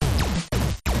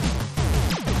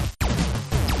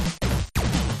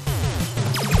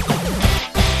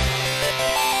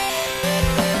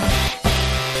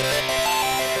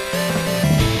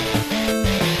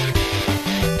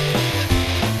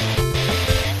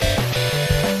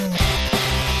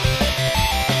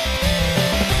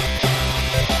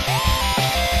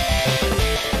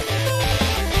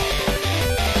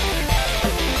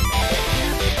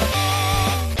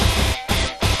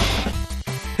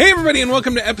everybody, and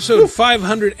welcome to episode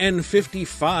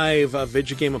 555 of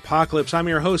Video Game Apocalypse. I'm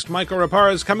your host, Michael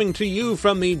Raparez, coming to you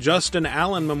from the Justin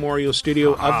Allen Memorial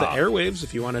Studio of the Airwaves.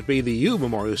 If you want to be the U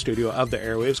Memorial Studio of the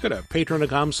Airwaves, go to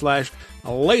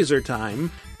patreon.com/lasertime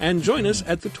and join us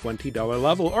at the $20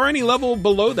 level, or any level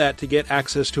below that to get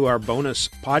access to our bonus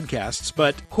podcasts.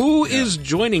 But who is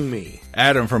joining me?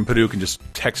 Adam from Paducah just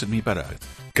texted me about a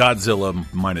Godzilla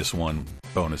 -1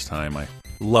 bonus time. I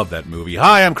love that movie.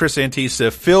 Hi, I'm Chris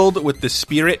Antista, filled with the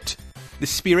spirit.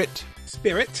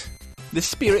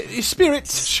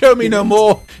 Show me no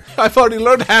more. I've already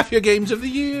learned half your games of the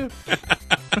year.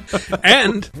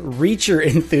 And Reacher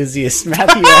enthusiast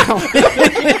Matthew Allen.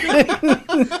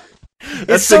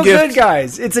 It's so good,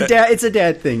 guys. It's a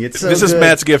dad thing. It's so This is good.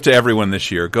 Matt's gift to everyone this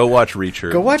year. Go watch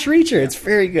Reacher. Go watch Reacher. It's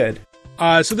very good.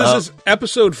 So this is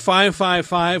episode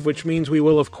 555, which means we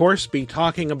will, of course, be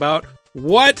talking about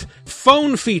what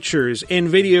phone features in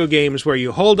video games where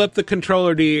you hold up the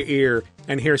controller to your ear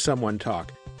and hear someone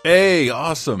talk. Hey,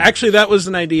 awesome. Actually, that was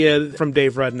an idea from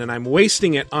Dave Rudden, and I'm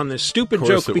wasting it on this stupid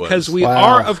joke because we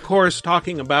are, of course,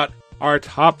 talking about our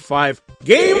top 5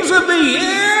 games of the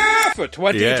year for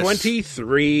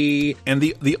 2023. Yes. And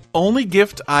the only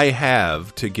gift I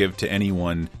have to give to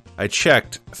anyone, I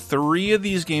checked, 3 of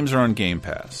these games are on Game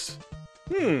Pass.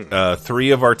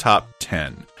 3 of our top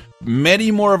 10. Many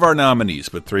more of our nominees,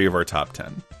 but 3 of our top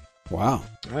 10. Wow.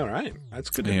 All right. That's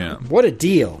good to Yeah. know. What a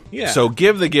deal. Yeah. So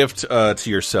give the gift to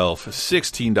yourself,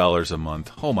 $16 a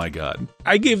month. Oh my God.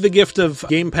 I gave the gift of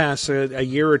Game Pass a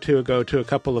year or two ago to a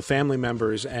couple of family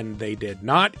members, and they did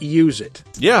not use it.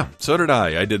 Yeah, so did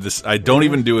I. I did this. I don't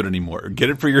even do it anymore. Get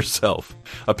it for yourself.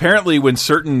 Apparently, when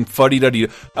certain fuddy-duddy,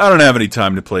 I don't have any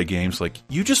time to play games, like,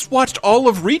 you just watched all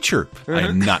of Reacher. I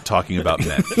am not talking about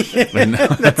that.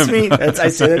 That's me. I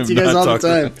say that to you guys all the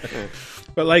time.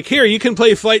 But like, here, you can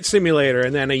play Flight Simulator,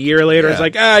 and then a year later, it's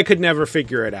like, I could never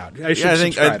figure it out. I should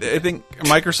subscribe. I think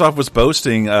Microsoft was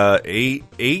boasting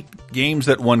eight games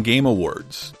that won Game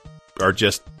Awards are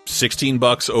just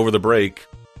 $16 over the break.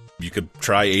 You could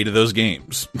try 8 of those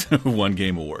games. Won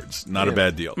Game Awards. Not a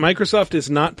bad deal. Microsoft is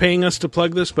not paying us to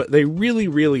plug this, but they really,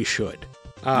 really should.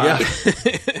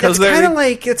 It's kind of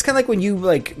like when you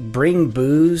like bring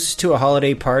booze to a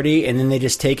holiday party and then they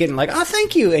just take it and like, oh,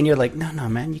 thank you, and you're like, no,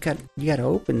 man, you got to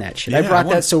open that shit. I brought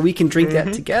that so we can drink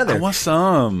that together. I want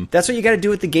some. That's what you got to do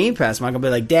with the Game Pass. Michael, be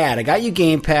like, Dad, I got you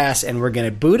Game Pass, and we're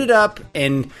gonna boot it up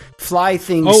and fly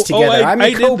things together. I'm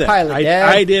your co-pilot, Dad.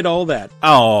 I did all that.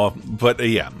 Oh, but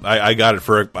yeah, I got it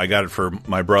for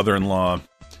my brother-in-law,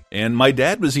 and my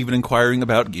dad was even inquiring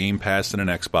about Game Pass and an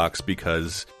Xbox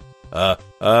because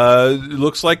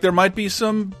looks like there might be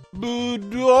some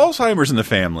Alzheimer's in the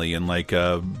family, and like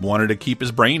wanted to keep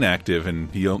his brain active, and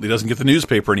he doesn't get the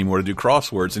newspaper anymore to do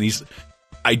crosswords, and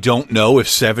I don't know if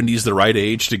 70 is the right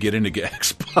age to get into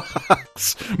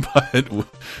Xbox, but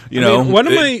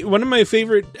one of my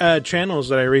favorite channels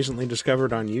that I recently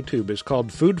discovered on YouTube is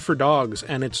called Food for Dogs,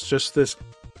 and it's just this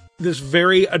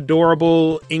very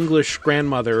adorable English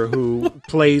grandmother who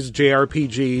plays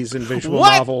JRPGs and visual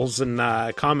novels and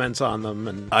comments on them.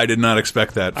 And I did not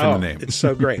expect that from the name. It's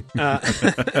so great. Oh,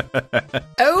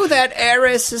 that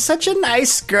heiress is such a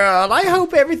nice girl. I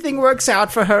hope everything works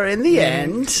out for her in the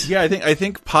end. Yeah, I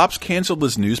think Pops canceled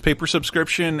his newspaper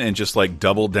subscription and just like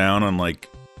doubled down on like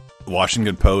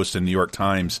Washington Post and New York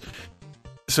Times.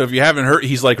 So if you haven't heard,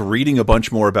 he's like reading a bunch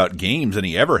more about games than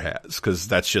he ever has, because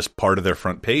that's just part of their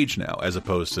front page now, as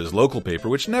opposed to his local paper,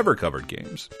 which never covered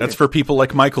games. That's for people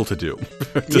like Michael to do.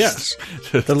 Yes.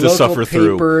 The local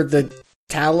paper, the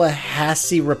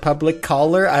Tallahassee Republic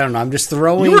Caller. I don't know. I'm just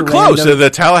throwing. You were close. The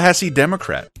Tallahassee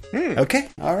Democrat. Okay.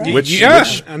 All right. Which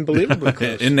unbelievably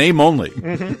close. In name only.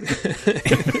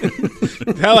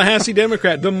 Tallahassee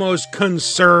Democrat, the most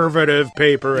conservative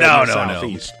paper in the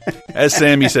Southeast. As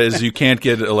Sammy says, you can't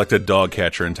get elected dog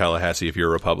catcher in Tallahassee if you're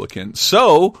a Republican.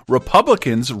 So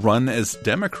Republicans run as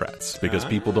Democrats because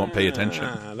people don't pay attention.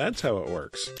 That's how it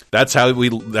works. That's how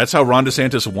Ron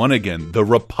DeSantis won again. The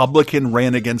Republican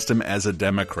ran against him as a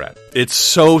Democrat. It's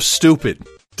so stupid.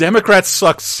 Democrats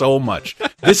suck so much.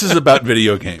 This is about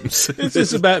video games. This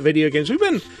is about video games.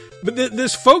 But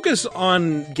this focus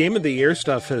on Game of the Year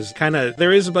stuff has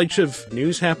there is a bunch of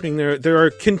news happening there. There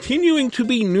are continuing to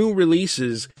be new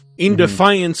releases in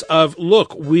defiance of,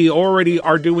 look, we already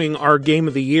are doing our Game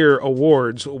of the Year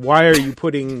awards. Why are you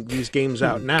putting these games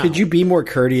out now? Kcould you be more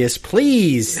courteous,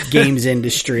 please, games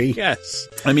industry? Yes.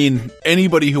 I mean,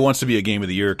 anybody who wants to be a Game of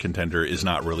the Year contender is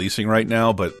not releasing right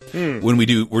now, but when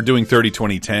we're doing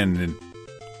 30-20-10, and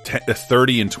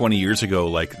 30 and 20 years ago,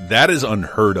 like, that is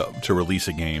unheard of to release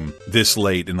a game this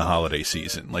late in the holiday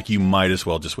season. Like, you might as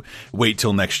well just wait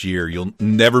till next year. You'll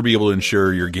never be able to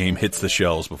ensure your game hits the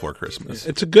shelves before Christmas.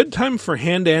 It's a good time for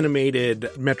hand-animated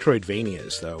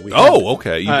Metroidvanias, though.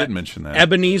 Okay. You did mention that.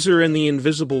 Ebenezer and the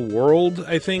Invisible World,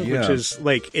 I think, which is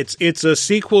like, it's a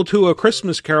sequel to A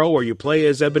Christmas Carol where you play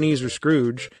as Ebenezer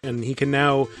Scrooge, and he can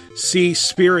now see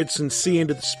spirits and see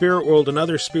into the spirit world, and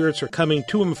other spirits are coming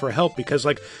to him for help because,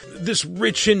 like, this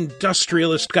rich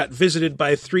industrialist got visited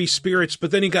by 3 spirits,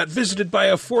 but then he got visited by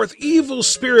a 4th evil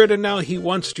spirit, and now he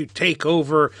wants to take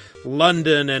over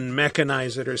London and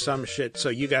mechanize it or some shit, so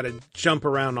you gotta jump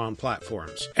around on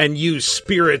platforms and use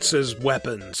spirits as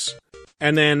weapons.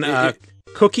 And then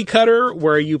Cookie Cutter,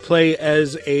 where you play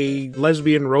as a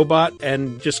lesbian robot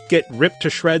and just get ripped to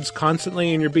shreds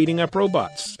constantly, and you're beating up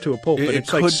robots to a pulp. But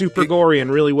it's like super gory and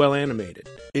really well animated.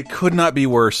 It could not be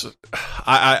worse.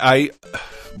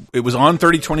 It was on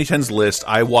 2010's list.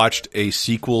 I watched a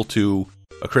sequel to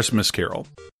A Christmas Carol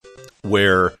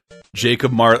where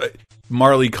Jacob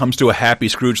Marley comes to a happy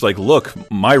Scrooge like, look,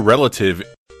 my relative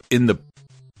in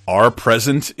our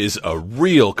present is a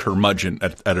real curmudgeon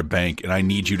at a bank, and I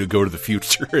need you to go to the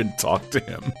future and talk to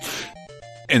him.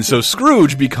 And so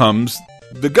Scrooge becomes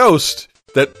the ghost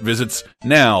that visits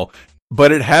now,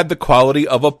 but it had the quality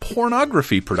of a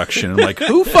pornography production. I'm like,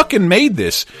 who fucking made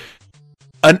this?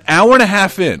 An hour and a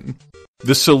half in,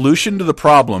 the solution to the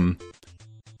problem,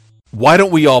 why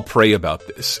don't we all pray about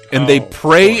this? And they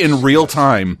pray in real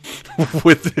time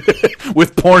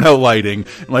with porno lighting.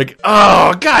 Like,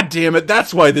 oh, God damn it,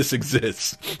 that's why this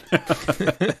exists.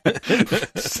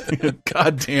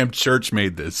 Goddamn church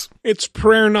made this. It's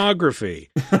prayernography.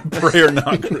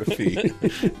 Prayernography.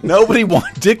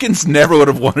 Dickens never would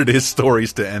have wanted his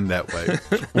stories to end that way.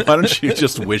 Why don't you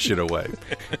just wish it away?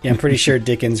 Yeah, I'm pretty sure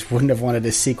Dickens wouldn't have wanted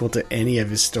a sequel to any of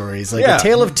his stories. Like, A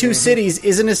Tale of Two Cities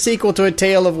isn't a sequel to A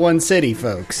Tale of One City,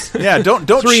 folks. Yeah, don't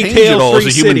change it all as a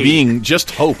human being.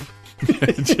 Just hope.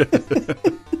 It's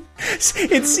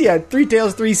 3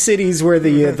 Tales, 3 Cities, where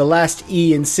the last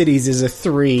E in cities is a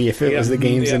 3 if it was the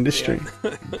games industry.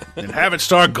 And have it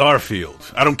star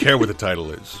Garfield. I don't care what the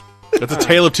title is. That's a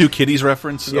Tale of Two Kitties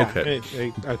reference? Yeah, okay.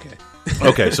 Okay.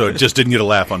 Okay, so it just didn't get a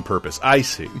laugh on purpose. I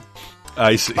see.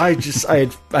 I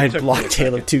had blocked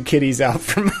Tale of Two Kitties out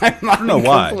from my mind. I don't know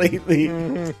why. Completely. I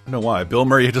don't know why. Bill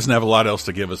Murray doesn't have a lot else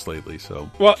to give us lately, so.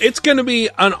 Well, it's going to be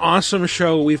an awesome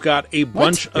show. We've got a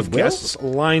bunch of guests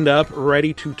lined up,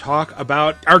 ready to talk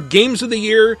about our games of the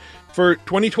year for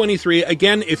 2023.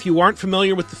 Again, if you aren't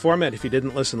familiar with the format, if you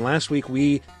didn't listen last week,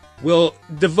 we will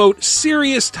devote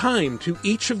serious time to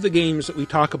each of the games that we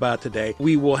talk about today.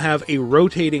 We will have a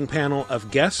rotating panel of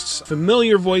guests,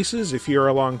 familiar voices if you're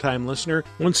a longtime listener.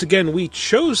 Once again, we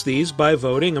chose these by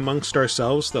voting amongst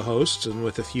ourselves, the hosts, and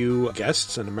with a few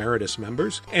guests and emeritus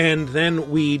members. And then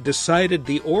we decided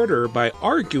the order by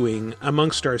arguing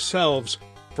amongst ourselves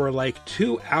for like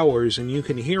 2 hours, and you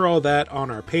can hear all that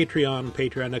on our Patreon,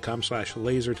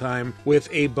 patreon.com/lasertime, with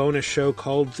a bonus show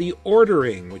called The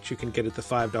Ordering, which you can get at the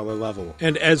 $5 level.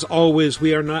 And as always,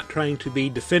 we are not trying to be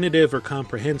definitive or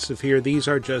comprehensive here. These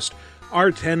are just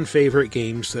our 10 favorite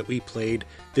games that we played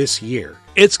this year.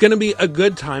 It's going to be a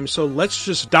good time, so let's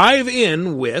just dive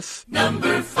in with...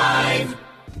 Number 5.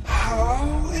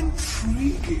 How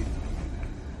intriguing.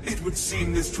 It would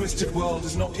seem this twisted world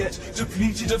is not yet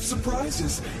depleted of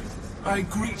surprises. I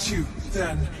greet you,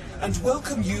 then, and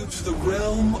welcome you to the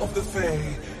realm of the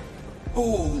Fae,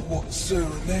 or what so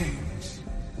remains.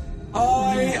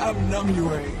 I am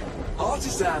Numue,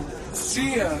 artisan,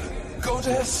 seer,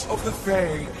 goddess of the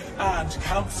Fae, and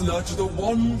counselor to the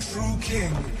one true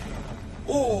king.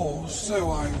 Or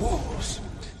so I was.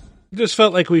 Just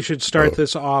felt like we should start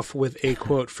this off with a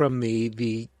quote from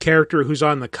the character who's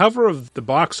on the cover of the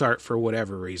box art for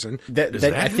whatever reason. That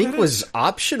I think was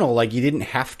optional. Like, you didn't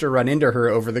have to run into her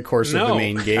over the course of the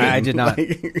main game. I did not.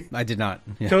 I did not.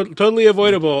 Yeah. Totally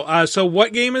avoidable. So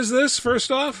what game is this,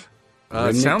 first off?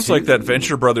 It sounds like that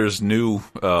Venture Brothers' new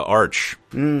Arch.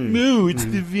 No, it's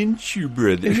the Venture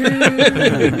Brothers.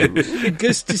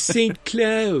 Augustus St.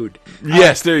 Cloud.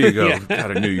 Yes, there you go. Yeah.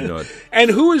 God, I knew you'd know it.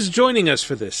 And who is joining us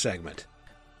for this segment?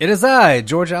 It is I,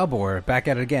 George Albor, back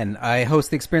at it again. I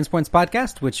host the Experience Points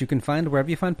podcast, which you can find wherever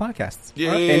you find podcasts.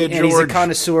 Yeah, and he's a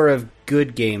connoisseur of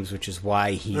good games, which is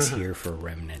why he's here for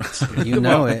Remnant. You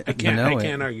know it. I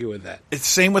can't argue with that. It's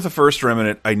same with the first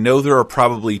Remnant. I know there are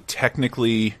probably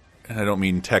technically... And I don't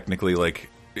mean technically like...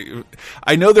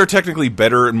 I know there are technically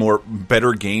better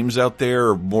games out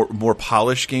there, or more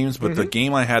polished games, but the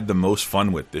game I had the most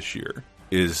fun with this year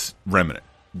is Remnant.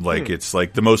 Like, it's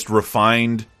like the most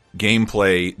refined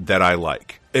gameplay that I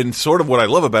like. And sort of what I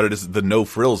love about it is the no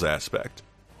frills aspect.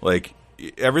 Like,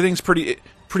 everything's pretty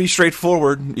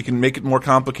straightforward. You can make it more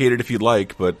complicated if you'd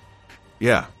like, but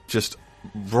yeah, just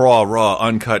raw,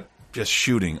 uncut, just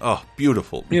shooting. Oh,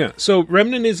 beautiful. Yeah, so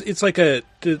Remnant it's like to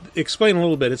explain a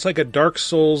little bit, it's like a Dark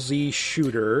Souls-y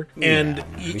shooter. And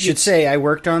you should say I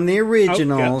worked on the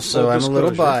original, so I'm a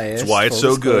little biased. That's why it's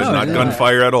so good. Not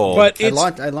gunfire at all. But I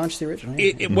launched the original.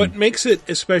 What makes it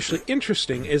especially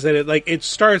interesting is that it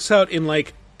starts out in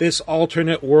like this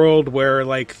alternate world where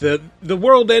like the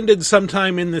world ended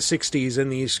sometime in the 60s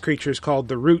and these creatures called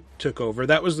the Root took over.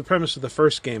 That was the premise of the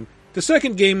first game. The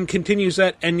second game continues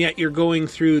that, and yet you're going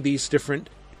through these different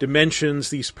dimensions,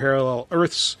 these parallel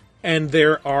Earths, and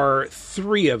there are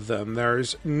 3 of them.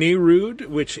 There's Nerude,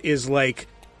 which is like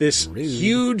this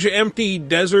huge empty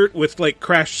desert with like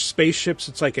crashed spaceships.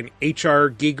 It's like an H.R.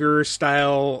 Giger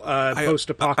style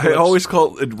post-apocalypse. I always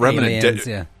call it Remnant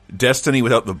Aliens, Destiny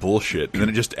without the bullshit, and then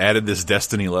it just added this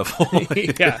Destiny level.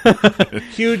 Yeah.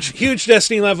 Huge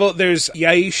Destiny level. There's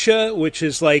Yaisha, which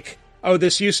is like,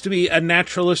 this used to be a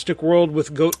naturalistic world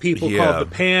with goat people called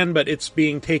the Pan, but it's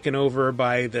being taken over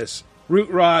by this root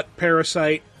rot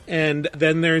parasite. And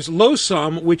then there's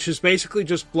Losum, which is basically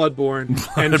just Bloodborne,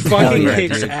 and fucking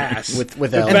kicks ass.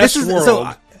 With the best world.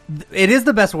 So, it is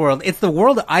the best world. It's the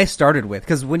world I started with,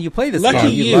 because when you play this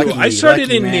game... I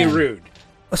started in Nerude.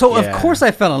 So of course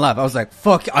I fell in love. I was like,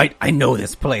 "Fuck! I know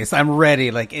this place. I'm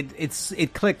ready." Like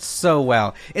it clicked so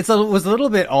well. It was a little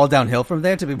bit all downhill from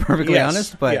there, to be perfectly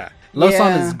honest. But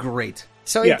Losum is great.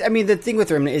 So I mean, the thing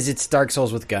with Remnant is it's Dark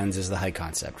Souls with guns is the high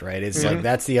concept, right? It's like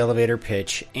that's the elevator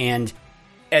pitch, and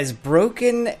as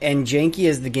broken and janky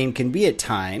as the game can be at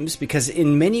times, because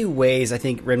in many ways I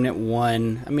think Remnant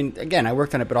 1. I mean, again, I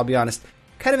worked on it, but I'll be honest.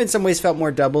 Kind of in some ways felt more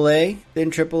AA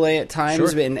than AAA at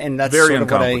times, and that's very sort of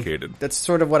uncomplicated. That's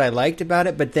sort of what I liked about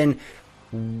it. But then,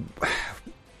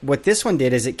 what this one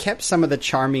did is it kept some of the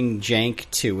charming jank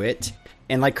to it,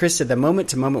 and like Chris said, the moment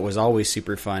to moment was always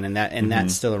super fun, and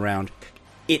that's still around.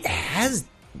 It has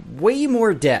way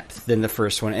more depth than the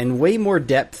first one, and way more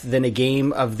depth than a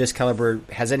game of this caliber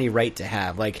has any right to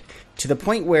have. Like to the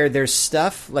point where there's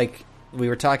stuff like we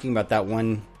were talking about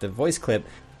the voice clip.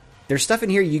 There's stuff in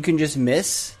here you can just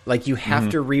miss. Like, you have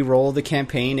to re-roll the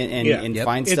campaign and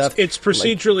find stuff. It's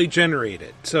procedurally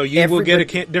generated, so you will get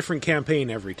a different campaign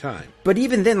every time. But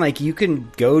even then, like, you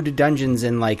can go to dungeons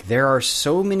and, like, there are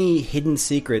so many hidden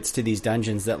secrets to these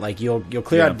dungeons that, like, you'll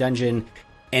clear out a dungeon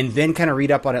and then kind of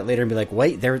read up on it later and be like,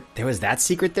 wait, there was that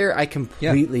secret there? I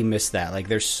completely missed that. Like,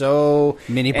 there's so...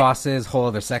 Mini-bosses, whole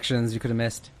other sections you could have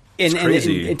missed. And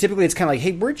typically it's kind of like,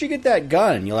 hey, where'd you get that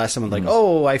gun? You'll ask someone like,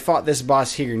 oh, I fought this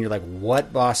boss here. And you're like,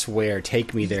 what boss where?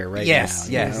 Take me there right now. Yes.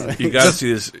 You gotta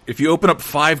see this. If you open up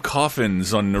 5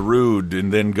 coffins on Nerude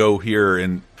and then go here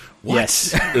and... What?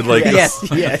 Yes.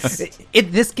 Yes.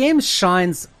 This game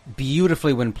shines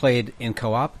beautifully when played in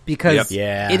co-op because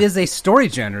it is a story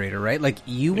generator, right? Like,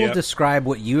 you will describe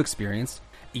what you experienced.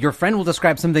 Your friend will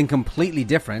describe something completely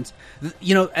different.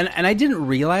 You know, and I didn't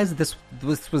realize this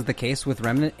was the case with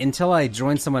Remnant until I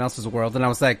joined someone else's world, and I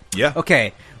was like,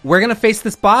 okay, we're going to face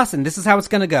this boss, and this is how it's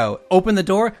going to go. Open the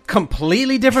door,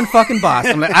 completely different fucking boss.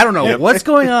 I'm like, I don't know what's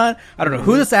going on. I don't know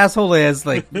who this asshole is.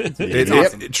 Like, it's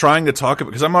awesome. Trying to talk about,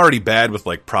 because I'm already bad with,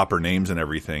 like, proper names and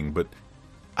everything, but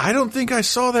I don't think I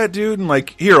saw that dude, and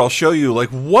like, here, I'll show you, like,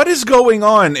 what is going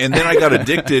on? And then I got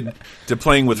addicted to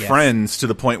playing with friends to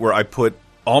the point where I put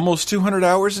almost 200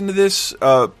 hours into this,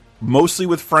 mostly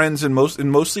with friends and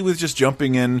mostly with just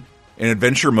jumping in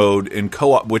adventure mode in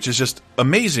co-op, which is just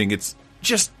amazing. It's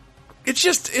just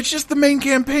the main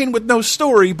campaign with no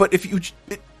story, but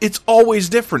it's always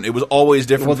different. It was always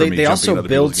different for me. They also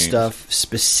build stuff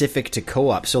specific to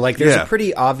co-op. So like there's a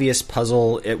pretty obvious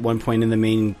puzzle at one point in the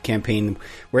main campaign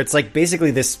where it's like basically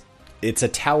it's a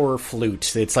tower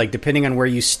flute. It's like depending on where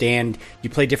you stand, you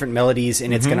play different melodies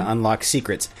and it's going to unlock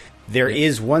secrets. There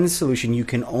is one solution you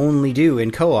can only do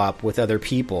in co-op with other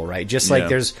people, right? Just like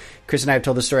there's Chris and I have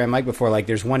told the story on Mike before, like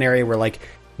there's one area where like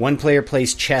one player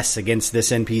plays chess against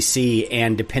this NPC,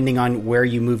 and depending on where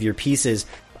you move your pieces,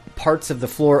 parts of the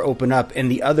floor open up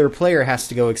and the other player has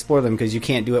to go explore them because you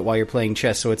can't do it while you're playing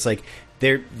chess. So it's like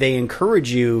they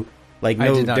encourage you, like,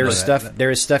 no, there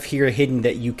is stuff here hidden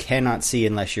that you cannot see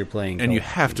unless you're playing. And you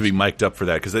have to be mic'd up for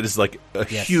that because that is like a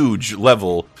huge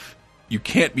level.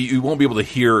 You won't be able to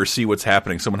hear or see what's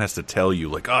happening. Someone has to tell you,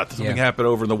 like, something happened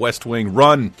over in the West Wing.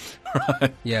 Run.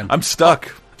 Yeah. I'm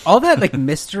stuck. All that, like,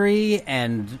 mystery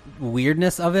and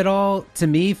weirdness of it all, to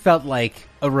me, felt like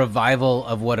a revival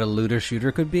of what a looter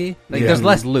shooter could be. Like, there's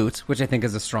less loot, which I think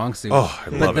is a strong suit. Oh, I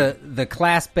love it. But the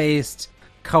class-based,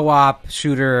 co-op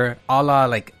shooter a la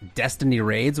like Destiny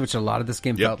raids, which a lot of this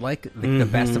game felt like the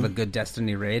best of a good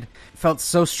Destiny raid. It felt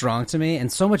so strong to me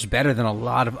and so much better than a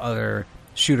lot of other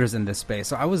shooters in this space.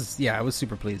 So I was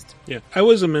super pleased. Yeah, I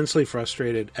was immensely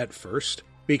frustrated at first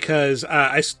because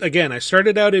I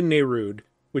started out in Neyrud,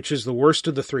 which is the worst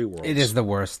of the three worlds. It is the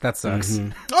worst. That sucks.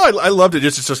 Oh, I loved it.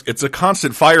 It's a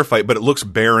constant firefight, but it looks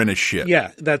barren as shit.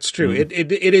 Yeah, that's true.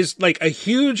 It is like a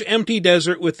huge empty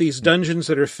desert with these dungeons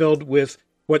that are filled with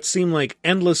what seem like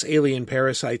endless alien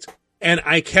parasites. And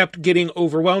I kept getting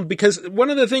overwhelmed because one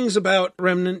of the things about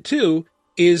Remnant 2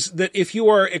 is that if you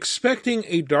are expecting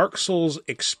a Dark Souls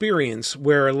experience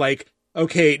where like,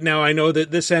 okay, now I know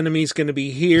that this enemy's going to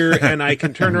be here, and I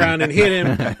can turn around and hit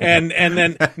him, and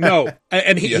then no,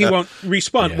 and he won't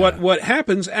respawn. Yeah. What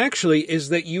happens actually is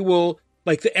that you will,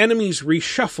 like, the enemies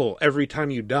reshuffle every time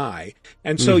you die,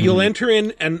 and so you'll enter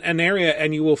in an area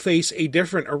and you will face a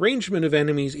different arrangement of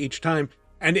enemies each time,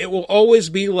 and it will always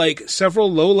be like several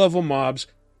low-level mobs,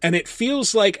 and it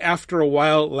feels like after a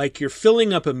while like you're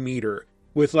filling up a meter.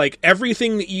 With, like,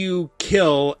 everything that you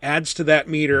kill adds to that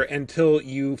meter until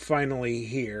you finally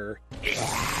hear.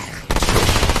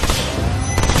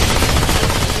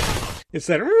 It's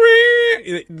that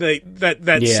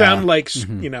sound like,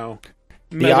 you know,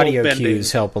 the audio bending.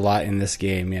 cues help a lot in this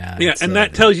game, yeah. Yeah, and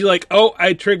that tells you, like, oh,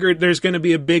 I triggered, there's going to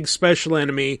be a big special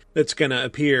enemy that's going to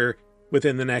appear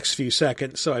within the next few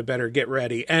seconds, so I better get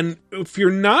ready. And if you're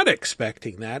not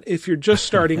expecting that, if you're just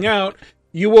starting out...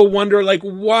 you will wonder, like,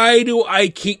 why do I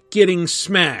keep getting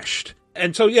smashed?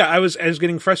 And so, yeah, I was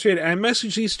getting frustrated. I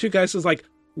messaged these two guys. I was like,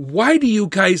 why do you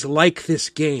guys like this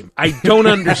game? I don't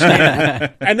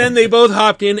understand. And then they both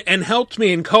hopped in and helped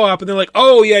me in co-op. And they're like,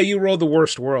 oh, yeah, you rolled the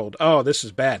worst world. Oh, this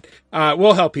is bad.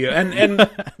 We'll help you. And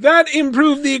that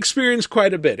improved the experience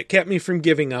quite a bit. It kept me from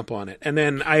giving up on it. And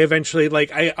then I eventually,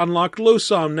 like, I unlocked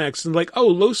Losom next. And like, oh,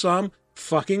 Losom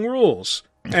fucking rules.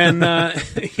 And,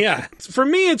 yeah, for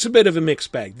me, it's a bit of a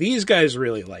mixed bag. These guys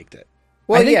really liked it.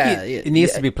 Well, I think it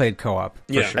needs to be played co-op,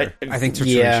 for sure. I think to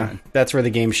really shine. That's where the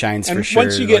game shines, and for sure.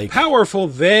 Once you get powerful,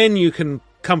 then you can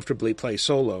comfortably play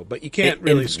solo, but you can't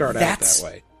really start out that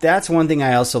way. That's one thing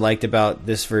I also liked about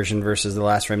this version versus the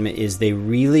last Remnant, is they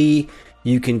really...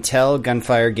 You can tell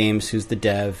Gunfire Games, who's the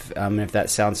dev, if that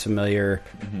sounds familiar,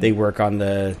 they work on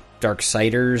the...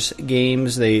 Darksiders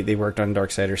games. They worked on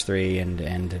Darksiders 3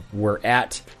 and were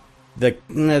at the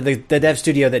dev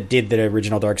studio that did the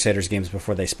original Darksiders games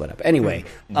before they split up. Anyway,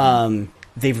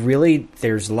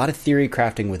 there's a lot of theory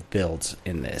crafting with builds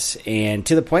in this, and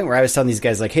to the point where I was telling these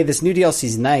guys, like, hey, this new DLC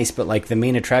is nice, but like the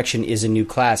main attraction is a new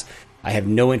class. I have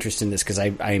no interest in this because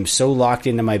I am so locked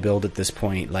into my build at this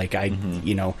point. Like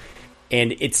you know,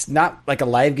 and it's not like a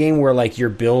live game where like your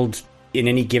build in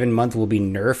any given month will be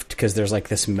nerfed because there's like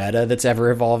this meta that's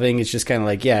ever evolving. It's just kind of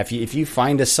like, yeah, if you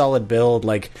find a solid build,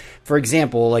 like for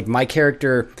example, like my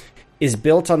character is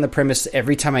built on the premise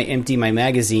every time I empty my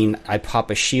magazine, I pop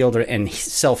a shield and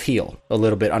self-heal a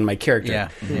little bit on my character. Yeah.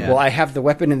 Well, I have the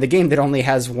weapon in the game that only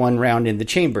has one round in the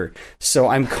chamber. So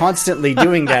I'm constantly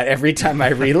doing that every time I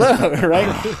reload,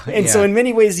 right? And so in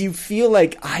many ways you feel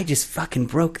like, I just fucking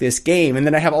broke this game. And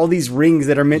then I have all these rings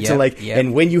that are meant to like,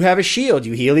 and when you have a shield,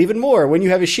 you heal even more. When you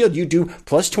have a shield, you do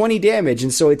plus 20 damage.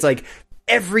 And so it's like,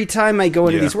 every time I go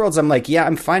into these worlds, I'm like,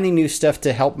 I'm finding new stuff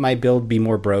to help my build be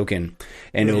more broken.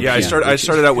 And I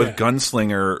started out with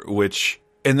Gunslinger,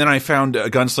 and then I found a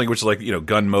Gunslinger, which is like, you know,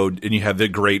 gun mode, and you have the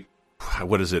great,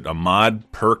 what is it, a mod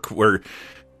perk where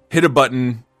hit a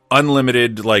button,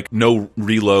 unlimited, like no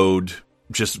reload,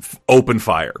 just open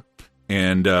fire.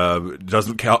 And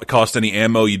doesn't cost any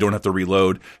ammo, you don't have to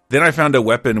reload. Then I found a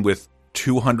weapon with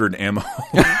 200 ammo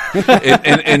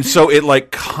and so it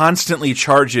like constantly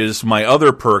charges my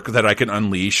other perk that I can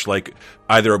unleash, like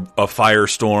either a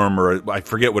firestorm or I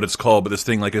forget what it's called, but this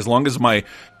thing, like, as long as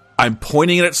I'm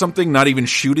pointing it at something, not even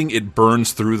shooting, it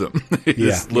burns through them.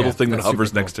 This little thing that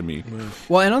hovers next to me.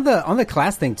 Well, and on the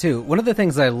class thing too, one of the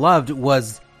things I loved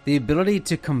was the ability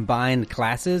to combine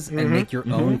classes and make your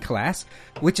own class,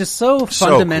 which is so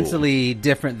fundamentally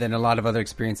different than a lot of other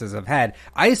experiences I've had.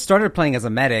 I started playing as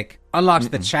a medic, unlocked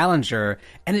the Challenger,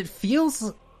 and it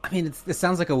feels, I mean, it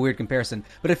sounds like a weird comparison,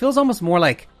 but it feels almost more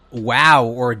like WoW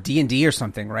or D&D or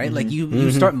something, right? Like you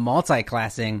start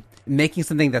multi-classing, making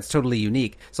something that's totally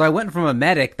unique. So I went from a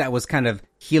medic that was kind of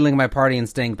healing my party and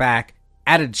staying back,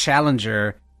 added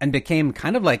Challenger, and became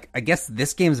kind of like, I guess,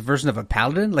 this game's version of a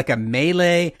paladin, like a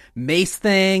melee mace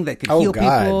thing that could heal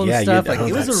people and stuff. Like,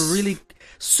 it was a really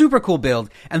super cool build.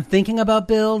 And thinking about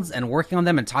builds and working on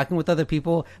them and talking with other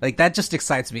people, like that just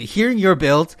excites me. Hearing your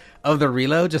build of the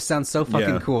reload just sounds so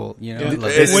fucking cool. You know,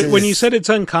 when you said it's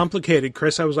uncomplicated,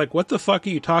 Chris, I was like, "What the fuck are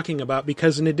you talking about?"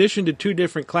 Because in addition to 2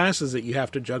 different classes that you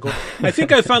have to juggle, I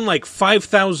think I found like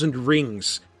 5,000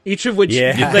 rings. Each of which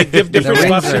like give different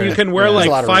buffs, and you can wear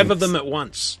like 5 of them at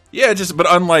once. Yeah, but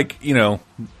unlike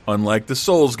the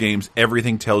Souls games,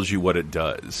 everything tells you what it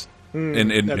does,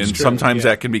 and sometimes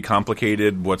that can be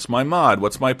complicated. What's my mod?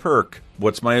 What's my perk?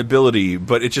 What's my ability?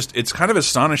 But it's kind of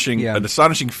astonishing, an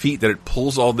astonishing feat that it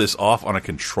pulls all this off on a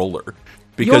controller.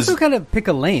 Because you also kind of pick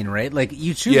a lane, right? Like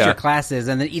you choose your classes,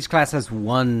 and then each class has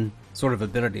one sort of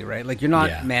ability, right? Like you're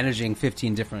not managing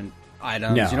 15 different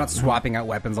items. No. You're not swapping out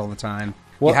weapons all the time.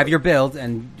 Well, you have your build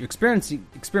and you're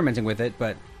experimenting with it,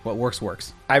 but what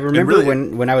works. I remember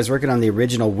when I was working on the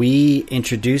original, we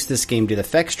introduced this game to the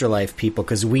Fextra Life people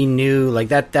because we knew like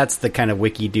that's the kind of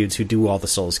wiki dudes who do all the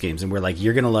Souls games, and we're like,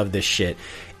 you're gonna love this shit.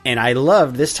 And I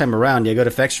loved this time around. You go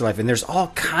to Fextra Life, and there's all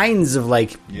kinds of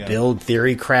like build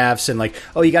theory crafts, and like,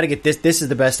 oh, you got to get this. This is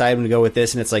the best item to go with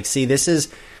this, and it's like, see, this is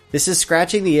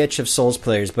scratching the itch of Souls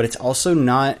players, but it's also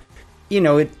not. You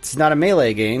know, it's not a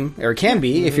melee game, or it can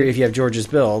be if you have George's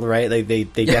build, right? Like they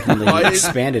definitely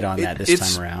expanded on that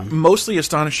this time around. It's mostly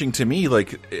astonishing to me.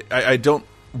 Like I don't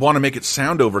want to make it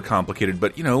sound overcomplicated,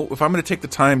 but you know, if I'm going to take the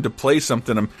time to play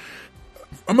something,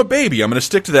 I'm a baby. I'm going to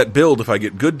stick to that build if I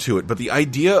get good to it. But the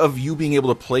idea of you being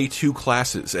able to play 2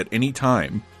 classes at any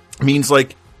time means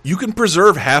like you can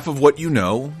preserve half of what you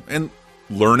know and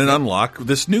learn and unlock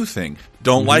this new thing.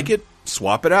 Don't like it?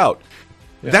 Swap it out.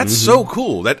 That's so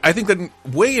cool. That I think that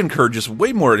encourages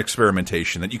way more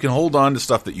experimentation. That you can hold on to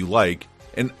stuff that you like,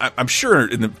 and I'm sure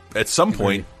at some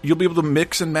point you'll be able to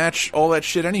mix and match all that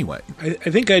shit anyway. I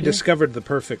think I discovered the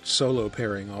perfect solo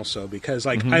pairing also because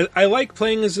like I like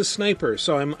playing as a sniper,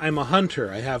 so I'm a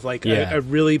hunter. I have like a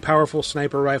really powerful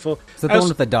sniper rifle. Is that the one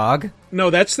with the dog? No,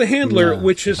 that's the handler,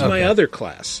 which is my other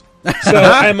class. So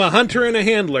I'm a hunter and a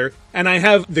handler, and I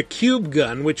have the cube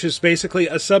gun, which is basically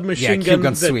a submachine gun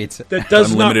that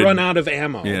does not run out of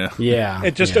ammo.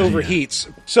 It just overheats.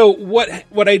 Yeah. So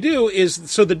what I do is,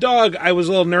 so the dog, I was a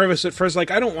little nervous at first,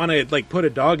 like I don't want to like put a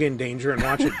dog in danger and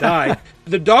watch it die.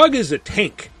 The dog is a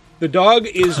tank. The dog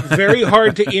is very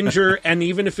hard to injure, and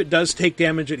even if it does take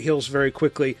damage, it heals very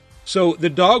quickly. So the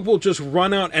dog will just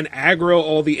run out and aggro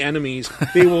all the enemies.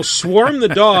 They will swarm the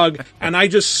dog, and I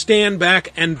just stand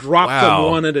back and drop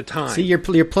them one at a time. See,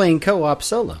 you're playing co-op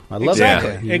solo. I love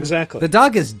that. Exactly. The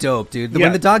dog is dope, dude.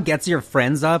 When the dog gets your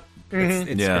friends up, it's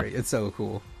great. It's so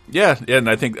cool. Yeah, and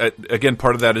I think, again,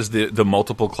 part of that is the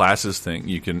multiple classes thing.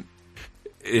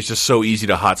 It's just so easy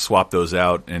to hot swap those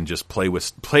out and just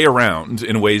play around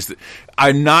in ways that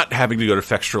I'm not having to go to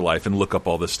Fextra Life and look up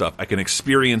all this stuff. I can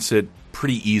experience it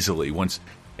pretty easily once.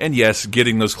 And yes,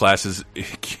 getting those classes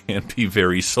can be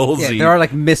very soulsy. Yeah, there are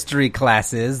like mystery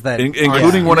classes that,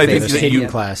 including one I think that you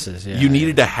classes. You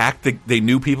needed to hack they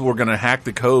knew people were going to hack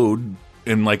the code.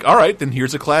 And like, all right, then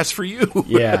here's a class for you.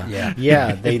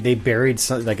 They buried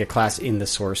like a class in the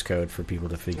source code for people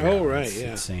to figure out. Oh, right, it's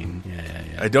insane.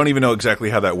 Yeah. I don't even know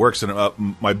exactly how that works.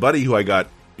 And my buddy who I got,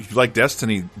 if you like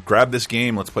Destiny, grab this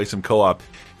game, let's play some co-op.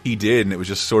 He did, and it was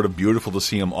just sort of beautiful to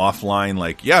see him offline.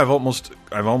 Like, I've almost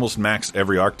maxed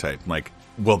every archetype. Like,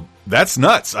 well, that's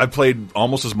nuts. I played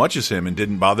almost as much as him and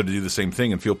didn't bother to do the same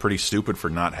thing and feel pretty stupid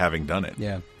for not having done it.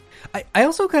 Yeah. I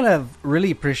also kind of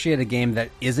really appreciate a game that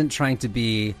isn't trying to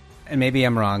be, and maybe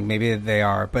I'm wrong, maybe they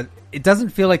are, but it doesn't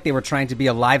feel like they were trying to be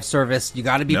a live service. You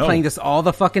got to be playing this all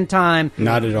the fucking time.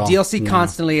 Not at all. DLC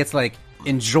constantly. It's like,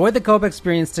 enjoy the co-op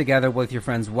experience together with your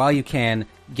friends while you can.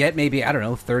 Get maybe,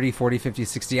 30, 40, 50,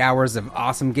 60 hours of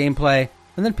awesome gameplay,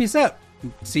 and then peace out.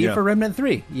 See you for Remnant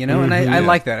 3, you know? And I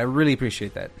like that. I really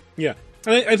appreciate that. Yeah.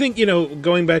 I think,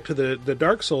 going back to the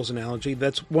Dark Souls analogy,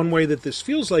 that's one way that this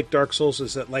feels like Dark Souls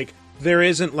is that, like, there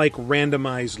isn't, like,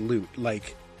 randomized loot.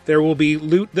 Like, there will be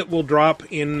loot that will drop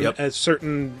in a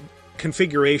certain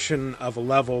configuration of a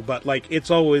level, but, like,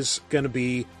 it's always going to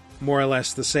be more or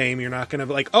less the same. You're not going to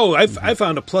be like, oh, I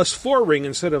found a +4 ring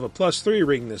instead of a +3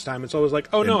 ring this time. It's always like,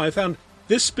 oh, no, I found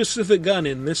this specific gun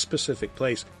in this specific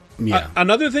place. Yeah.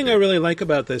 Another thing I really like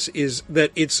about this is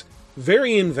that it's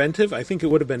very inventive. I think it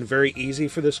would have been very easy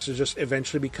for this to just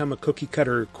eventually become a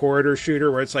cookie-cutter corridor shooter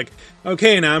where it's like,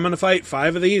 okay, now I'm going to fight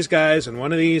 5 of these guys and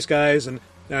 1 of these guys, and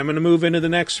then I'm going to move into the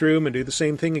next room and do the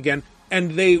same thing again.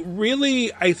 And they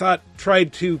really, I thought,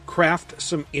 tried to craft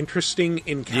some interesting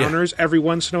encounters every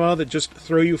once in a while that just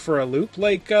throw you for a loop,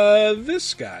 like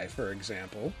this guy, for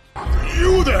example.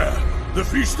 You there! The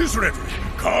feast is ready.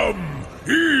 Come,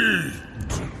 eat!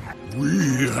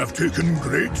 We have taken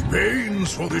great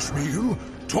pains for this meal,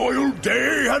 toiled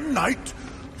day and night.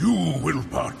 You will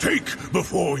partake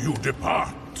before you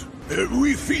depart.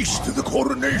 We feast the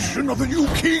coronation of the new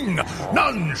king.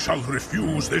 None shall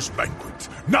refuse this banquet.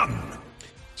 None.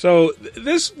 So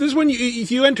this when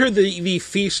if you enter the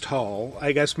feast hall,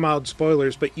 I guess mild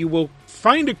spoilers, but you will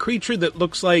find a creature that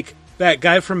looks like that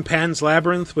guy from Pan's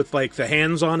Labyrinth with like the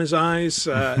hands on his eyes,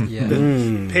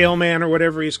 the Pale Man or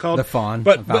whatever he's called. The faun,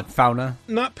 but fauna.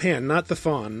 Not Pan, not the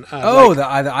faun.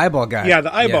 The eyeball guy. Yeah,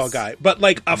 the eyeball guy, but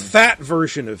like a fat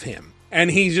version of him. And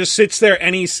he just sits there,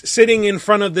 and he's sitting in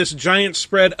front of this giant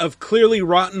spread of clearly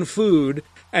rotten food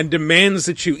and demands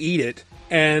that you eat it.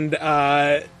 And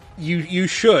you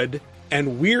should,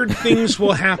 and weird things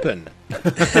will happen.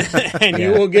 And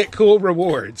you will get cool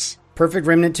rewards. Perfect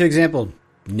Remnant 2 example.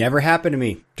 Never happened to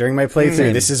me during my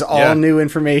playthrough. This is all new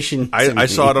information. I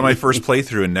saw it on my first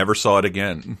playthrough and never saw it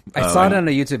again. I saw it on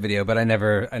a YouTube video, but I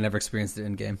never experienced it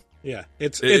in game. Yeah,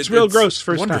 it's real gross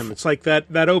first wonderful. time. It's like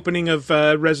that opening of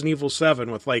Resident Evil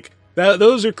 7 with like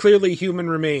those are clearly human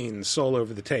remains all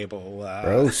over the table.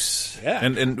 Gross. Yeah,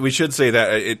 and we should say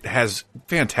that it has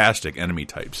fantastic enemy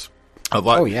types. A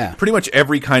lot. Oh yeah, pretty much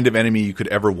every kind of enemy you could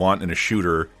ever want in a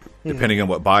shooter, depending on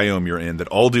what biome you're in, that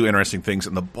all do interesting things,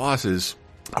 and the bosses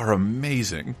are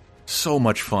amazing. So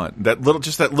much fun. That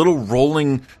little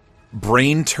rolling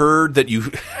brain turd that you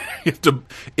have to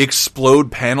explode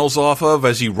panels off of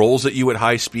as he rolls at you at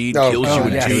high speed, kills you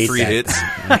in 2-3 hits.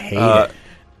 I hate it.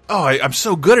 I'm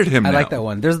so good at him now. I like that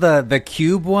one. There's the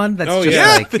cube one that's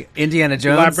like Indiana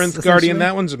Jones. Labyrinth Guardian,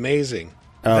 that one's amazing.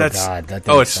 Oh, God. That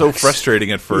thing it's sucks. so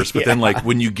frustrating at first, but then, like,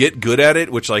 when you get good at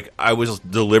it, which, like, I was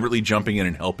deliberately jumping in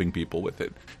and helping people with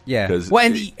it. Yeah. Well,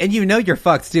 and you know you're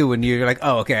fucked, too, when you're like,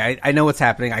 oh, okay, I know what's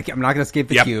happening. I'm not going to escape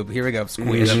the cube. Here we go.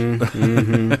 Squish.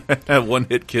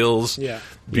 One-hit kills. Yeah.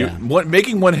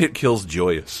 Making one-hit kills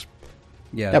joyous.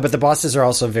 Yeah, but the bosses are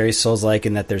also very Souls-like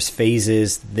in that there's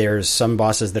phases. There's some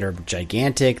bosses that are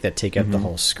gigantic that take up the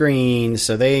whole screen.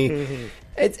 So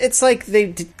it's like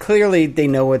they clearly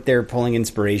know what they're pulling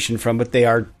inspiration from, but they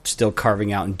are still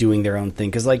carving out and doing their own thing.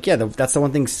 Because, like, that's the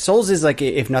one thing. Souls is like,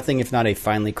 if not a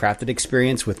finely crafted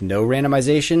experience with no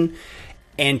randomization.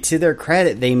 And to their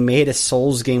credit, they made a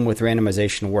Souls game with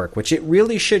randomization work, which it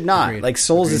really should not. Agreed. Like,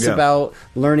 Souls is about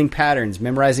learning patterns,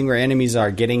 memorizing where enemies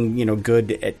are, getting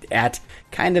good at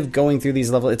kind of going through these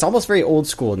levels. It's almost very old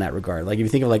school in that regard. Like, if you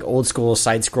think of like old school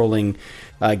side-scrolling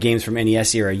games from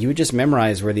NES era, you would just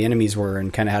memorize where the enemies were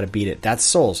and kind of how to beat it. That's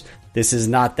Souls. This is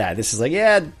not that. This is like,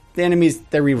 the enemies,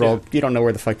 they're rerolled. You don't know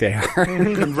where the fuck they are.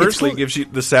 Conversely, it gives you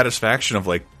the satisfaction of,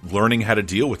 like, learning how to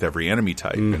deal with every enemy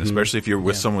type. And especially if you're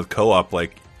with someone with co-op,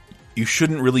 like, you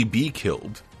shouldn't really be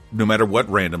killed, no matter what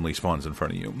randomly spawns in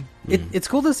front of you. It's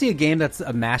cool to see a game that's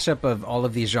a mashup of all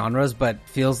of these genres, but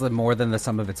feels more than the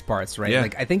sum of its parts, right? Yeah.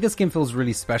 Like, I think this game feels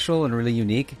really special and really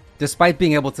unique, despite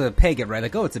being able to peg it, right?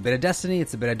 Like, oh, it's a bit of Destiny,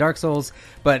 it's a bit of Dark Souls,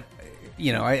 but...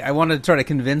 You know, I want to try to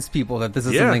convince people that this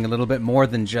is something a little bit more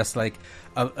than just like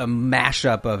a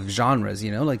mashup of genres. You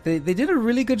know, like they did a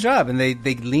really good job and they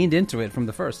leaned into it from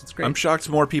the first. It's great. I'm shocked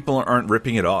more people aren't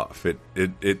ripping it off.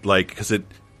 It like because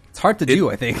it's hard to do.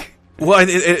 I think. Well, I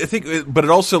think, but it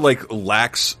also like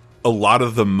lacks a lot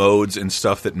of the modes and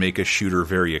stuff that make a shooter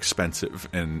very expensive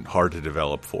and hard to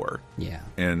develop for. Yeah,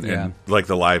 and like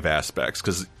the live aspects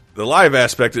because. The live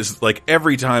aspect is, like,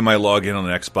 every time I log in on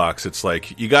an Xbox, it's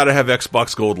like, you gotta have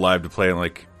Xbox Gold Live to play. I'm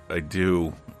like, I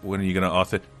do. When are you gonna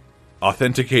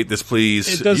authenticate this,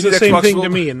 please? It does the same Xbox thing Gold? To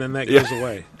me, and then that goes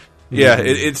away. Yeah,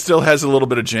 it still has a little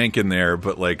bit of jank in there,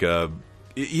 but, like,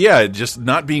 just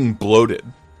not being bloated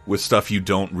with stuff you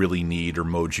don't really need or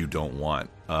modes you don't want.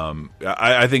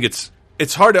 I think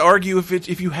it's hard to argue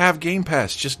if you have Game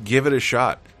Pass. Just give it a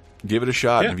shot. Give it a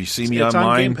shot. Yeah, if you see me it's online,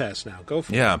 on Game Pass now. Go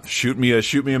for it. Yeah, shoot me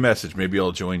a message. Maybe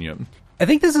I'll join you. I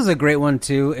think this is a great one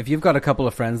too. If you've got a couple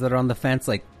of friends that are on the fence,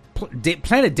 like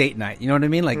plan a date night. You know what I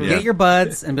mean? Like get your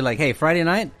buds and be like, "Hey, Friday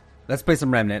night, let's play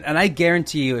some Remnant." And I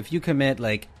guarantee you, if you commit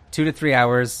like 2 to 3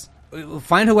 hours,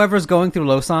 find whoever's going through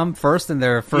Losam first in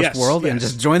their first world and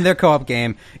just join their co-op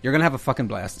game. You're gonna have a fucking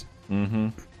blast. Mm-hmm.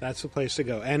 That's the place to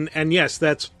go, and yes,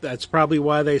 that's probably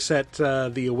why they set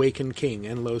the Awakened King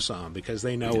and Losam, because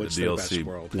they know it's their best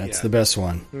world. That's the best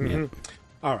one. Mm-hmm. Yeah.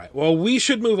 All right, well, we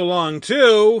should move along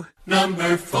to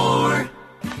number 4.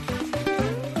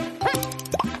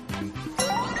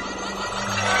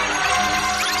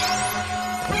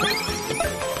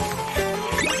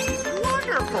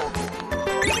 Wonderful.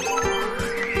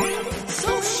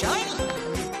 So shiny.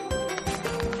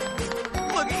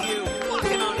 Look at you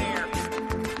walking on air.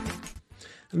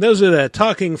 Those are the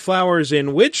talking flowers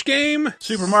in which game?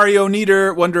 Super Mario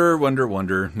Neater, Wonder.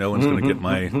 No one's going to get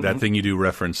my that thing you do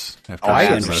reference. After I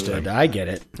understood. I get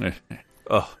it.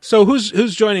 So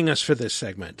who's joining us for this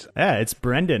segment? Yeah, it's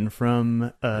Brendan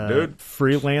from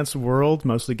Freelance World,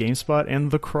 mostly GameSpot,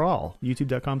 and The Crawl,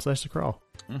 youtube.com/The Crawl.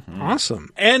 Mm-hmm. Awesome.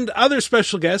 And other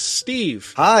special guest,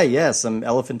 Steve. Hi, yes, I'm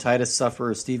elephantitis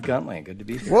sufferer Steve Guntley. Good to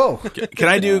be here. Whoa. Can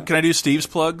I do Steve's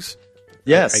plugs?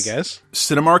 Yes. I guess.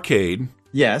 Cinema Arcade.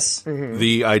 Yes. Mm-hmm.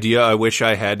 The idea I wish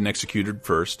I hadn't executed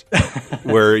first,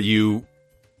 where you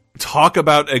talk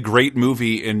about a great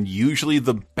movie and usually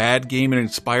the bad game and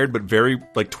inspired, but very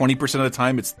like 20% of the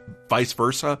time it's vice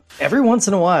versa. Every once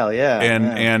in a while, yeah.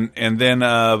 And then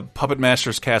Puppet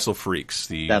Masters Castle Freaks.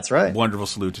 That's right. Wonderful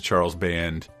salute to Charles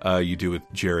Band. You do with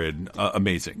Jared.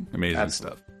 Amazing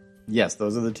stuff. Yes,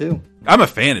 those are the two. I'm a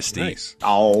fan of Steve. Nice.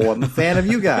 Oh, I'm a fan of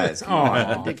you guys. Come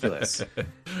on, ridiculous.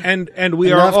 And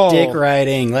we Enough are all dick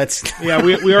riding. Let's. Yeah,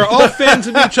 we are all fans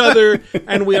of each other,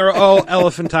 and we are all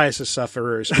elephantitis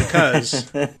sufferers because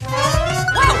we're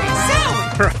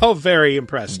all very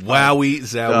impressed. Wowie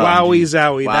zowie. Wowie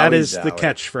zowie. That is zowie. the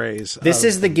catchphrase. This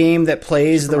is the game that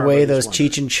plays the way those Wonder.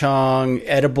 Cheech and Chong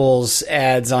edibles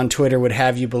ads on Twitter would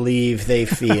have you believe they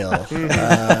feel.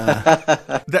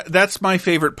 That's my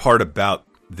favorite part about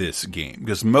this game,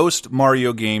 because most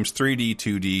Mario games, 3D,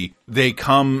 2D, they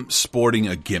come sporting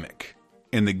a gimmick,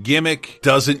 and the gimmick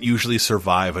doesn't usually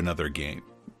survive another game.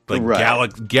 Like Right.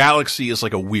 Galaxy is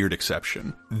like a weird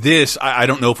exception. This, I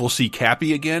don't know if we'll see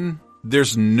Cappy again.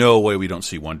 There's no way we don't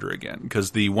see Wonder again,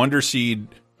 because the Wonder Seed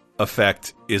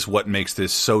effect is what makes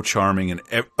this so charming and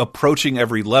approaching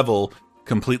every level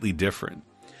completely different.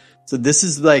 So this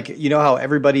is like, you know how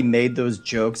everybody made those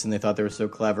jokes and they thought they were so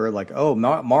clever? Like, oh,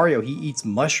 Mario, he eats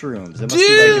mushrooms. It must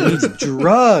be like he eats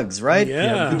drugs, right?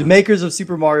 Yeah. The makers of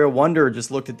Super Mario Wonder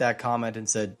just looked at that comment and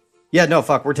said, yeah, no,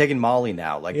 fuck, we're taking Molly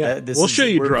now. Like, Yeah. this We'll is, show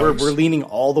you drugs. we're leaning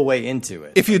all the way into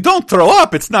it. If you don't throw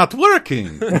up, it's not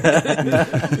working.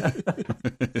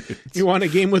 You want a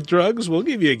game with drugs? We'll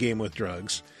give you a game with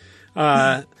drugs.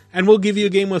 And we'll give you a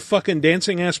game with fucking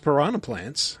dancing ass piranha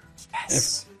plants.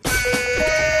 Yes.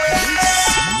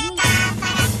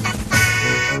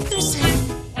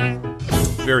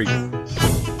 Very good.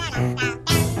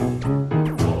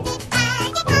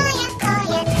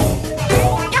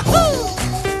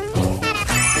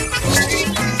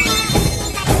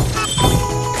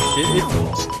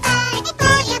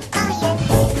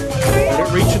 Let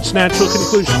it reach its natural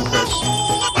conclusion, Chris.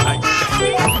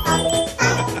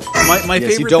 My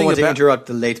Yes, favorite you don't thing want to about interrupt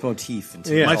the leitmotif.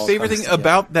 Until Yeah. it my all favorite comes thing together.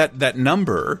 about that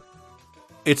number,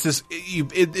 it's this.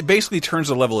 It basically turns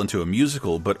the level into a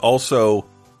musical, but also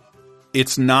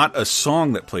it's not a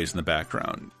song that plays in the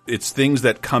background. It's things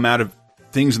that come out of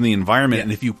things in the environment,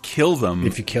 and if you kill them,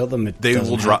 they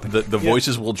will drop. The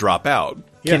voices will drop out.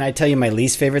 Can I tell you my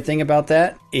least favorite thing about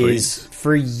that is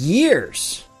for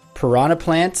years, piranha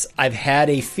plants, I've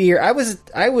had a fear. I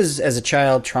was as a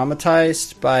child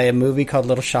traumatized by a movie called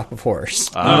Little Shop of Horrors.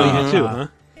 Oh, you too, huh?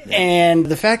 And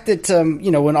the fact that,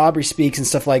 when Aubrey speaks and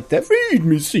stuff like that, feed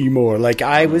me, Seymour, like,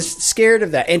 I was scared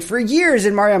of that. And for years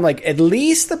in Mario, I'm like, at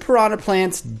least the piranha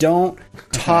plants don't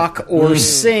talk or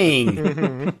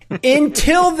sing.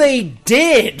 Until they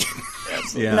did.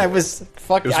 And I was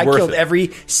fucking, I killed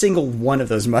every single one of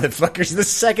those motherfuckers the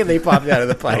second they popped out of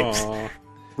the pipes.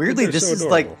 Weirdly, They're this so is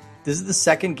adorable. this is the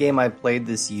second game I played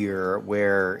this year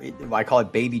where I call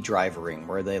it baby drivering,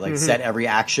 where they set every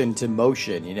action to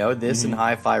motion. You know, this and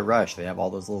Hi-Fi Rush, they have all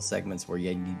those little segments where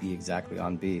you need to be exactly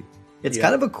on beat. It's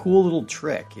kind of a cool little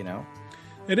trick, you know.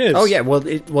 It is. Oh yeah,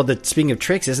 speaking of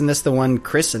tricks, isn't this the one,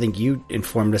 Chris? I think you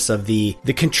informed us of the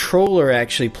controller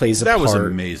actually plays a part. That was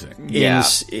amazing.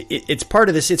 It's part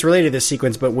of this. It's related to this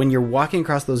sequence, but when you're walking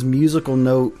across those musical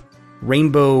note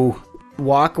rainbow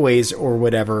walkways or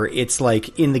whatever, it's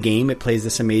like in the game it plays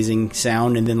this amazing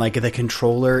sound, and then like the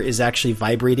controller is actually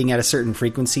vibrating at a certain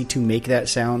frequency to make that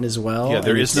sound as well. Yeah,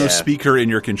 there is no speaker in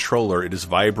your controller. It is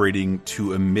vibrating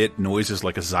to emit noises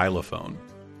like a xylophone.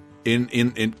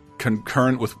 In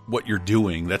concurrent with what you're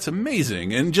doing. That's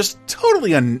amazing and just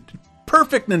totally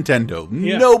perfect Nintendo.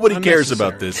 Yeah, nobody cares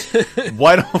about this.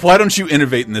 Why don't you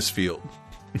innovate in this field?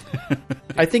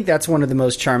 I think that's one of the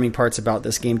most charming parts about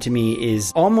this game to me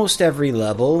is almost every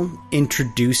level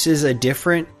introduces a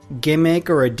different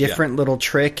gimmick or a different little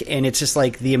trick, and it's just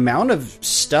like the amount of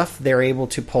stuff they're able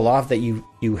to pull off that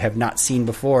you have not seen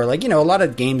before. Like, a lot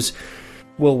of games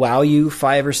will wow you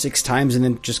 5 or 6 times and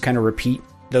then just kind of repeat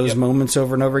those moments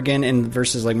over and over again, and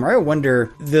versus like Mario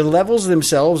Wonder, the levels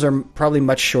themselves are probably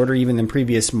much shorter even than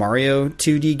previous Mario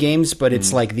 2D games, but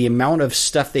it's like the amount of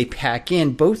stuff they pack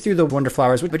in, both through the Wonder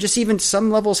Flowers, but just even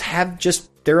some levels have just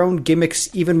their own gimmicks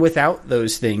even without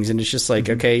those things, and it's just like,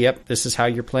 okay, yep, this is how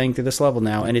you're playing through this level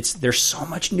now. And there's so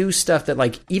much new stuff that,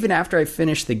 like, even after I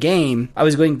finished the game, I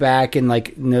was going back and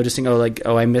like noticing,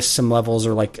 I missed some levels,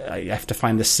 or like I have to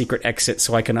find the secret exit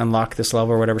so I can unlock this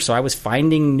level or whatever. So I was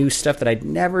finding new stuff that I'd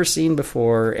never seen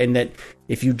before, and that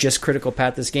if you just critical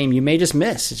path this game, you may just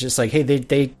miss. It's just like, hey,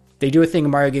 they do a thing a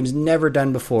Mario game's never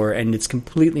done before, and it's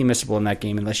completely missable in that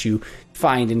game unless you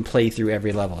find and play through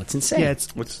every level. It's insane. Yeah,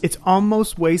 it's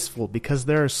almost wasteful, because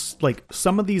there's like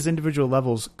some of these individual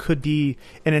levels could be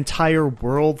an entire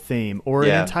world theme or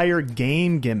an entire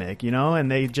game gimmick,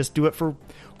 and they just do it for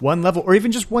one level, or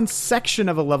even just one section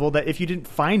of a level that if you didn't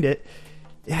find it.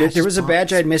 There was a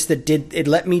badge I'd missed that it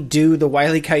let me do the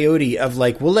Wile E. Coyote of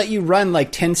like, we'll let you run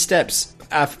like 10 steps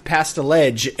past a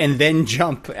ledge and then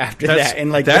jump after that,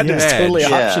 and like that is totally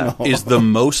optional. Is the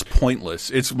most pointless.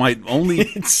 It's my only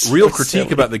real critique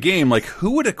silly about the game. Like,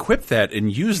 who would equip that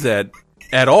and use that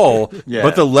at all?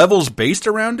 But the levels based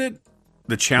around it,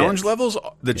 the challenge levels,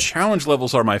 challenge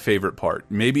levels are my favorite part.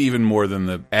 Maybe even more than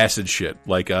the acid shit.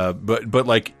 Like, but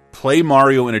like, play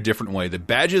Mario in a different way. The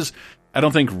badges, I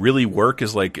don't think really work.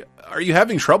 Is like, are you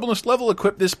having trouble in this level?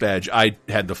 Equip this badge. I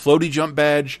had the floaty jump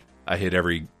badge. I hit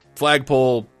every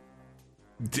flagpole,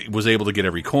 was able to get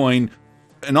every coin,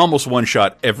 and almost one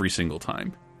shot every single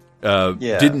time.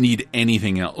 Didn't need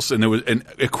anything else, and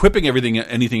equipping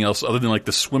anything else other than like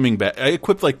the swimming badge. I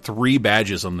equipped like 3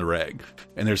 badges on the reg,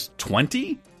 and there's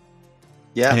 20.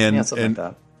 Something like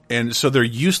that. And so they're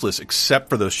useless except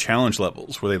for those challenge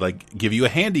levels where they like give you a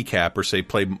handicap or say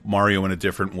play Mario in a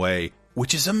different way,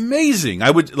 which is amazing. I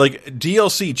would like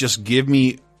DLC. Just give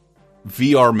me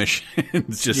VR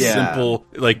missions, just simple.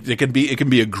 Like it can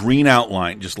be a green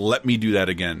outline. Just let me do that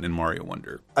again in Mario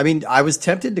Wonder. I mean, I was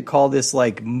tempted to call this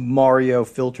like Mario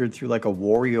filtered through like a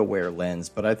WarioWare lens,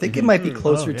 but I think it might be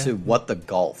closer to What the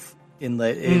Golf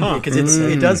because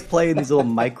it does play in these little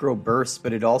micro bursts,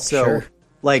 but it also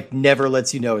like never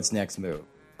lets you know its next move.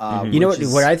 You know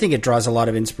what I think it draws a lot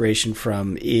of inspiration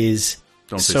from is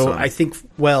I think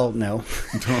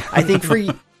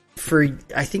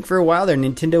I think for a while there,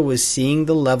 Nintendo was seeing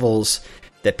the levels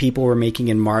that people were making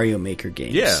in Mario Maker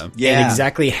games. And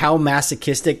exactly how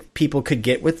masochistic people could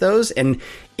get with those. And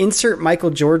insert Michael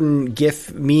Jordan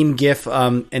meme gif,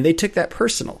 and they took that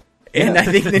personal. And I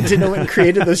think Nintendo went and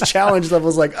created those challenge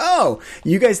levels like, oh,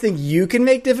 you guys think you can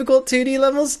make difficult 2D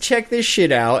levels? Check this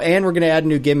shit out. And we're going to add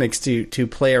new gimmicks to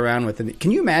play around with it.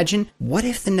 Can you imagine? What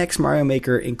if the next Mario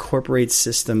Maker incorporates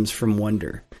systems from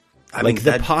Wonder? I mean,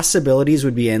 the possibilities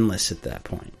would be endless at that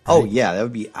point. Right? Oh, yeah, that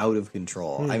would be out of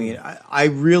control. I mean, I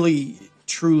really,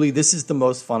 truly, this is the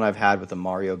most fun I've had with a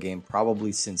Mario game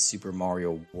probably since Super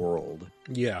Mario World.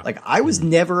 Yeah. Like, I was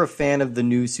never a fan of the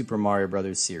new Super Mario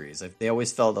Brothers series. They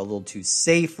always felt a little too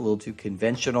safe, a little too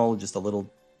conventional, just a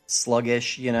little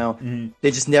sluggish, They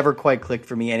just never quite clicked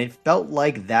for me, and it felt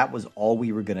like that was all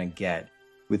we were going to get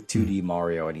with 2D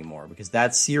Mario anymore, because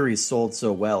that series sold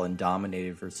so well and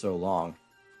dominated for so long.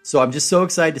 So I'm just so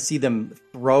excited to see them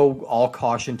throw all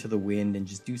caution to the wind and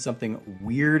just do something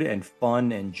weird and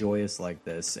fun and joyous like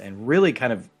this, and really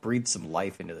kind of breathe some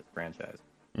life into the franchise.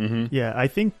 Yeah, I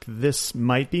think this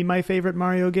might be my favorite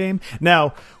Mario game.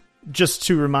 Now, just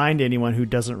to remind anyone who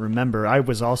doesn't remember, I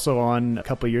was also on a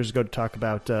couple of years ago to talk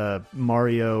about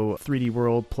Mario 3D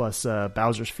World plus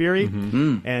Bowser's Fury.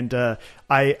 And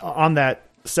I, on that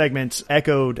segment,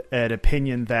 echoed an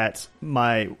opinion that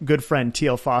my good friend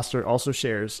T.L. Foster also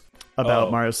shares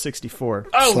about Mario 64.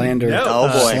 Slander. No. Oh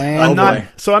boy.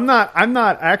 I'm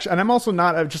not actually, and I'm also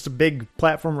not just a big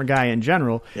platformer guy in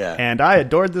general. Yeah. And I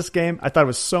adored this game. I thought it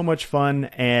was so much fun,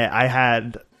 and I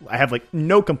have like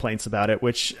no complaints about it,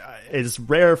 which is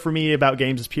rare for me about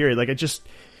games. Period. Like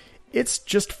it's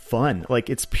just fun. Like,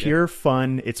 it's pure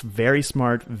fun. It's very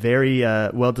smart, very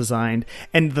well designed.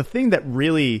 And the thing that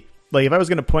really, like, if I was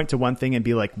going to point to one thing and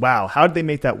be like, wow, how did they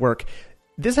make that work?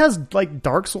 This has like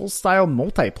Dark Souls style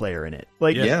multiplayer in it,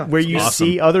 like where you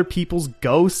see other people's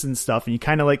ghosts and stuff, and you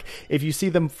kind of like, if you see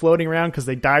them floating around because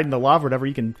they died in the lava or whatever,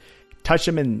 you can touch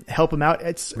them and help them out.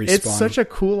 It's such a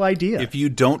cool idea. If you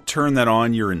don't turn that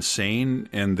on, you're insane.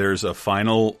 And there's a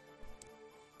final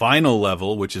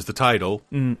level, which is the title.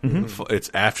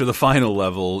 It's after the final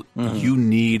level. You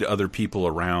need other people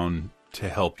around to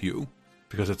help you,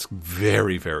 because it's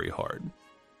very, very hard.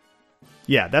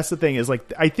 Yeah, that's the thing, is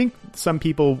like, I think some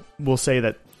people will say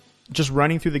that just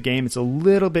running through the game, it's a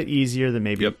little bit easier than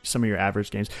maybe some of your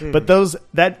average games. But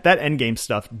that end game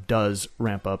stuff does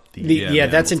ramp up the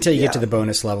that's until you get to the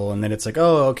bonus level, and then it's like,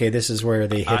 oh, okay, this is where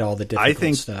they hit all the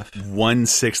difficult stuff. I think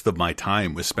 1/6 of my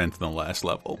time was spent in the last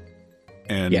level.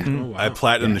 And I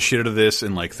platinumed the shit out of this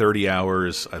in like 30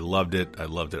 hours. I loved it. I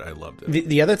loved it.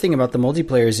 The other thing about the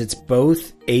multiplayer is it's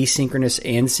both asynchronous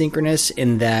and synchronous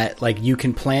in that like you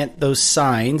can plant those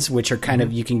signs, which are kind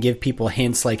of, you can give people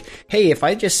hints like, hey, if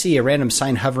I just see a random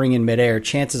sign hovering in midair,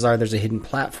 chances are there's a hidden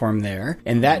platform there.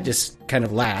 And that just kind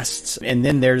of lasts. And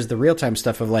then there's the real-time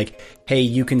stuff of like, hey,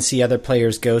 you can see other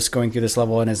players' ghosts going through this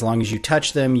level, and as long as you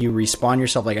touch them, you respawn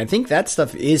yourself. Like, I think that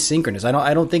stuff is synchronous.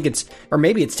 I don't think it's, or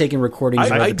maybe it's taking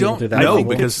recordings. I don't know,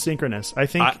 because it's synchronous. I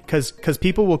think because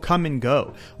people will come and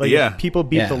go. Like, people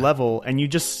beat the level, and you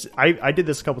just, I did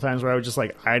this a couple times where I was just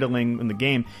like idling in the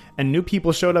game, and new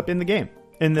people showed up in the game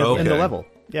in the level.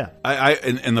 Yeah,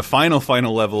 in the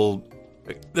final level.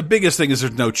 The biggest thing is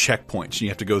there's no checkpoints. You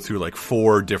have to go through like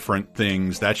 4 different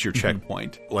things. That's your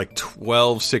checkpoint. Like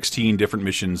 12, 16 different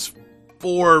missions,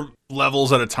 4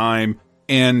 levels at a time.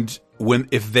 And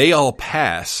if they all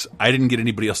pass, I didn't get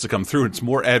anybody else to come through. It's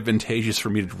more advantageous for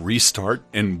me to restart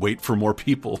and wait for more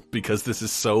people because this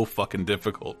is so fucking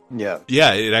difficult. Yeah.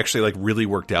 Yeah, it actually like really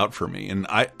worked out for me. And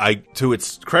I to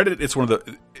its credit, it's one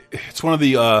of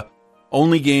the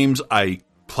only games I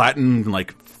platinumed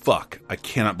like, fuck, I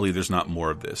cannot believe there's not more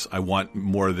of this. I want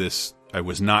more of this. I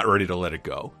was not ready to let it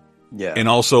go. Yeah. And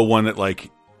also one that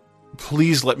like,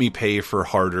 please let me pay for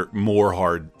more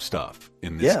hard stuff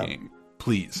in this game.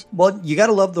 Please. Well, you got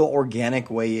to love the organic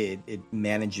way it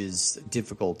manages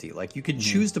difficulty. Like, you could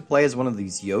choose to play as one of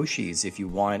these Yoshis if you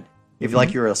want. If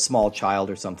you're a small child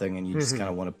or something and you just kind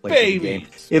of want to play the game,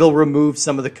 it'll remove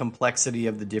some of the complexity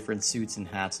of the different suits and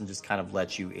hats and just kind of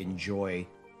let you enjoy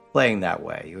playing that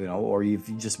way, you know, or if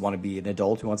you just want to be an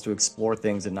adult who wants to explore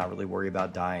things and not really worry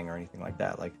about dying or anything like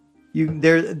that. Like,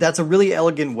 that's a really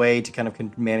elegant way to kind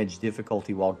of manage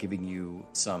difficulty while giving you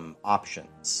some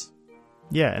options.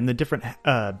 Yeah, and the different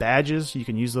badges, you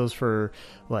can use those for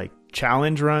like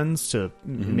challenge runs to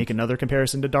make another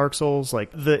comparison to Dark Souls.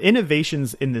 Like, the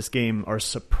innovations in this game are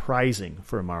surprising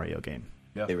for a Mario game.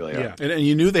 Yeah, they really are. And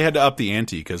you knew they had to up the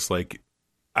ante because like,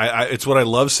 it's what I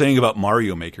love saying about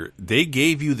Mario Maker. They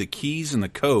gave you the keys and the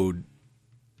code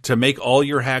to make all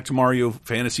your hacked Mario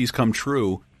fantasies come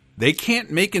true. They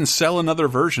can't make and sell another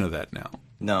version of that now.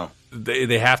 No.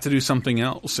 They have to do something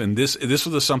else. And this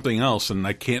was something else, and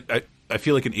I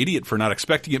feel like an idiot for not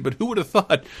expecting it, but who would have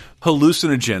thought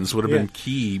hallucinogens would have been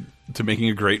key to making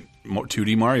a great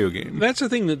 2D Mario game? That's the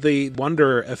thing, that the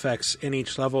wonder effects in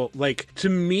each level, like, to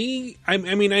me, I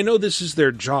mean, I know this is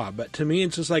their job, but to me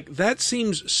it's just like, that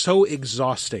seems so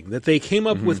exhausting that they came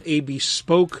up with a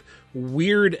bespoke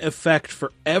weird effect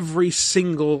for every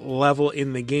single level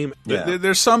in the game. Yeah.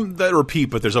 There's some that repeat,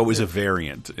 but there's always a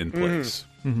variant in place.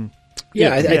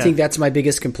 Yeah, I think that's my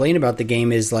biggest complaint about the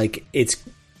game is like,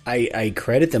 I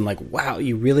credit them like, wow,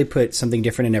 you really put something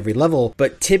different in every level.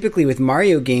 But typically with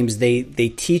Mario games, they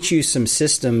teach you some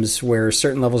systems where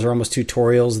certain levels are almost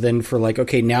tutorials, then for like,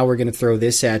 okay, now we're going to throw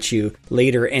this at you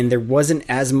later. And there wasn't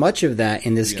as much of that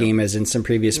in this game as in some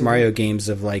previous Mario games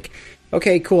of like,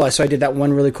 okay, cool, so I did that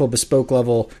one really cool bespoke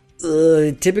level.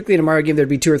 Typically in a Mario game there'd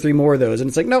be 2 or 3 more of those, and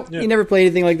it's like, nope, you never play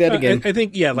anything like that again. I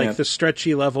think the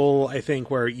stretchy level, I think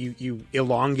where you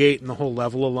elongate and the whole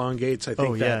level elongates, I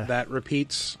think that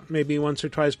repeats maybe once or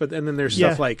twice, but and then there's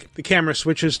stuff like the camera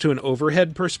switches to an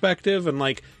overhead perspective, and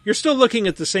like you're still looking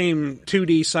at the same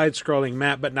 2D side-scrolling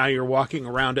map, but now you're walking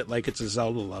around it like it's a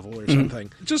Zelda level or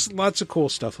something. Just lots of cool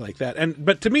stuff like that.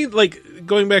 But to me, like,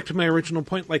 going back to my original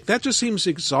point, like, that just seems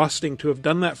exhausting to have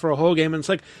done that for a whole game, and it's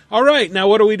like, all right, now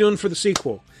what are we doing for the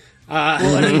sequel?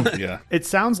 It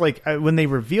sounds like when they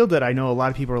revealed it, I know a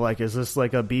lot of people are like, is this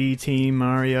like a B team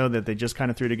Mario that they just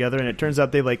kind of threw together? And it turns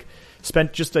out they like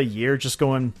spent just a year just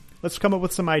going, let's come up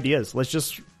with some ideas, let's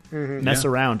just mess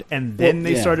around, and then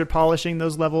they started polishing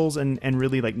those levels and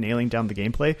really like nailing down the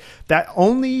gameplay that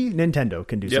only Nintendo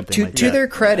can do something like that. To their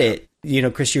credit, you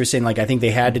know, Chris, you were saying like, I think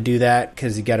they had to do that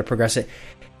because you got to progress it.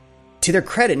 To their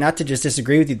credit, not to just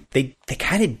disagree with you, they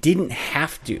kind of didn't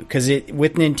have to, because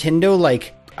with Nintendo,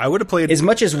 like, I would have played as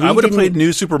much as I would have played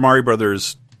New Super Mario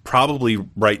Brothers probably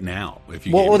right now if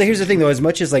you. Well, here's the thing though: as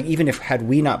much as like, even if had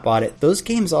we not bought it, those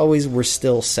games always were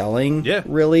still selling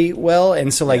really well,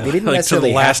 and so like they didn't necessarily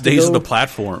to the last have to days go, of the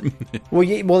platform.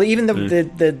 well, even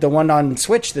the one on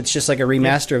Switch that's just like a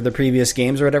remaster of the previous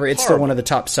games or whatever, it's still one of the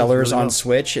top sellers on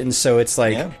Switch, and so it's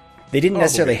like they didn't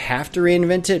necessarily have to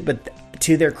reinvent it, but.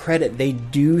 To their credit, they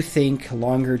do think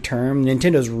longer term.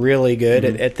 Nintendo's really good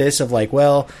at this of like,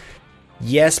 well,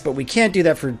 yes, but we can't do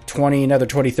that for another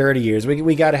 20, 30 years.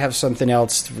 We got to have something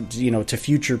else, to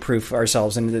future-proof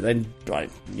ourselves. And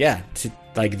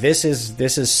this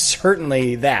is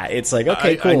certainly that. It's like,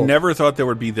 okay, cool. I never thought there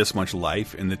would be this much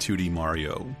life in the 2D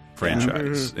Mario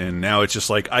franchise, and now it's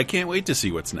just like, I can't wait to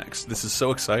see what's next. This is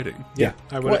so exciting. Yeah,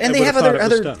 they have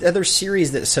other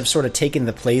series that have sort of taken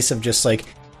the place of just like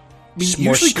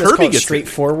usually Kirby gets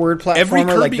straightforward platformer.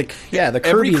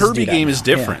 Every Kirby game is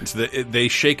different. Yeah. They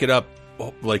shake it up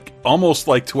like almost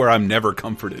like to where I'm never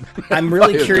comforted. I'm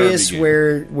really curious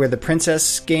where the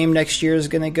Princess game next year is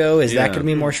going to go. Is that going to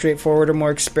be more straightforward or more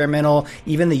experimental?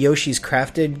 Even the Yoshi's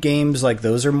Crafted games, like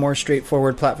those are more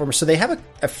straightforward platformers. So they have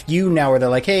a few now where they're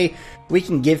like, hey, we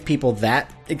can give people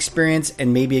that experience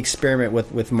and maybe experiment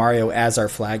with Mario as our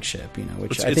flagship.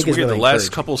 Which I think is weird. Really the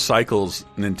last couple cycles,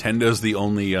 Nintendo's the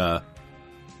only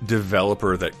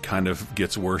developer that kind of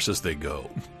gets worse as they go.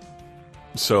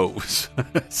 So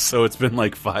it's been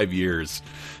like 5 years.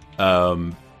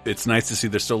 It's nice to see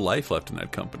there's still life left in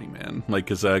that company, man. Like,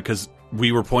 because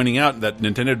we were pointing out that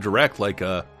Nintendo Direct, like,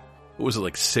 what was it,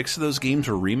 like 6 of those games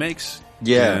were remakes?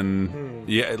 Yeah. And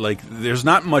like, there's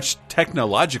not much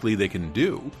technologically they can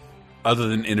do other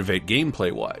than innovate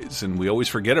gameplay-wise. And we always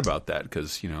forget about that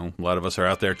because, a lot of us are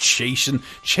out there chasing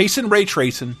ray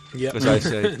tracing, as I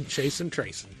say. Chasing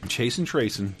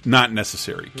tracing. Not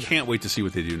necessary. Can't wait to see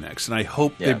what they do next. And I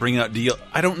hope they bring out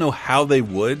I don't know how they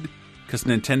would, because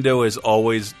Nintendo has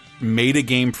always made a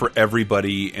game for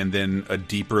everybody and then a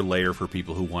deeper layer for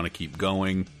people who want to keep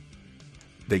going.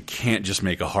 They can't just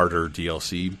make a harder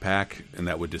DLC pack, and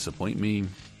that would disappoint me.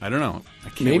 I don't know. I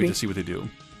can't wait to see what they do.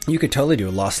 You could totally do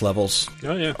a Lost Levels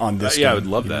on this game. I would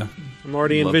love that. I'm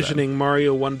already envisioning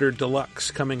Mario Wonder Deluxe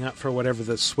coming out for whatever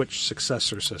the Switch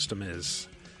successor system is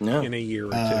in a year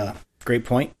or two. Great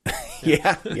point.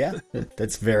 yeah.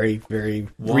 That's very, very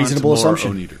reasonable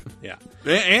assumption. Yeah.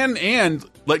 And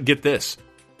get this.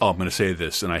 Oh, I'm going to say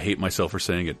this, and I hate myself for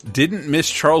saying it. Didn't miss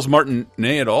Charles Martinet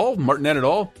at all?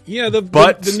 Yeah,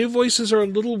 the new voices are a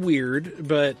little weird,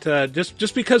 but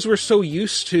just because we're so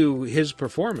used to his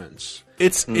performance.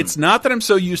 It's not that I'm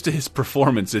so used to his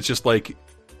performance. It's just like,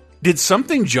 did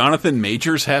something Jonathan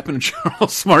Majors happen to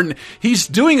Charles Martinet? He's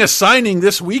doing a signing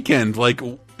this weekend. Like,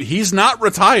 he's not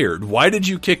retired. Why did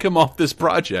you kick him off this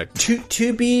project?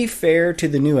 To be fair to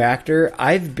the new actor,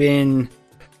 I've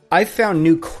found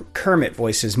new Kermit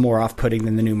voices more off-putting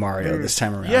than the new Mario this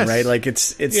time around, right? Like,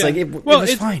 it's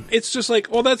fine. It's just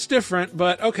like, well, that's different,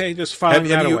 but okay, just file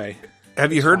that away.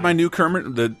 Have you heard my new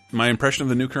Kermit, my impression of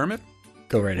the new Kermit?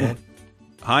 Go right ahead.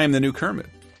 Hi, I'm the new Kermit.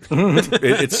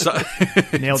 It's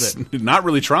nailed it. Not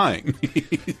really trying.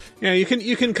 Yeah, you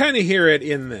can kind of hear it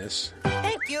in this.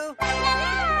 Thank you.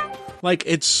 Like,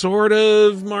 it's sort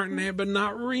of Martinet, but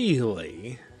not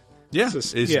really. Yeah,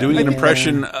 it's doing an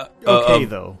impression. Okay,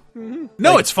 though.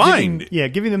 No, it's fine.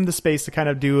 Giving them the space to kind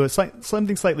of do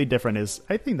something slightly different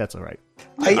I think that's all right.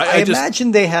 I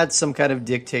imagine they had some kind of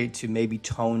dictate to maybe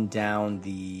tone down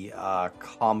the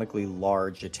comically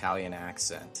large Italian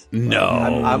accent. No.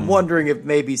 I'm wondering if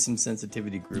maybe some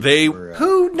sensitivity groups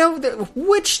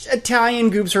which Italian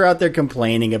groups are out there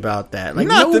complaining about that? Like,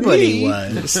 not nobody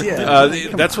was.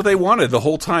 That's what they wanted the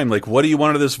whole time. Like, what do you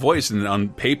want of this voice? And on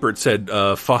paper it said,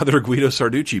 Father Guido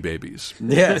Sarducci babies.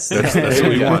 Yes. That's what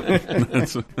we want.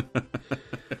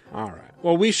 All right.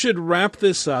 Well, we should wrap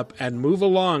this up and move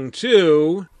along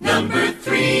to... Number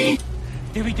 3.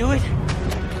 Did we do it?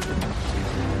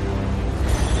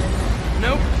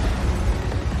 Nope.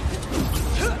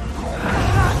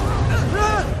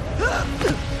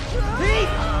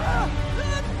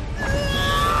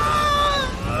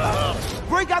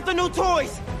 Break out the new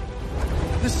toys!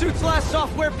 The suit's last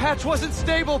software patch wasn't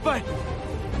stable, but...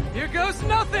 here goes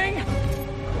nothing!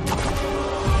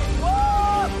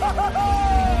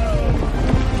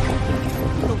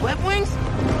 The web wings?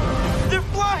 They're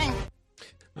flying!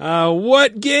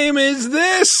 What game is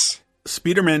this?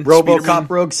 Spiderman. RoboCop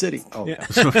Rogue City. Oh. Yeah.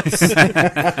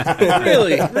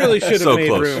 really should have made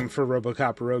room for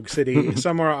RoboCop Rogue City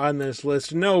somewhere on this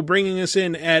list. No, bringing us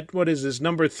in at, what is this,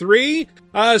 number 3?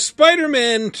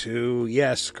 Spider-Man 2.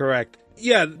 Yes, correct.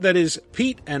 Yeah, that is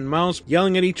Pete and Miles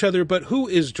yelling at each other, but who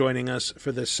is joining us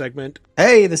for this segment?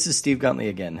 Hey, this is Steve Guntley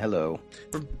again. Hello.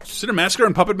 Cinemassacre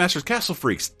and Puppet Masters Castle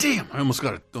Freaks. Damn, I almost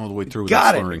got it all the way through.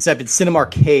 Got it, except it's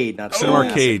Cinemarcade, not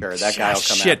Cinemarcade. That guy will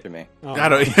come after me. Oh.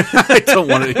 I don't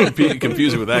want to be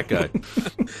confused with that guy.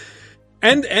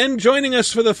 And joining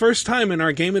us for the first time in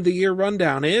our Game of the Year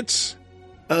rundown, it's...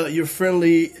 your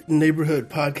friendly neighborhood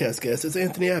podcast guest. It's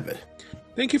Anthony Abbott.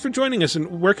 Thank you for joining us,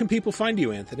 and where can people find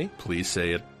you, Anthony? Please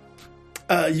say it.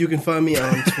 You can find me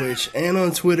on Twitch and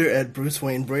on Twitter at Bruce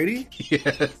Wayne Brady.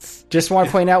 Yes. Just want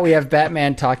to point out we have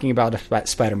Batman talking about a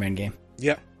Spider-Man game.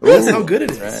 Yep. That's how good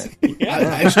it is. Right.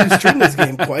 I actually streamed this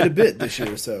game quite a bit this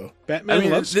year. So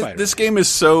Batman loves Spider-Man. This game is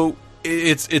so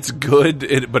it's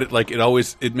good, but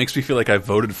it makes me feel like I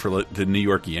voted for the New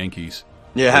York Yankees.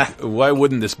 Yeah. Like, why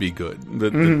wouldn't this be good? The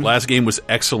last game was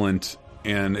excellent,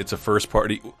 and it's a first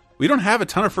party. We don't have a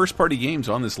ton of first party games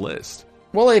on this list.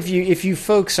 Well, if you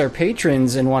folks are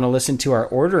patrons and want to listen to our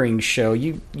ordering show,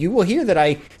 you will hear that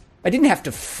I didn't have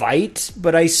to fight,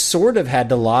 but I sort of had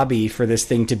to lobby for this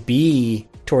thing to be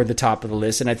toward the top of the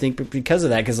list, and I think because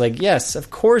of that, because yes, of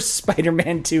course,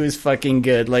 Spider-Man 2 is fucking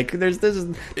good. Like, this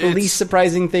is the least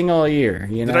surprising thing all year.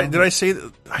 You know? Did I say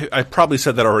that? I probably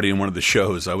said that already in one of the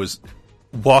shows. I was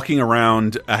walking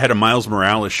around. I had a Miles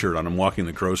Morales shirt on. I'm walking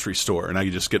the grocery store, and I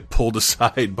just get pulled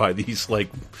aside by these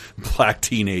black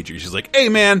teenagers. He's like, "Hey,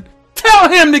 man, tell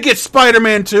him to get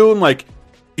Spider-Man 2." And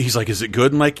he's like, "Is it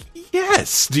good?" I'm like,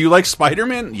 "Yes." "Do you like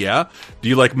Spider-Man?" "Yeah." "Do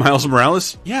you like Miles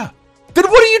Morales?" "Yeah." "Then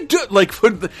what do you do?"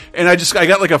 And I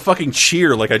got a fucking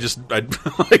cheer. I just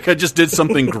did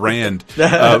something grand.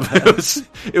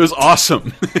 It was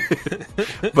awesome.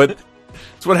 But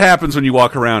it's what happens when you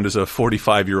walk around as a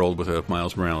 45-year-old with a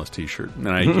Miles Morales T-shirt. And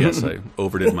I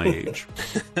overdid my age.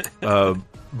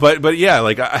 But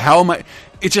yeah, how am I?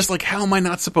 It's just how am I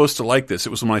not supposed to like this? It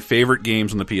was one of my favorite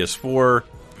games on the PS4.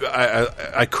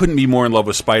 I couldn't be more in love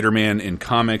with Spider-Man in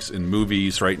comics and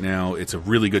movies right now. It's a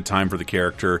really good time for the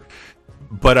character.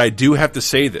 But I do have to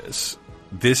say this.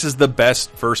 This is the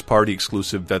best first-party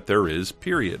exclusive that there is,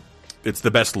 period. It's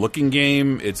the best looking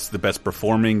game. It's the best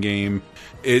performing game.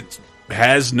 It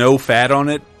has no fat on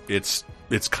it. It's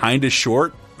kind of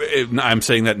short. I'm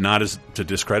saying that not as to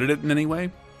discredit it in any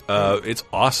way. It's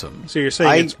awesome. So you're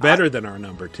saying it's better than our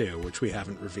number 2, which we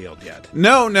haven't revealed yet.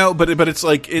 No, but it's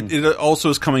it also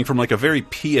is coming from a very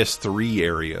PS3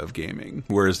 area of gaming,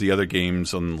 whereas the other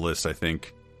games on the list, I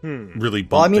think, really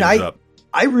bump things up.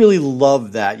 I really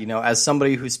love that, as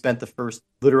somebody who spent the first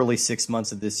literally 6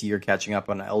 months of this year catching up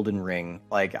on Elden Ring.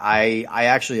 I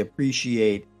actually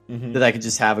appreciate that I could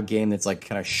just have a game that's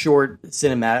kind of short,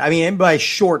 cinematic. I mean, and by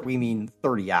short we mean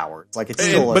 30 hours. It's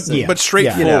still but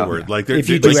straightforward. If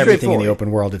you do everything in the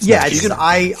open world, it's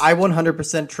I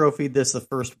 100% trophied this the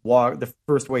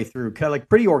first way through, kind of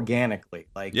pretty organically.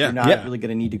 You're not really going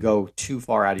to need to go too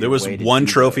far out of your way. There was one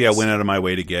trophy I went out of my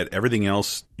way to get. Everything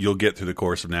else you'll get through the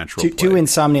course of natural play. To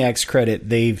Insomniac's credit,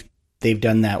 they've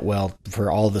done that well for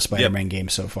all the Spider-Man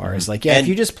games so far. It's if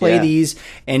you just play these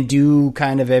and do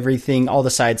kind of everything, all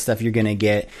the side stuff you're going to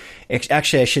get.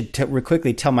 Actually, I should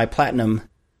quickly tell my platinum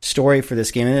story for this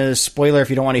game. And there's a spoiler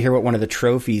if you don't want to hear what one of the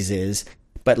trophies is.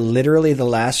 But literally the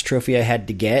last trophy I had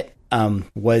to get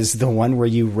was the one where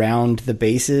you round the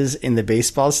bases in the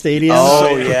baseball stadium.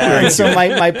 Oh, yeah. And so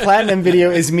my platinum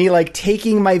video is me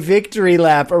taking my victory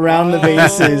lap around the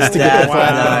bases to get the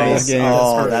platinum in this game.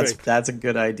 Oh, that's a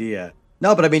good idea.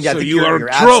 No, but I mean, so you are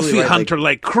a trophy hunter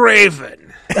like Kraven.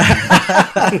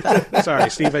 Sorry,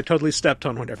 Steve, I totally stepped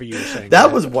on whatever you were saying.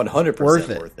 That was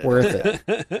 100% worth it.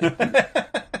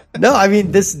 No, I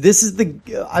mean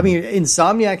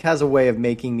Insomniac has a way of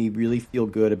making me really feel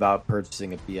good about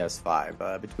purchasing a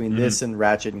PS5. Between this and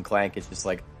Ratchet and Clank, it's just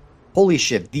holy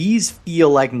shit, these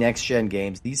feel like next-gen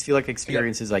games. These feel like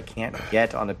experiences I can't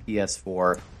get on a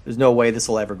PS4. There's no way this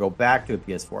will ever go back to a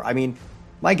PS4. I mean,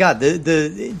 my God,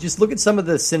 the just look at some of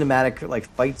the cinematic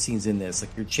fight scenes in this.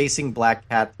 You're chasing Black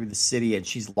Cat through the city, and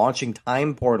she's launching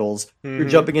time portals. You're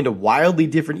jumping into wildly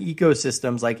different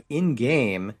ecosystems,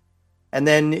 in-game. And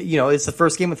then, it's the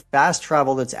first game with fast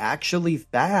travel that's actually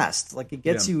fast. It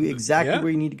gets you exactly where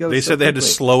you need to go. They said they had to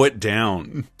slow it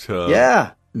down.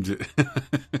 I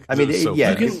mean,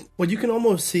 you can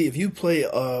almost see if you play,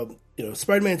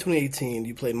 Spider-Man 2018,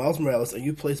 you play Miles Morales, and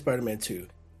you play Spider-Man 2.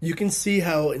 You can see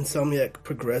how Insomniac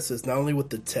progresses, not only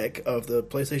with the tech of the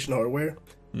PlayStation hardware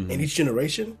in each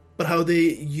generation, but how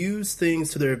they use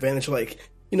things to their advantage.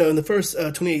 In the first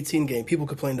 2018 game, people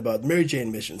complained about Mary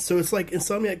Jane missions. So it's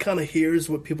Insomniac kind of hears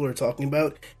what people are talking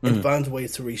about and finds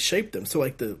ways to reshape them. So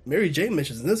the Mary Jane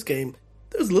missions in this game,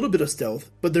 there's a little bit of stealth,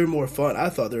 but they're more fun. I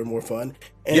thought they were more fun.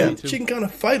 And she can kind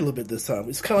of fight a little bit this time.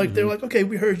 It's kind of they're okay,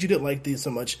 we heard you didn't like these so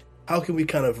much. How can we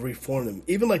kind of reform them?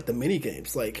 Even the mini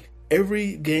games.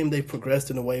 Every game they've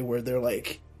progressed in a way where they're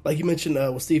like you mentioned,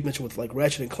 what Steve mentioned with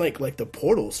Ratchet and Clank, the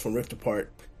portals from Rift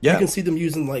Apart. Yeah. You can see them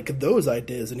using those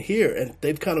ideas in here, and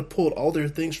they've kind of pulled all their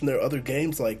things from their other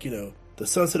games, the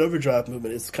Sunset Overdrive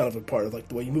movement is kind of a part of the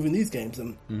way you move in these games,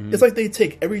 and it's they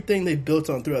take everything they built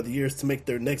on throughout the years to make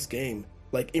their next game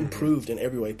improved in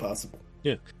every way possible.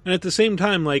 Yeah. And at the same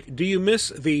time, like, do you miss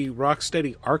the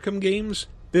Rocksteady Arkham games?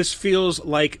 This feels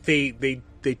like they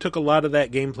took a lot of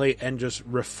that gameplay and just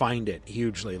refined it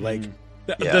hugely. Like,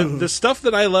 the stuff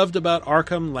that I loved about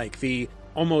Arkham, like the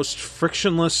almost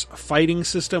frictionless fighting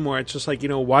system where it's just like,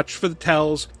 watch for the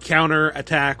tells, counter,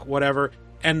 attack, whatever.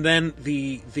 And then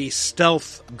the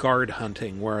stealth guard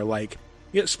hunting where, like,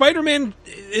 Spider-Man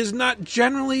is not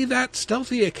generally that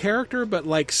stealthy a character, but,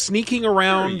 like, sneaking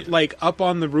around, like, up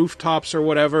on the rooftops or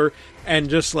whatever, and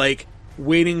just, like,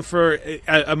 waiting for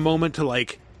a moment to,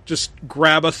 like, just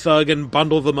grab a thug and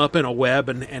bundle them up in a web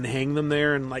and hang them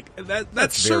there, and, like,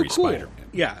 that's so cool. Spider-Man.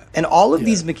 Yeah. And all of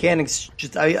these mechanics,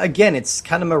 again, it's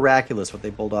kind of miraculous what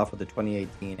they pulled off with the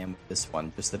 2018 and with this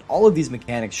one. Just that all of these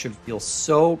mechanics should feel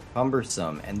so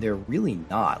cumbersome, and they're really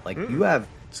not. Like, you have...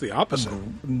 It's the opposite.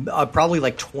 Probably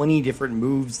like 20 different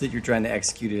moves that you're trying to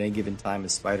execute at any given time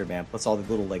as Spider-Man, plus all the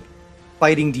little, like,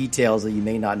 fighting details that you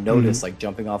may not notice, like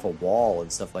jumping off a wall and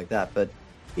stuff like that. But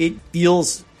it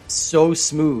feels so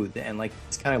smooth, and, like, you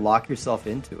just kind of lock yourself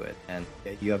into it, and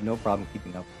you have no problem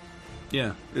keeping up.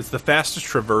 Yeah, it's the fastest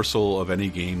traversal of any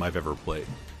game I've ever played.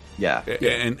 Yeah.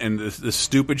 And the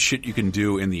stupid shit you can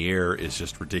do in the air is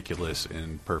just ridiculous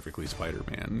and perfectly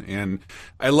Spider-Man. And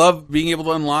I love being able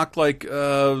to unlock, like,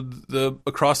 the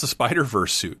Across the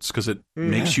Spider-Verse suits, because it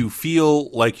makes you feel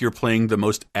like you're playing the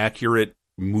most accurate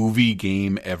movie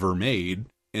game ever made.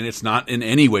 And it's not in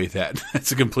any way that.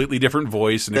 It's a completely different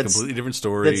voice and a completely different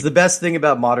story. That's the best thing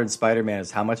about modern Spider-Man is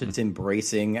how much it's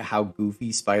embracing how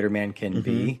goofy Spider-Man can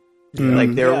be.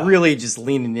 Like, they're really just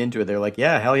leaning into it. They're like,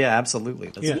 yeah, hell yeah, absolutely.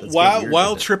 That's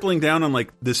while tripling down on,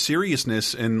 like, the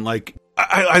seriousness, and, like,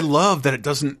 I love that it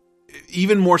doesn't,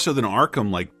 even more so than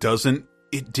Arkham, like,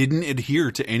 it didn't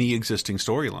adhere to any existing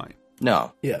storyline.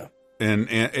 No. Yeah. And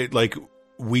it, like,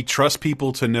 we trust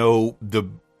people to know the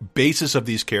basis of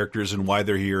these characters and why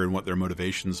they're here and what their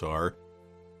motivations are,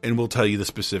 and we'll tell you the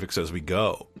specifics as we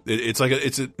go. It's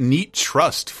a neat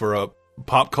trust for a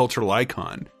pop cultural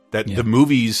icon that the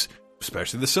movies,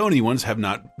 especially the Sony ones, have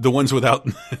not, the ones without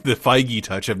the Feige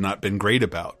touch, have not been great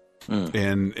about.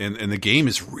 And the game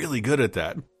is really good at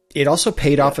that. It also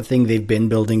paid off a thing they've been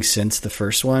building since the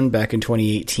first one back in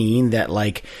 2018 that,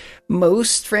 like,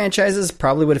 most franchises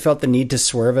probably would have felt the need to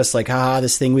swerve us, like,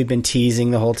 this thing we've been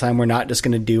teasing the whole time, we're not just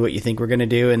going to do what you think we're going to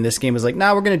do. And this game was like,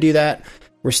 no, we're going to do that.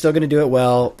 We're still going to do it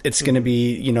well. It's going to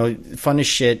be, fun as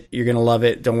shit. You're going to love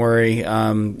it. Don't worry.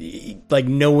 Like,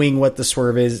 knowing what the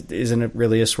swerve isn't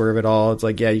really a swerve at all. It's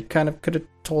like, yeah, you kind of could have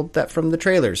told that from the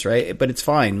trailers, right? But it's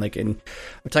fine. Like, I'm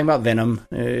talking about Venom,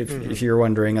 if you're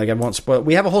wondering. Like, I won't spoil.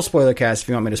 We have a whole spoiler cast if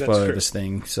you want me to spoil this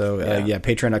thing. So,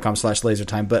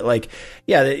 patreon.com/lasertime. But, like,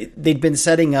 yeah, they'd been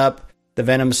setting up the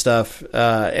Venom stuff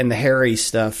and the Harry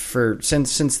stuff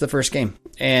since the first game.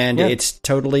 And it's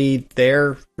totally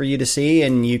there for you to see,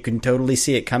 and you can totally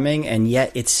see it coming, and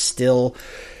yet it's still...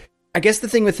 I guess the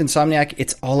thing with Insomniac,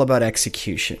 it's all about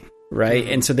execution, right?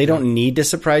 And so they don't need to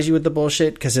surprise you with the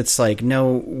bullshit, because it's like,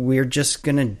 no, we're just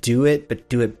going to do it, but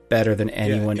do it better than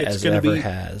anyone ever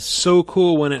has. So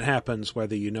cool when it happens,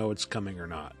 whether you know it's coming or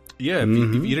not. Yeah, if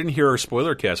you didn't hear our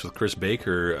spoiler cast with Chris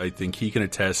Baker, I think he can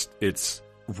attest it's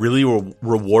really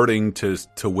rewarding to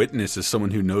witness as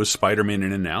someone who knows Spider-Man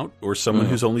in and out, or someone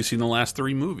who's only seen the last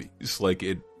 3 movies. Like,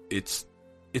 it's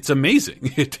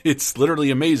amazing. It's literally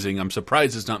amazing. I'm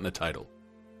surprised it's not in the title.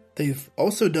 They've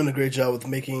also done a great job with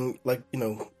making, like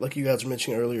you guys were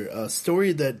mentioning earlier, a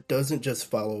story that doesn't just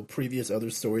follow previous other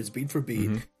stories beat for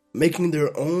beat, making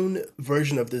their own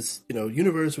version of this,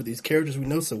 universe with these characters we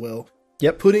know so well.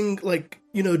 Yep. Putting, like,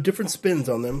 different spins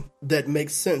on them that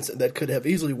makes sense, that could have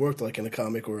easily worked, like, in a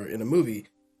comic or in a movie.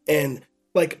 And,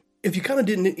 like, if you kind of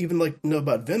didn't even, like, know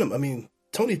about Venom, I mean,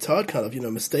 Tony Todd kind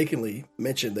of, mistakenly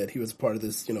mentioned that he was part of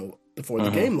this, before the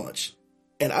game launch.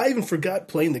 And I even forgot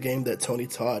playing the game that Tony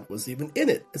Todd was even in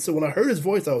it. And so when I heard his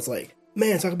voice, I was like,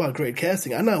 man, talk about great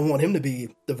casting. I now want him to be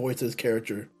the voice of his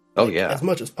character. As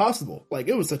much as possible. Like,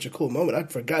 it was such a cool moment. I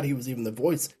forgot he was even the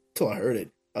voice till I heard it.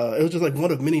 It was just like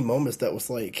one of many moments that was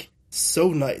like so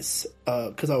nice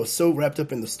because I was so wrapped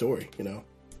up in the story,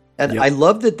 And I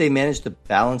love that they managed to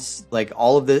balance like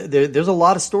all of there's a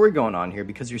lot of story going on here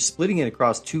because you're splitting it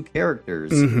across 2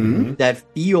 characters that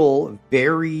feel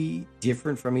very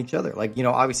different from each other. Like,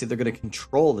 obviously they're going to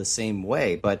control the same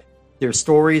way, but their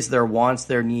stories, their wants,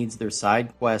 their needs, their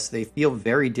side quests, they feel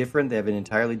very different. They have an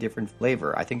entirely different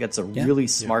flavor. I think that's a really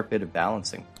smart bit of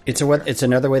balancing. It's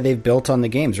another way they've built on the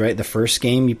games, right? The first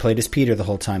game you played as Peter the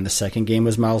whole time. The second game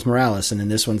was Miles Morales. And then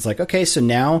this one's like, okay, so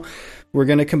now we're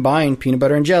going to combine peanut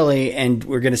butter and jelly and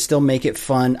we're going to still make it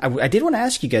fun. I did want to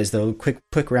ask you guys, though, quick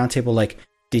roundtable, like,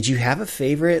 Did you have a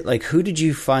favorite? Like, who did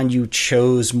you find you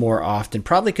chose more often?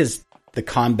 Probably because the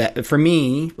combat, for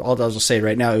me, all I'll say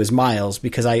right now, it was Miles,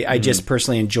 because I just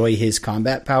personally enjoy his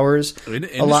combat powers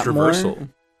a lot more.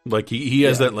 Like, he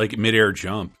has that, like, midair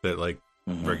jump that, like,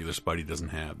 regular Spidey doesn't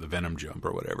have, the Venom jump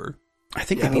or whatever. I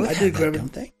think they both have that,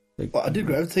 don't they? I did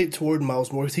gravitate toward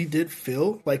Miles more because he did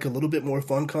feel like a little bit more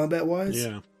fun combat-wise.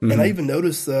 Yeah. And I even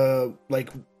noticed, like,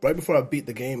 right before I beat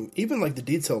the game, even, like, the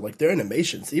detail, like, their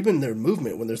animations, even their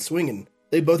movement when they're swinging,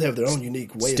 they both have their own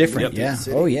unique way of different, yeah.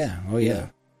 Oh, yeah.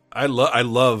 I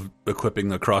love equipping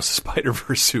the Across the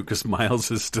Spider-Verse suit because Miles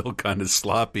is still kind of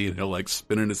sloppy and he'll, like,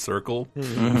 spin in a circle.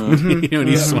 And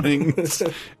he's swinging.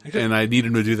 And I need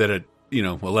him to do that at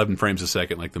 11 frames a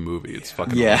second, like the movie. It's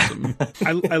fucking awesome.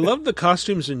 I love the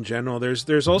costumes in general.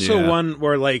 There's also one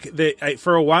where, like,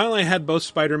 for a while I had both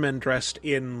Spider-Men dressed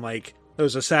in, like,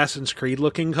 those Assassin's Creed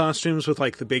looking costumes with,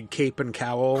 like, the big cape and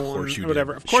cowl or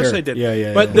whatever. Of course I did.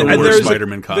 Yeah. But there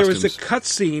was a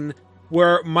cutscene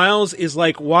where Miles is,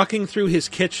 like, walking through his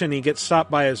kitchen. He gets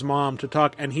stopped by his mom to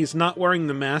talk, and he's not wearing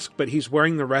the mask, but he's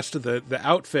wearing the rest of the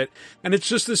outfit. And it's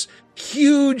just this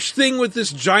huge thing with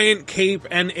this giant cape,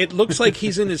 and it looks like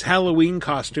he's in his Halloween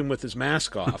costume with his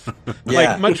mask off.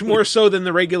 Like, much more so than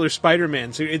the regular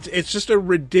Spider-Man. So it's just a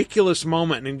ridiculous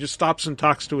moment, and he just stops and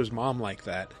talks to his mom like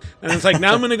that. And it's like,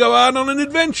 now I'm going to go out on an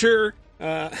adventure.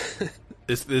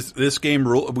 This game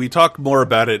rule, we talk more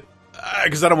about it,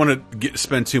 because I don't want to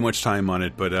spend too much time on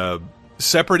it, but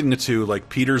separating the two, like,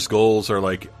 Peter's goals are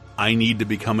like, I need to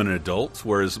become an adult,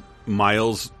 whereas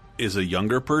Miles is a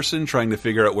younger person trying to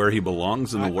figure out where he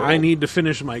belongs in the world. I need to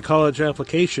finish my college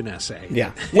application essay.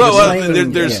 Yeah. Well,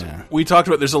 we talked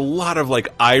about, there's a lot of, like,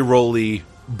 eye-rolly,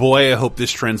 boy, I hope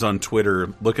this trends on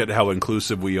Twitter, look at how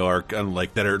inclusive we are, kind of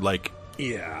like, that are, like...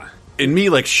 Yeah. In me,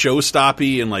 like,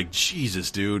 show-stoppy and, like,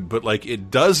 Jesus, dude, but, like, it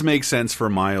does make sense for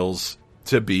Miles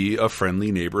to be a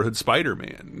friendly neighborhood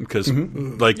Spider-Man, because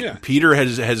Peter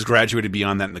has graduated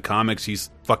beyond that in the comics. He's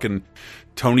fucking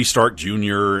Tony Stark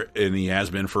Jr. and he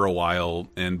has been for a while,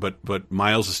 and but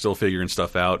Miles is still figuring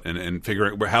stuff out and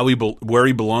figuring where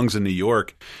he belongs in New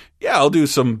York. Yeah, I'll do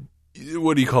some,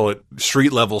 what do you call it,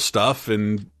 street level stuff,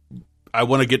 and I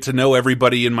want to get to know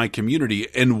everybody in my community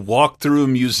and walk through a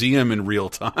museum in real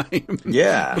time.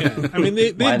 Yeah. I mean,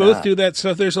 they both do that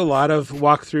stuff. There's a lot of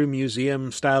walk-through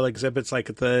museum-style exhibits, like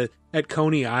at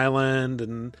Coney Island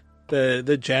and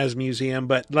the Jazz Museum.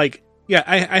 But, like, yeah,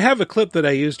 I have a clip that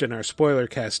I used in our spoiler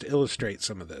cast to illustrate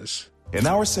some of this. In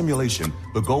our simulation,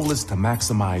 the goal is to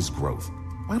maximize growth.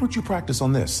 Why don't you practice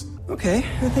on this? Okay,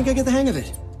 I think I get the hang of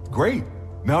it. Great.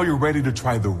 Now you're ready to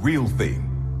try the real thing.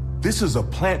 This is a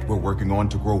plant we're working on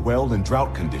to grow well in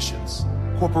drought conditions.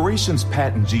 Corporations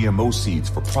patent GMO seeds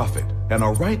for profit and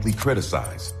are rightly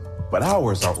criticized. But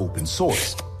ours are open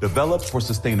source, developed for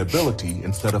sustainability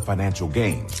instead of financial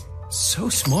gain. So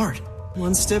smart.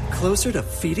 One step closer to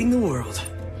feeding the world.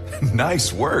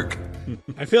 Nice work.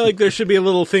 I feel like there should be a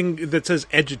little thing that says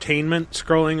edutainment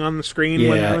scrolling on the screen.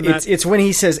 Yeah, it's when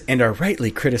he says, and are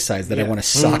rightly criticized, that I want to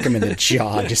sock him in the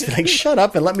jaw. Just be like, shut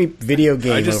up and let me video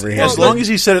game over here. As long as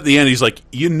he said at the end, he's like,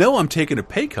 I'm taking a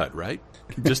pay cut, right?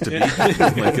 Just to be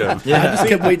like I just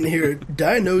kept waiting to hear,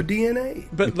 Dino DNA.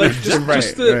 But, like,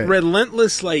 just the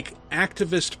relentless, like,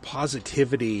 activist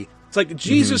positivity. It's like,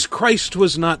 Jesus Christ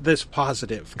was not this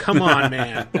positive. Come on,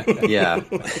 man. Yeah.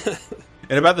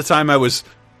 And about the time I was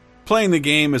playing the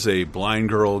game as a blind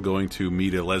girl going to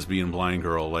meet a lesbian blind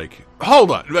girl, like,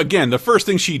 hold on. Again, the first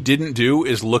thing she didn't do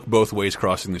is look both ways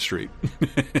crossing the street.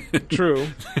 True.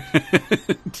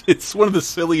 It's one of the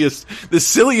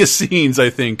silliest scenes, I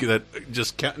think, that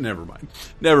just can't, never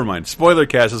mind. Spoiler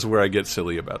cast is where I get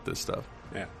silly about this stuff.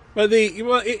 Yeah. But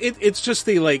it's just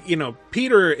the, like,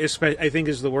 Peter I think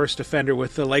is the worst offender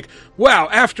with the, like, wow,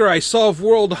 after I solve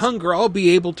world hunger, I'll be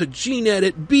able to gene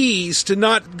edit bees to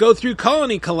not go through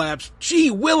colony collapse.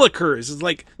 Gee willikers. It's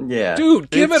like, dude,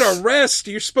 give it a rest.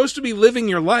 You're supposed to be living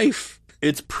your life.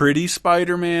 It's pretty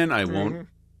Spider-Man. I won't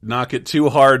knock it too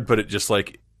hard, but it just,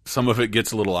 like, some of it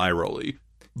gets a little eye-rolly.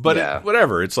 But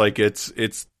whatever. It's like,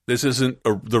 this isn't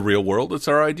the real world. It's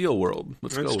our ideal world.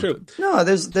 Let's go with it. No,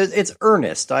 it's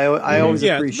earnest. I always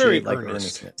appreciate, like,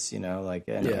 earnestness, like,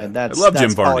 and that's, I love that's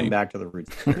Jim Varney. Falling back to the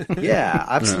roots. Yeah,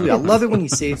 absolutely. I love it when he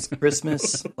saves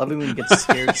Christmas. Love it when he gets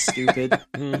scared stupid.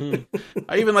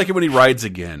 I even like it when he rides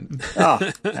again.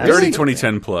 Dirty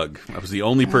 2010 plug. I was the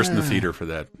only person in the theater for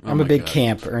that. I'm a big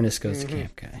camp. Ernest Goes to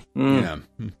Camp guy. Yeah.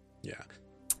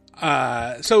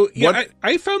 So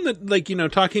I found that, like,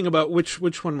 talking about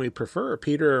which one we prefer,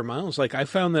 Peter or Miles, like, I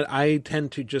found that I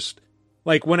tend to just,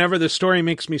 like, whenever the story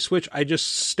makes me switch, I just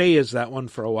stay as that one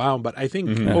for a while. But I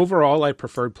think overall I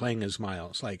preferred playing as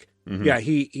Miles. Like, Mm-hmm. Yeah,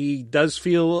 he does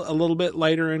feel a little bit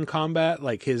lighter in combat.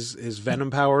 Like his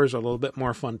venom powers are a little bit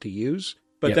more fun to use.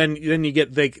 But then you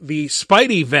get the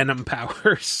Spidey venom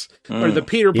powers or the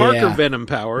Peter Parker venom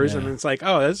powers, and it's like,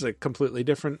 oh, that's a completely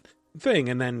different thing.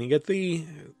 And then you get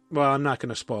well, I'm not going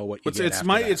to spoil what you get.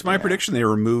 It's my prediction they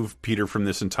remove Peter from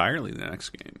this entirely in the next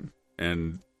game,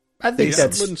 and I think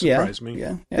that wouldn't surprise me.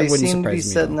 Yeah, they seem to be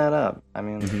setting that up. I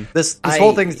mean, this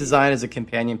whole thing is designed as a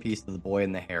companion piece to The Boy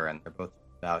and the Heron. They're both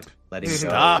about letting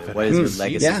go. What is your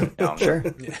legacy? Yeah, sure.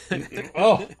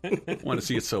 Oh, I want to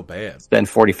see it so bad. Spend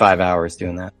 45 hours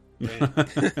doing that.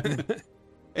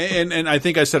 and I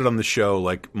think I said it on the show.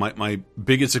 Like my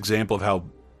biggest example of how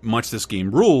much this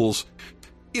game rules.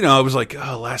 You know, I was like,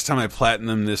 oh, last time I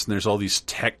platinumed this, and there's all these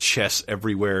tech chests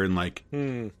everywhere, and like,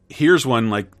 here's one,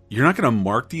 like, you're not going to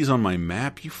mark these on my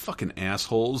map, you fucking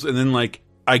assholes. And then, like,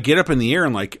 I get up in the air,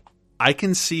 and like, I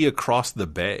can see across the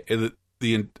bay.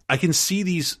 I can see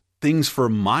these things for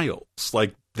miles.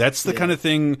 Like, that's the kind of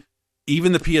thing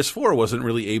even the PS4 wasn't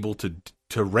really able to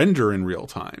render in real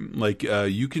time. Like,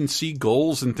 you can see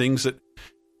goals and things that,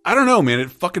 I don't know, man.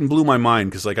 It fucking blew my mind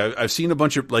because, like, I've seen a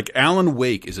bunch of, like, Alan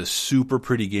Wake is a super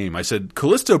pretty game. I said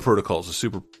Callisto Protocol is a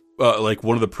super, like,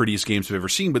 one of the prettiest games I've ever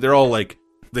seen. But they're all like,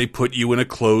 they put you in a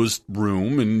closed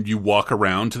room and you walk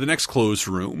around to the next closed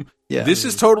room. Yeah, this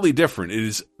is totally different. It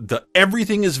is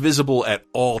everything is visible at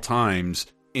all times,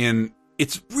 and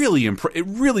it's really it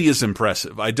really is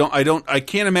impressive. I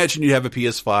can't imagine you'd have a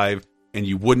PS5 and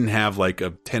you wouldn't have like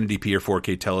a 1080p or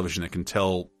 4K television that can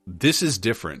tell this is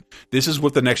different. This is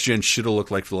what the next gen should have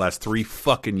looked like for the last 3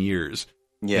 fucking years.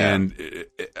 Yeah, and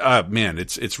man,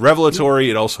 it's revelatory.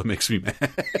 It also makes me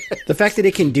mad. The fact that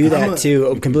it can do that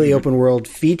too, completely open world,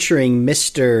 featuring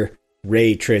Mr.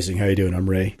 Ray Tracing. How you doing? I'm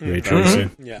Ray. Ray Tracing.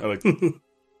 Yeah,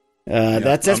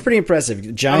 that's pretty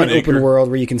impressive. Giant open world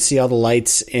where you can see all the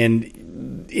lights,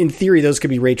 and in theory, those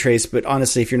could be ray traced. But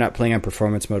honestly, if you're not playing on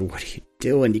performance mode, what are you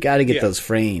doing? You got to get those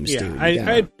frames, dude.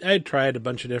 I tried a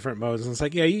bunch of different modes, and it's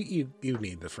like, you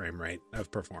need the frame rate of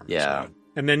performance mode.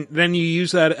 And then you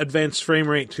use that advanced frame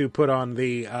rate to put on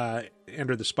the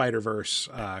Enter the Spider-Verse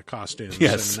costumes.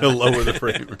 Yes, to lower the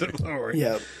frame rate.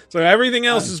 Yeah. So everything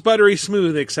else is buttery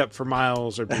smooth except for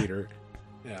Miles or Peter.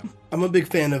 Yeah. I'm a big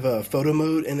fan of photo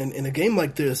mode, and in a game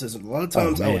like this, a lot of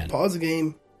times I would pause a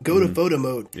game, go to photo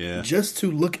mode, just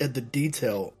to look at the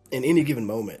detail in any given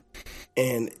moment.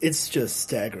 And it's just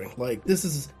staggering. Like, this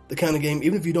is the kind of game,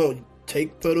 even if you don't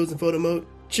take photos in photo mode,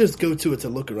 just go to it to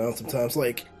look around sometimes.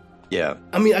 Like, yeah.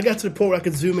 I mean, I got to the point where I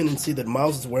could zoom in and see that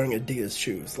Miles is wearing Adidas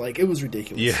shoes. Like, it was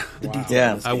ridiculous. Yeah. The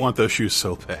detail. I want those shoes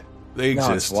so bad. They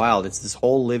exist. It's wild. It's this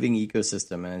whole living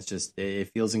ecosystem, and it's just,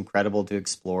 it feels incredible to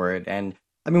explore it. And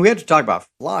I mean, we have to talk about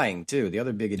flying too. The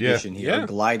other big addition here,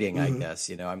 gliding. I guess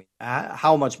I mean,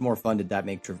 how much more fun did that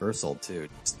make traversal too?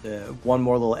 Just one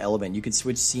more little element. You could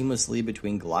switch seamlessly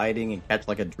between gliding and catch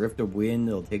like a drift of wind.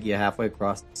 It'll take you halfway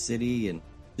across the city, and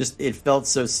just it felt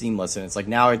so seamless. And it's like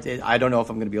now, I don't know if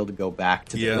I'm going to be able to go back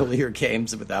to the earlier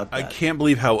games without that. I can't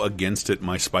believe how against it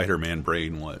my Spider-Man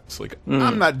brain was. Like,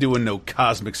 I'm not doing no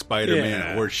cosmic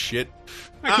Spider-Man or shit.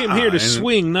 I came here to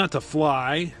swing, not to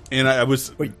fly. And I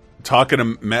was talking to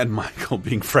Mad Michael,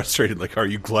 being frustrated, like, are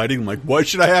you gliding? I'm like, why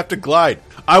should I have to glide?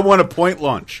 I want a point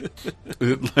launch.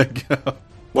 Like,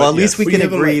 well, at least we can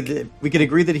agree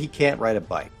that he can't ride a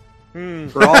bike.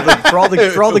 For all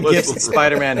the gifts that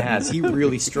Spider-Man has, he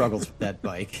really struggles with that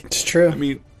bike. It's true. I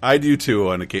mean, I do too.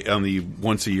 On the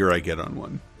once a year I get on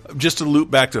one. Just to loop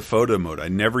back to photo mode, I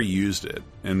never used it,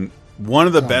 and one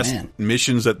of the best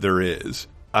missions that there is,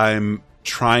 I'm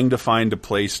trying to find a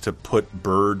place to put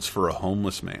birds for a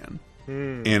homeless man.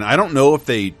 And I don't know if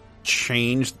they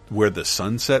changed where the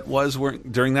sunset was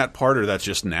during that part, or that's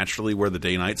just naturally where the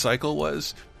day-night cycle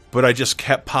was. But I just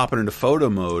kept popping into photo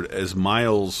mode as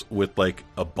Miles with like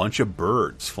a bunch of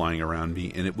birds flying around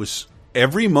me, and it was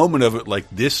every moment of it like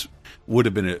this would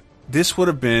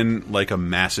have been like a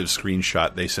massive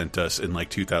screenshot they sent us in like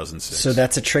 2006. So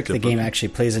that's a trick the game actually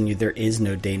plays on you. There is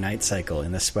no day-night cycle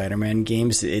in the Spider-Man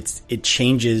games. It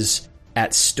changes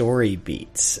at story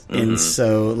beats. And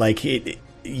so like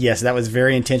yes, that was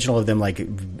very intentional of them,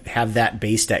 like have that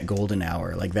based at golden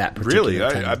hour, like that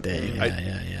particular time of day.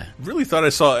 Yeah. Really thought I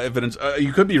saw evidence.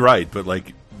 You could be right, but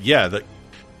like,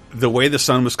 the way the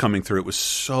sun was coming through, it was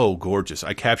so gorgeous.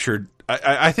 I captured.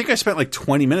 I think I spent like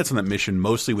 20 minutes on that mission,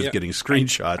 mostly with getting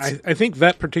screenshots. I think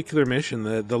that particular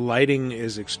mission, the lighting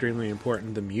is extremely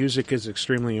important. The music is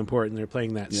extremely important. They're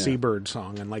playing that Seabird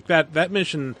song, and like that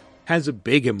mission has a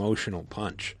big emotional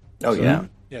punch. Oh, yeah.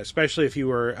 Yeah, especially if you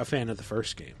were a fan of the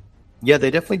first game. Yeah,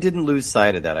 they definitely didn't lose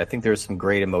sight of that. I think there's some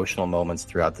great emotional moments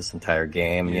throughout this entire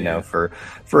game. You know, for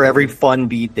every fun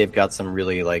beat, they've got some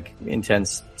really like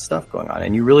intense stuff going on,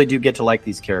 and you really do get to like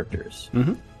these characters.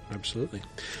 Mm-hmm. Absolutely.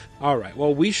 All right.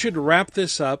 Well, we should wrap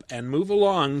this up and move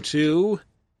along to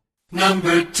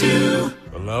number 2.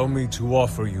 Allow me to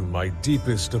offer you my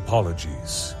deepest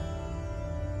apologies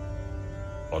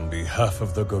on behalf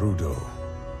of the Gerudo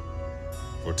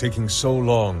for taking so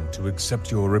long to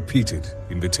accept your repeated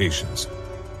invitations.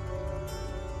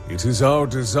 It is our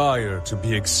desire to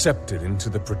be accepted into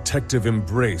the protective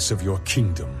embrace of your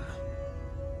kingdom,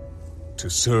 to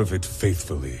serve it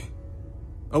faithfully.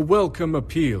 A welcome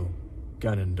appeal,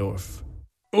 Ganondorf.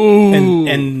 Ooh.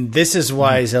 And this is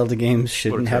why Zelda games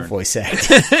shouldn't have voice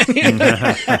acting.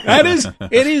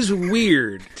 It is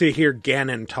weird to hear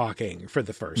Ganon talking for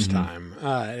the first time.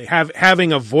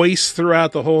 Having a voice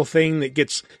throughout the whole thing that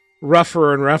gets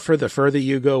rougher and rougher the further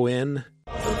you go in.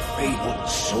 The fabled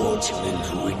swordsman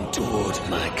who endured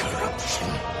my corruption,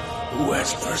 who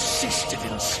has persisted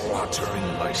in slaughtering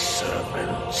my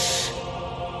servants.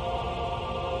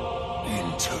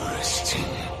 Interesting.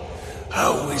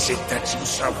 How is it that you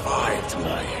survived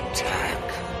my attack?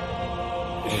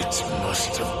 It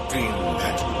must have been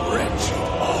that wretched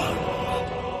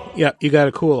arm. Yeah, you got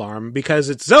a cool arm, because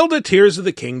it's Zelda Tears of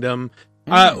the Kingdom.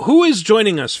 Who is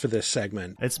joining us for this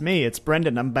segment? It's me. It's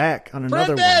Brendan. I'm back on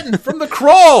another Brendan, one. from The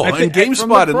Crawl and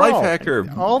GameSpot and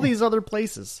Lifehacker. All these other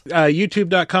places.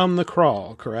 YouTube.com, The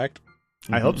Crawl, correct?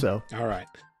 I hope so. All right.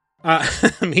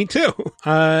 Me too.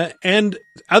 And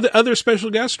other special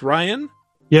guest, Ryan?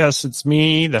 Yes, it's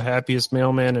me, the happiest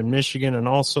mailman in Michigan, and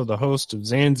also the host of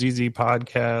Zanzizi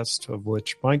podcast, of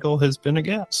which Michael has been a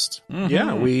guest.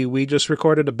 Yeah, we just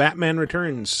recorded a Batman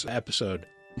Returns episode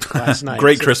last night.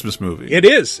 Great Christmas movie. It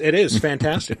is.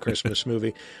 Fantastic Christmas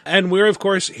movie. And we're, of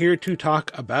course, here to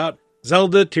talk about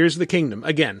Zelda Tears of the Kingdom.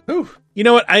 Again, you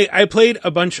know what? I played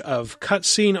a bunch of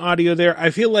cutscene audio there. I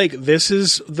feel like this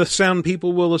is the sound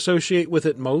people will associate with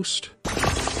it most.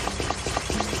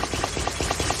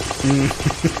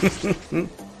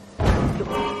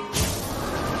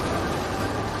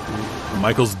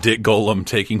 Michael's dick golem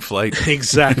taking flight.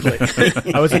 Exactly.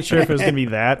 I wasn't sure if it was going to be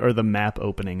that or the map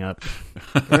opening up.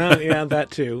 Yeah, that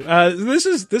too. This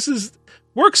is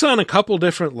works on a couple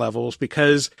different levels,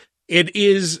 because it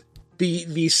is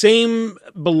the same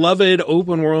beloved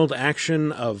open world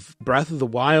action of Breath of the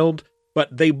Wild,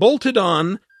 but they bolted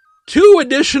on 2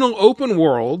 additional open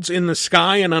worlds in the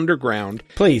sky and underground.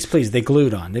 Please, they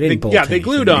glued on. They didn't bolt. Yeah, they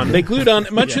glued on. They glued on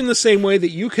much in the same way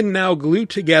that you can now glue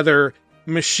together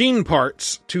machine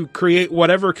parts to create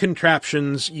whatever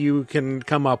contraptions you can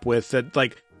come up with that,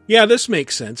 like, yeah, this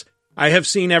makes sense. I have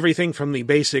seen everything from the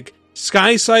basic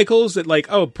sky cycles that,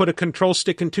 like, oh, put a control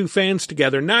stick and 2 fans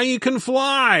together. Now you can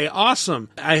fly. Awesome.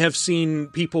 I have seen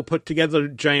people put together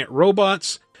giant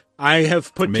robots. I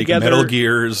have put together Metal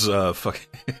Gears.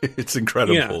 It's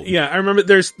incredible. Yeah. I remember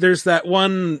there's that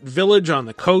one village on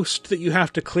the coast that you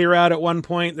have to clear out at one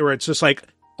point, where it's just like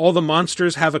all the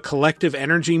monsters have a collective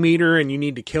energy meter, and you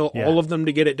need to kill all of them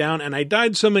to get it down. And I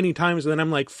died so many times, and then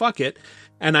I'm like, fuck it,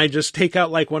 and I just take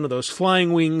out like one of those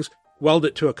flying wings, weld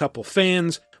it to a couple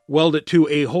fans, weld it to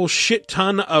a whole shit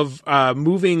ton of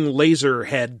moving laser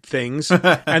head things,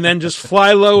 and then just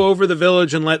fly low over the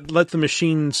village and let the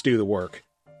machines do the work.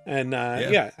 And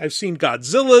I've seen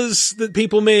Godzillas that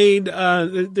people made.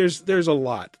 There's a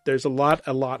lot. There's a lot.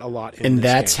 And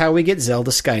that's how we get Zelda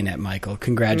Skynet, Michael.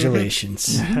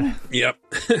 Congratulations. Yep.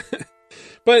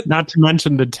 But not to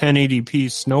mention the 1080p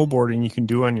snowboarding you can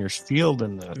do on your field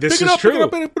in that. This is true.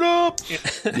 Pick it up.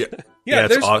 Yeah,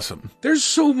 it's awesome. There's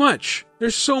so much.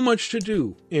 There's so much to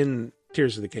do in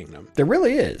Tears of the Kingdom. There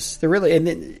really is.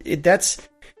 And that's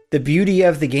the beauty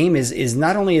of the game is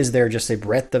not only is there just a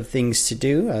breadth of things to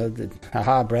do,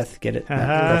 breath, get it?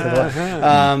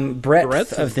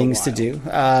 Breadth of things to do.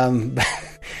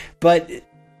 But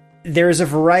there's a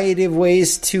variety of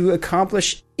ways to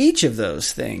accomplish each of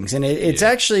those things. And it's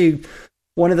actually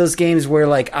one of those games where,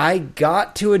 like, I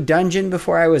got to a dungeon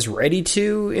before I was ready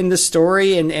to in the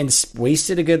story and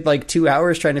wasted a good, like, 2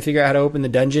 hours trying to figure out how to open the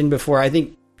dungeon before I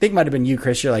think might have been you,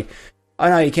 Chris. You're like, oh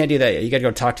no, you can't do that yet. You got to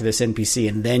go talk to this NPC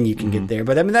and then you can get there.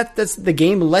 But I mean, that's the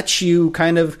game lets you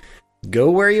kind of go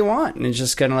where you want. And it's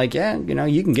just kind of like,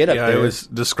 you can get up there. I always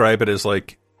describe it as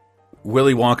like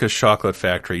Willy Wonka's Chocolate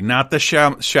Factory, not the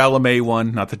Chalamet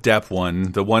one, not the Depp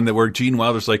one, the one that where Gene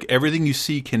Wilder's like, everything you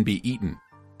see can be eaten.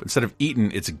 But instead of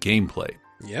eaten, it's gameplay.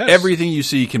 Yes. Everything you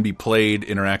see can be played,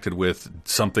 interacted with,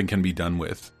 something can be done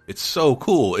with. It's so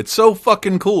cool. It's so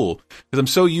fucking cool. Because I'm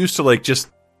so used to like just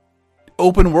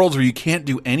open worlds where you can't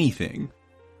do anything.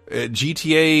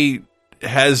 GTA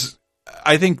has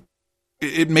I think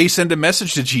it may send a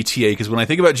message to GTA, because when I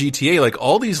think about GTA, like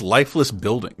all these lifeless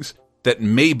buildings that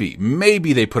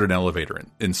maybe they put an elevator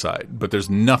inside, but there's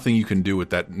nothing you can do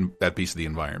with that piece of the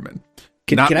environment.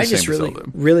 Can I just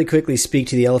really quickly speak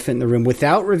to the elephant in the room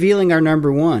without revealing our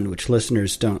number one, which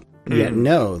listeners don't yet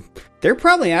know? They're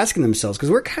probably asking themselves,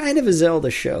 because we're kind of a Zelda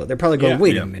show. They're probably going,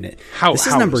 wait a minute. This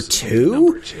is number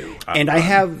two? And I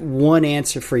have one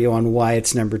answer for you on why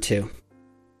it's number two.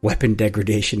 Weapon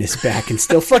degradation is back and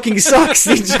still fucking sucks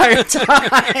the entire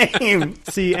time.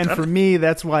 See, and for me,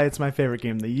 that's why it's my favorite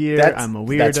game of the year. I'm a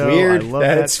weirdo. That's weird. I love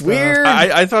that's weird.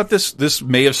 I thought this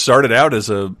may have started out as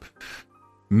a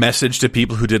message to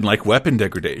people who didn't like weapon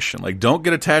degradation. Like, don't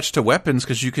get attached to weapons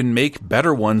because you can make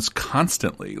better ones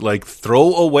constantly. Like,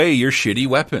 throw away your shitty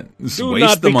weapons. Do Waste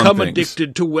not them become on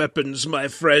addicted to weapons, my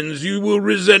friends. You will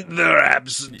resent their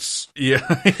absence.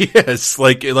 Yeah, yes.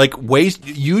 Like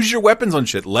use your weapons on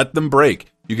shit. Let them break.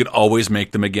 You can always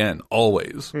make them again.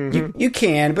 Always. Mm-hmm. You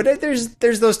can, but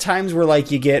there's those times where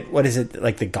like you get, what is it,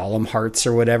 like the Golem hearts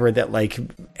or whatever that like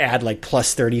add like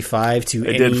plus 35 to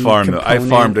any did farm component. I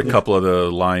farmed a couple of the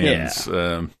lions.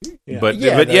 Yeah. But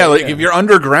if you're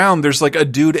underground, there's like a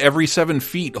dude every 7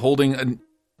 feet holding an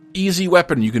easy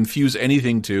weapon you can fuse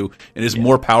anything to, and is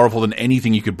more powerful than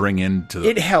anything you could bring into the...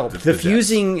 It helped. The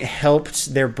fusing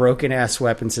helped their broken-ass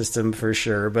weapon system for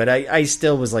sure, but I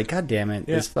still was like, God damn it,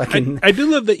 this fucking... I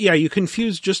do love that, you can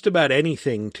fuse just about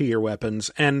anything to your weapons,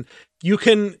 and you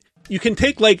can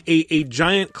take like a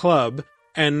giant club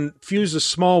and fuse a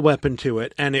small weapon to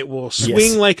it, and it will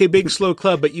swing like a big slow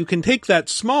club, but you can take that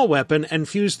small weapon and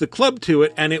fuse the club to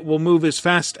it, and it will move as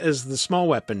fast as the small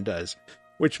weapon does.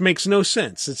 Which makes no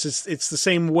sense. It's the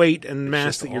same weight and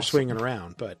mass that you're swinging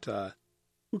around, but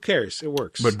who cares? It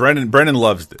works. But Brennan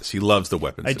loves this. He loves the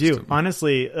weapon system. I do.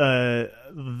 Honestly,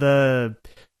 the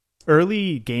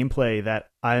early gameplay that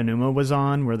Aonuma was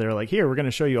on, where they're like, here, we're going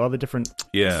to show you all the different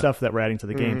stuff that we're adding to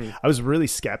the game. I was really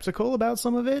skeptical about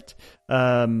some of it,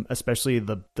 especially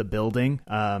the building,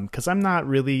 because I'm not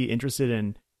really interested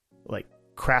in like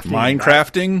crafting,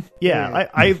 Minecrafting.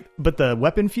 But the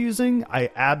weapon fusing, I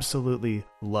absolutely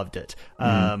loved it.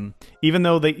 Even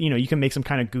though you can make some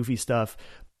kind of goofy stuff,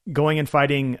 going and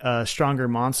fighting a stronger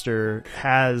monster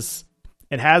has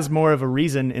more of a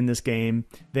reason in this game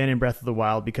than in Breath of the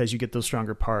Wild, because you get those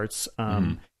stronger parts.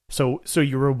 So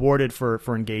you're rewarded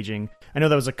for engaging. I know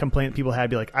that was a complaint people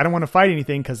had, be like, I don't want to fight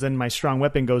anything because then my strong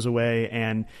weapon goes away,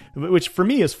 and which for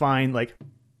me is fine. Like,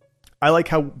 I like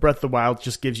how Breath of the Wild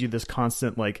just gives you this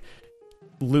constant like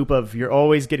loop of you're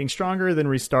always getting stronger, then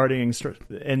restarting,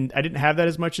 and I didn't have that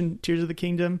as much in Tears of the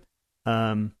Kingdom.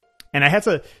 And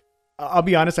I'll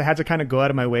be honest, I had to kind of go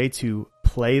out of my way to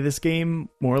play this game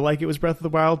more like it was Breath of the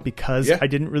Wild, because I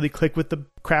didn't really click with the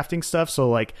crafting stuff. So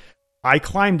like, I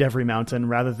climbed every mountain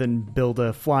rather than build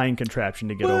a flying contraption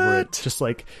to get over it, just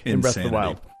like in Breath of the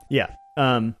Wild. Yeah.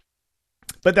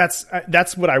 But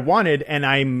that's what I wanted, and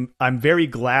I'm very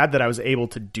glad that I was able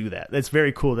to do that. It's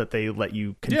very cool that they let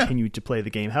you continue to play the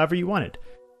game however you wanted.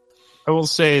 I will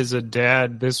say, as a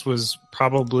dad, this was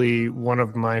probably one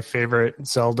of my favorite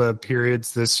Zelda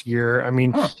periods this year. I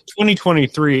mean,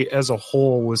 2023 as a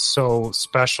whole was so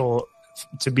special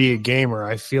to be a gamer.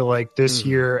 I feel like this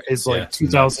year is like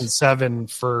 2007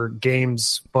 for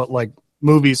games, but like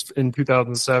movies in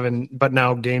 2007, but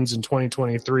now games in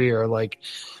 2023 are like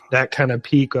that kind of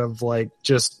peak of like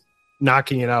just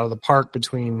knocking it out of the park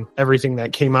between everything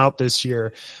that came out this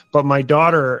year. But my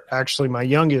daughter, actually my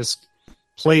youngest,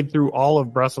 played through all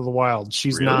of Breath of the Wild.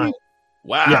 She's not.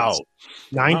 Wow. Yes,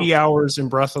 90 hours in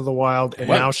Breath of the Wild, and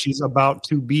now she's about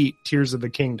to beat Tears of the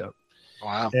Kingdom.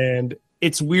 Wow. And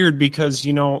it's weird because,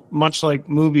 much like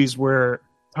movies where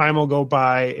time will go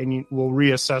by and you will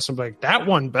reassess and be like, that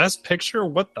won Best Picture?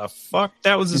 What the fuck?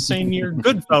 That was the same year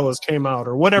Goodfellas came out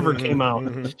or whatever came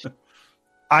out.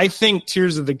 I think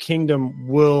Tears of the Kingdom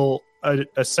will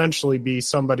essentially be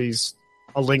somebody's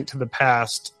A Link to the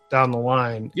Past down the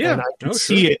line. Yeah, and I can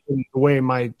see it in the way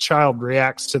my child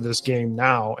reacts to this game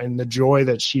now, and the joy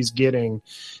that she's getting,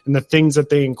 and the things that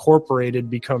they incorporated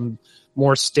become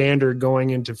more standard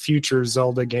going into future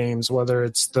Zelda games, whether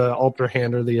it's the Ultra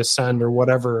Hand or the Ascend or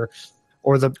whatever,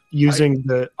 or the using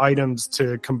the items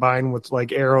to combine with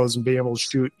like arrows and be able to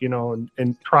shoot,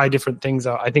 and try different things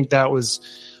out. I think that was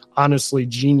honestly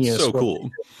genius. So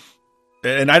cool.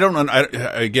 And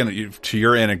again, to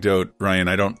your anecdote,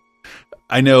 Ryan,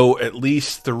 I know at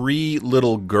least 3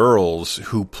 little girls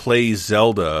who play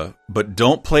Zelda, but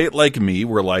don't play it like me.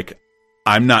 We're like,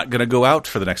 I'm not going to go out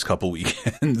for the next couple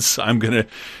weekends. I'm going to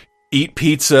eat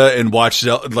pizza and watch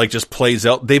Zelda, like just play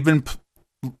Zelda. They've been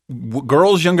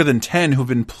girls younger than 10 who've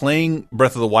been playing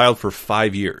Breath of the Wild for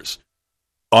 5 years.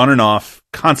 on and off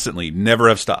constantly, never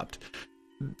have stopped.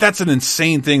 That's an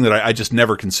insane thing that I just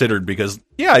never considered because,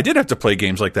 yeah, I did have to play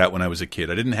games like that when I was a kid.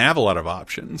 I didn't have a lot of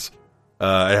options.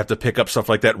 I have to pick up stuff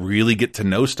like that, really get to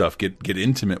know stuff, get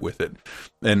intimate with it.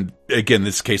 And again, in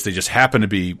this case, they just happen to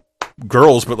be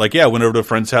girls, but like, yeah, I went over to a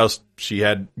friend's house. She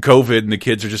had COVID, and the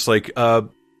kids are just like,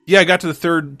 yeah, I got to the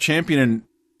third champion in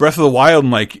Breath of the Wild,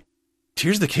 and like,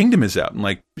 Tears of the Kingdom is out. And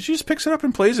like, she just picks it up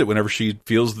and plays it whenever she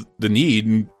feels the need.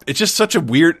 And it's just such a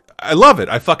weird, I love it.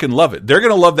 I fucking love it. They're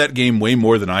going to love that game way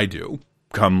more than I do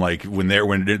come like when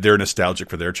they're nostalgic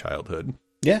for their childhood.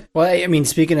 Yeah. Well, I mean,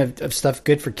 speaking of stuff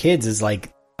good for kids is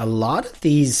like a lot of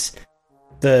these,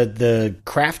 the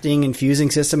crafting and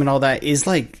fusing system and all that is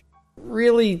like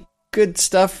really good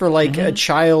stuff for like a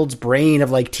child's brain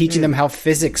of like teaching them how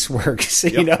physics works.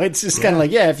 You know, it's just kind of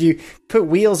like, yeah, if you put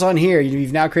wheels on here,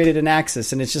 you've now created an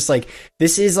axis. And it's just like,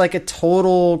 this is like a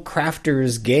total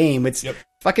crafter's game. It's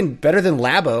fucking better than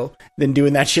Labo than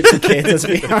doing that shit for kids, let's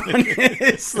be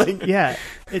honest. Like, yeah,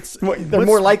 they're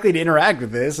more likely to interact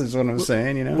with this is what I'm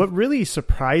saying, you know? What really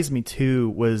surprised me too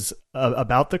was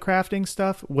about the crafting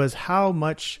stuff was how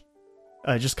much,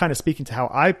 just kind of speaking to how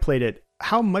I played it,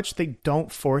 how much they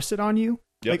don't force it on you.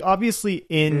 Like obviously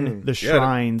in the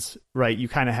shrines, right, you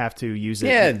kind of have to use it.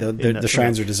 Yeah, the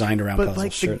shrines are designed around but puzzles.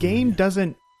 Like the game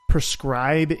doesn't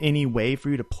prescribe any way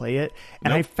for you to play it.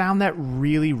 And I found that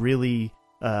really, really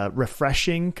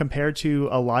refreshing compared to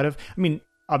a lot of, I mean,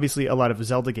 obviously a lot of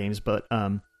Zelda games, but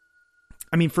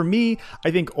I mean, for me,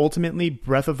 I think ultimately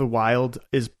Breath of the Wild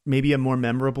is maybe a more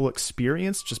memorable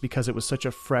experience just because it was such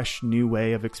a fresh new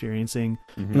way of experiencing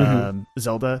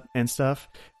Zelda and stuff.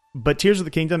 But Tears of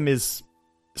the Kingdom is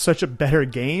such a better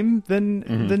game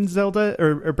than Zelda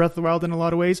or Breath of the Wild in a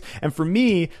lot of ways. And for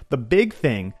me, the big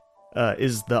thing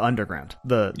is the underground,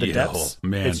 the depths. Oh,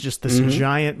 man. It's just this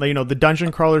giant, you know, the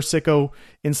dungeon crawler sicko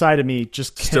inside of me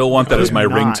just still want that as my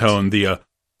ringtone. The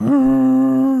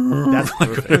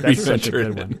that's such a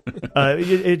good one.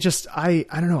 It just, I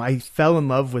don't know. I fell in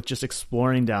love with just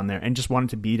exploring down there and just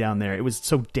wanted to be down there. It was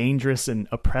so dangerous and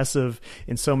oppressive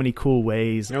in so many cool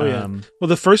ways. Oh, yeah. Well,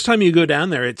 the first time you go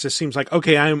down there, it just seems like,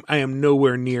 okay, I am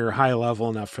nowhere near high level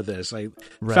enough for this. I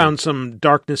found some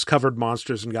darkness covered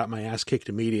monsters and got my ass kicked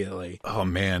immediately. Oh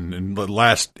man! In the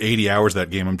last 80 hours of that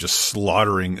game, I'm just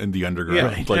slaughtering in the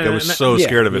underground. Yeah. Like I was so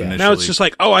scared of it initially. Now it's just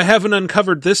like, oh, I haven't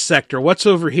uncovered this sector. What's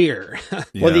over here?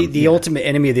 Well, the ultimate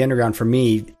enemy of the underground for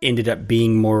me ended up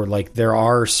being more like there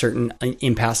are certain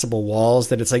impassable walls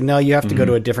that it's like, no, you have to go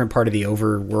to a different part of the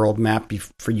overworld map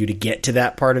for you to get to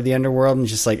that part of the underworld. And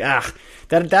just like, that's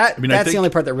the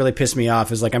only part that really pissed me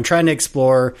off is like, I'm trying to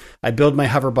explore. I build my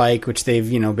hover bike, which they've,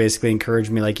 basically encouraged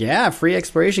me like, yeah, free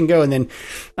exploration, go. And then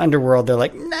underworld, they're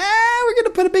like, nah, we're going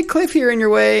to put a big cliff here in your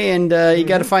way. And you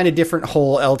got to find a different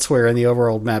hole elsewhere in the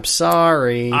overworld map.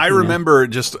 Sorry. I remember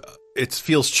just... It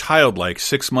feels childlike.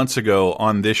 6 months ago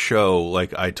on this show,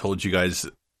 like I told you guys,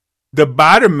 the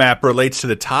bottom map relates to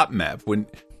the top map. And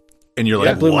you're like,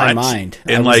 that blew what? my mind.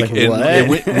 And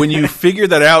when you figure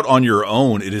that out on your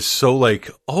own, it is so like,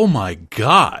 oh my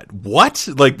God, what?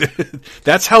 Like,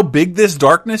 that's how big this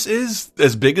darkness is?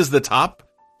 As big as the top?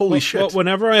 Holy shit. Well,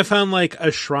 whenever I found like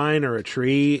a shrine or a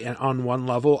tree on one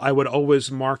level, I would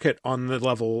always mark it on the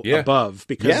level above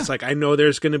because it's like, I know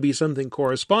there's going to be something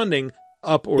corresponding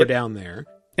up or down there.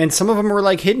 And some of them were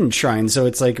like hidden shrines, so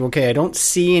it's like, okay, I don't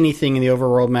see anything in the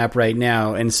overworld map right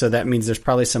now, and so that means there's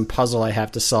probably some puzzle I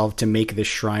have to solve to make this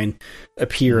shrine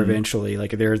appear eventually.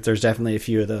 Like there's definitely a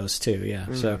few of those too,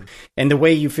 So, and the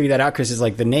way you figure that out, Chris, is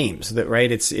like the names, that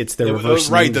right? It's the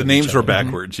reverse. Right, the names were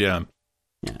backwards. Yeah.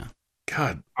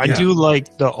 God, I do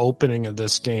like the opening of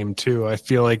this game too. I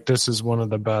feel like this is one of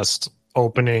the best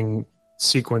opening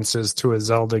sequences to a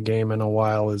Zelda game in a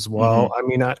while as well. I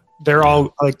mean, they're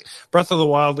all like Breath of the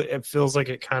Wild. It feels like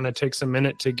it kind of takes a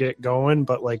minute to get going,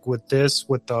 but like with this,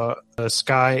 with the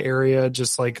sky area,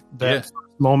 just like that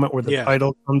moment where the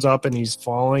title comes up and he's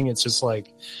falling, it's just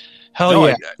like,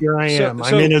 hell here I am.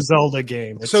 I'm in a Zelda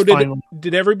game. It's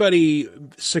did everybody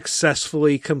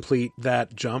successfully complete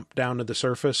that jump down to the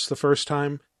surface the first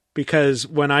time? Because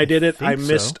when I did it, I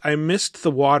missed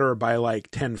the water by like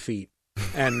 10 feet.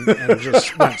 And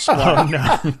just went splat. Oh no!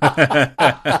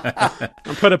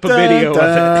 I'll put up a video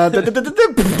of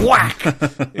it. Whack!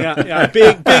 Yeah,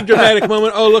 big dramatic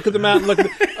moment. Oh, look at the mountain!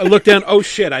 I look down. Oh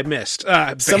shit! I missed.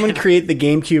 Someone create the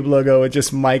GameCube logo with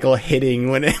just Michael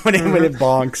hitting when it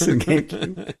bonks in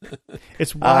GameCube.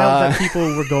 It's wild that people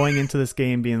were going into this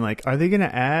game being like, "Are they going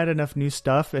to add enough new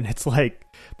stuff?" And it's like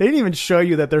they didn't even show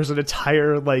you that there's an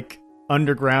entire like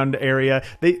underground area.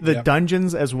 The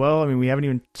dungeons as well. I mean, we haven't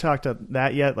even talked about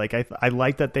that yet. Like I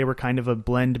like that they were kind of a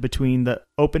blend between the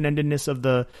open-endedness of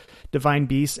the Divine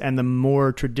Beast and the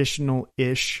more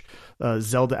traditional-ish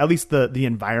Zelda. At least the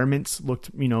environments looked,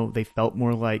 they felt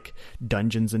more like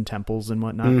dungeons and temples and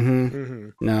whatnot.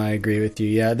 No, I agree with you.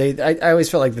 Yeah, I always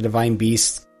felt like the Divine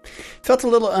Beast felt a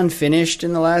little unfinished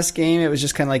in the last game. It was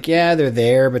just kind of like, yeah, they're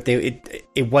there, but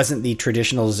it wasn't the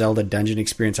traditional Zelda dungeon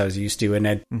experience I was used to,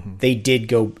 and they did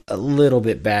go a little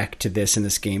bit back to this in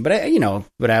this game. But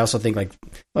I also think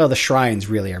the shrines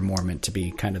really are more meant to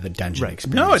be kind of the dungeon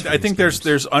experience. No, I think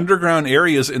there's underground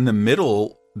areas in the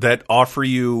middle that offer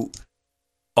you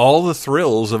all the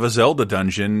thrills of a Zelda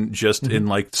dungeon, just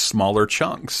in smaller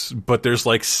chunks. But there's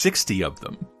 60 of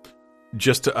them.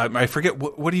 I forget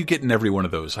what do you get in every one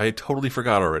of those? I totally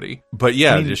forgot already. But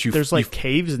yeah, there's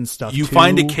caves and stuff. You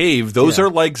find a cave; those are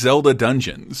like Zelda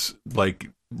dungeons,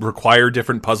 require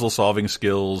different puzzle solving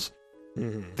skills.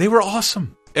 They were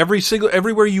awesome.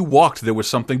 Everywhere you walked, there was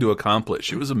something to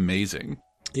accomplish. It was amazing.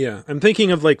 Yeah, I'm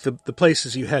thinking of the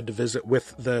places you had to visit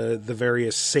with the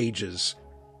various sages,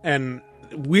 and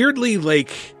weirdly,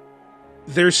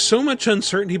 there's so much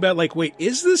uncertainty about, wait,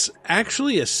 is this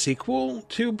actually a sequel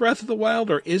to Breath of the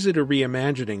Wild, or is it a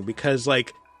reimagining? Because,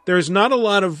 there's not a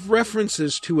lot of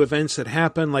references to events that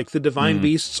happen. The Divine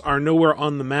Beasts are nowhere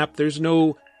on the map. There's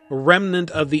no remnant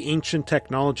of the ancient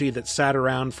technology that sat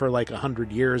around for,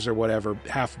 100 years or whatever,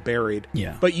 half buried.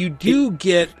 Yeah. But you do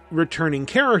get returning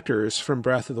characters from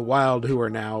Breath of the Wild who are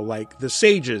now, the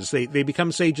sages. They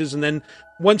become sages, and then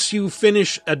once you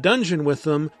finish a dungeon with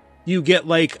them, you get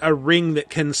a ring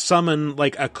that can summon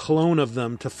a clone of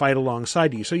them to fight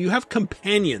alongside you. So you have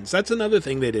companions. That's another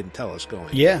thing they didn't tell us going.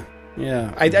 Yeah.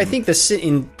 I think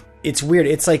it's weird.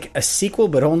 It's a sequel,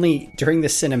 but only during the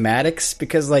cinematics,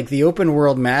 because the open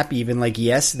world map, even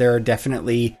yes, there are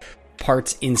definitely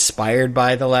parts inspired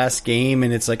by the last game,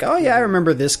 and it's oh yeah, I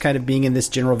remember this kind of being in this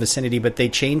general vicinity, but they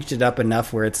changed it up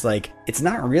enough where it's it's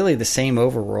not really the same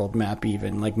overworld map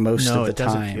even most of the time. No, it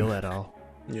doesn't feel at all.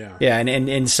 Yeah,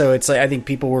 and so it's I think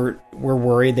people were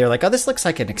worried. They're oh, this looks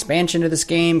like an expansion to this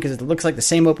game because it looks like the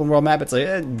same open world map. It's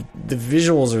the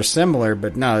visuals are similar,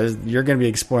 but no, you're going to be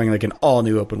exploring an all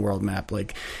new open world map.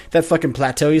 That fucking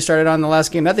plateau you started on in the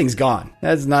last game, that thing's gone.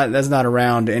 That's not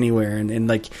around anywhere.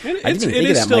 And I didn't even think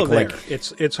of that, still Michael. There.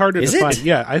 It's harder to find.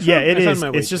 Yeah, it is.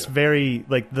 It's just very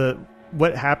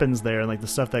what happens there and the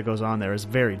stuff that goes on there is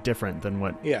very different than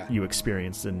what you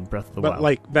experienced in Breath of the Wild.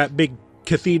 But that big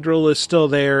cathedral is still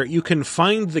there. You can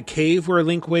find the cave where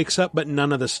Link wakes up, but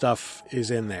none of the stuff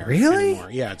is in there anymore.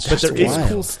 Yeah, but there is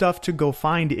cool stuff to go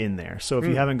find in there. So if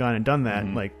you haven't gone and done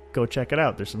that, go check it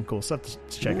out. There's some cool stuff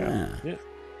to check out.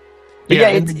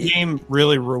 Yeah, the game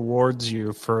really rewards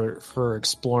you for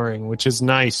exploring, which is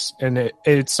nice, and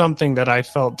it's something that I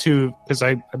felt too, because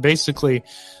I basically,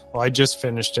 I just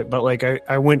finished it, but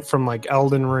I went from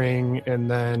Elden Ring and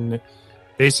then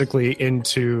basically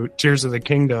into Tears of the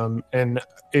Kingdom, and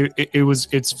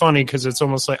it's funny because it's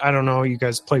almost I don't know, you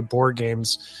guys play board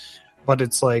games, but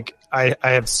it's I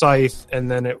have Scythe,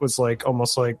 and then it was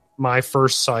almost my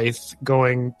first Scythe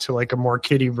going to a more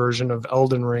kiddie version of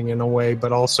Elden Ring in a way,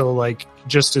 but also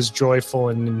just as joyful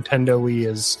and Nintendo-y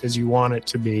as you want it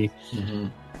to be.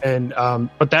 And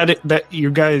but that you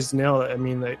guys nailed it. I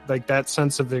mean, that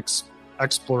sense of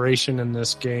exploration in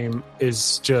this game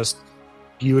is just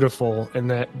beautiful, and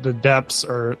that the depths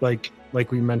are like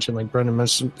we mentioned, like Brendan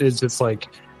mentioned, is it's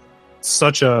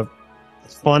such a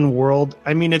fun world.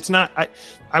 I mean, it's not,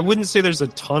 I wouldn't say there's a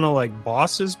ton of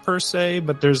bosses per se,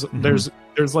 but there's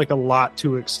a lot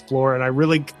to explore, and I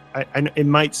really it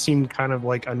might seem kind of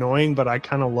annoying, but I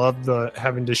kind of love the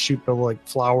having to shoot the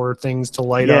flower things to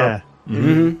light up.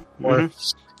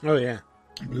 Oh yeah,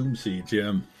 bloom seeds.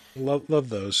 Yeah, love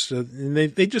those. And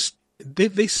they just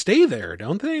they stay there,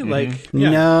 don't they?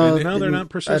 No, they're not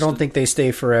persistent. I don't think they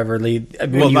stay forever. Maybe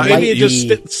it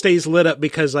just stays lit up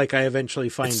because I eventually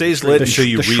find it stays lit until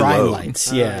you reload.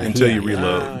 Lights. Until you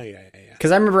reload.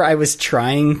 Because I remember I was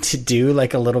trying to do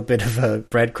a little bit of a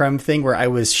breadcrumb thing where I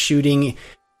was shooting.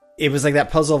 It was that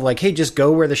puzzle of hey, just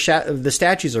go where the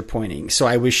statues are pointing. So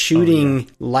I was shooting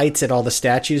lights at all the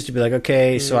statues to be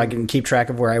okay, so I can keep track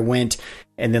of where I went.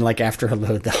 And then after a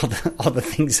load, all the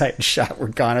things I had shot were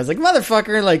gone. I was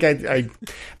motherfucker!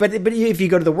 But if you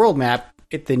go to the world map,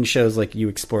 it then shows you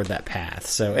explored that path.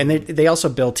 So, and they also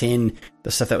built in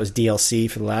the stuff that was DLC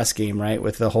for the last game, right?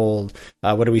 With the whole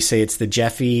what do we say? It's the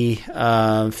Jeffy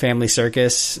Family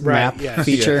Circus map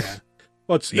feature. Yeah.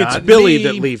 Well, it's Billy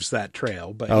that leaves that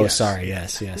trail. But sorry.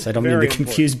 Yes. I don't mean to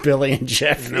confuse Billy and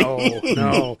Jeffrey.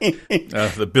 No.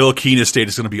 The Bill Keane estate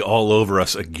is going to be all over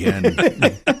us again.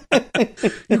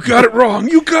 You got it wrong. I'm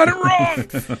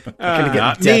going to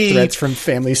get death threats from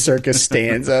Family Circus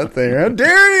stands out there. How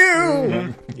dare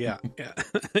you? Yeah.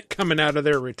 Coming out of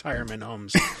their retirement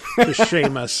homes to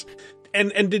shame us.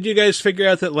 And did you guys figure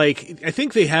out that, like, I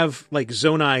think they have, like,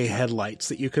 Zonai headlights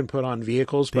that you can put on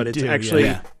vehicles, but it's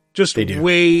actually just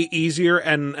way easier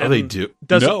and they do.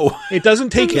 It doesn't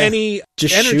take any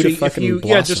just energy shoot a fucking if you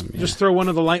blossom, just throw one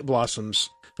of the light blossoms.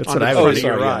 That's what I was.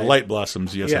 Light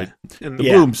blossoms. Yes, and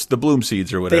the bloom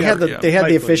seeds or whatever. They had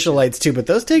the official lights too, but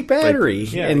those take battery.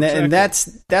 And that's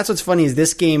what's funny is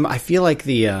this game. I feel like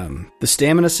the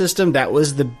stamina system, that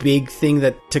was the big thing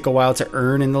that took a while to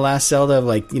earn in the last Zelda,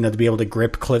 like, to be able to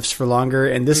grip cliffs for longer.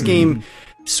 And this game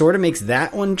sort of makes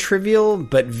that one trivial,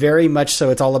 but very much so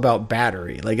it's all about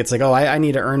battery. Like, it's like, I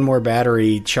need to earn more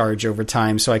battery charge over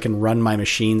time so I can run my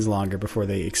machines longer before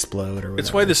they explode or whatever.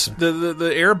 It's why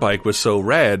the air bike was so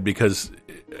rad, because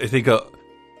I think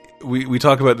we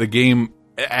talk about the game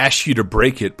asks you to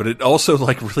break it, but it also,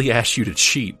 like, really asks you to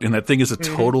cheat. And that thing is a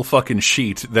total fucking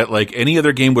cheat that, like, any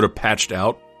other game would have patched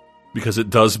out, because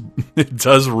it does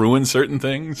ruin certain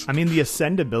things. I mean, the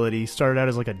Ascend ability started out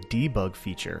as like a debug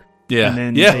feature. Yeah. And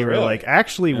then they were like,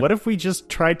 actually, what if we just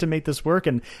tried to make this work?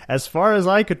 And as far as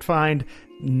I could find,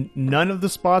 none of the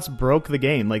spots broke the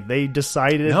game. Like, they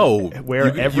decided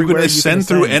where everywhere you can ascend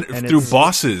through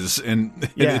bosses, and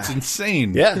it's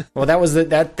insane. Yeah. Well,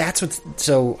 that's what's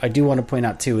so I do want to point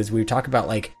out too is we talk about,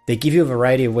 like, they give you a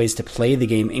variety of ways to play the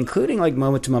game, including like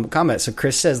moment to moment combat. So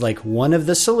Chris says, like, one of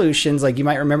the solutions, like, you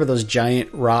might remember those giant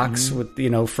rocks with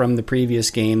from the previous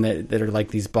game that are like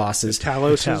these bosses, the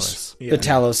Taloses. The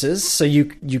Taloses. So you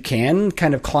can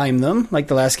kind of climb them like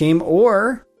the last game,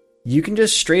 or you can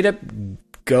just straight up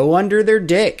go under their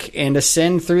dick and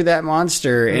ascend through that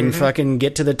monster and fucking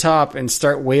get to the top and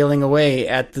start wailing away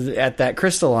at that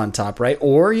crystal on top, right?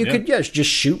 Or you could just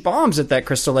shoot bombs at that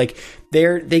crystal. Like,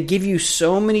 they give you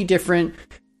so many different.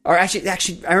 Or actually,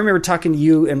 I remember talking to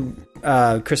you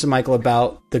and Chris and Michael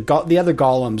about the other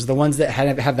golems, the ones that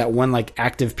have that one, like,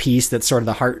 active piece that's sort of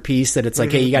the heart piece that it's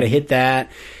like, hey, you got to hit that.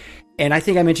 And I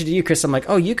think I mentioned to you, Chris, I'm like,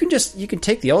 you can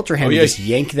take the Ultra Hand and just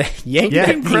yank that thing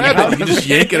out. You just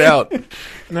yank it out.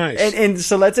 Nice. And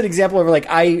so that's an example of, like,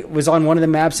 I was on one of the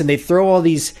maps and they throw all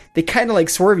these, they kind of like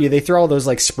swerve you. They throw all those,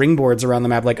 like, springboards around the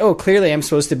map. Like, clearly I'm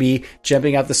supposed to be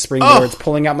jumping out the springboards,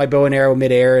 pulling out my bow and arrow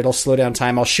midair. It'll slow down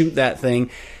time. I'll shoot that thing.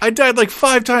 I died like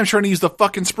 5 times trying to use the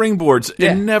fucking springboards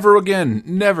and never again.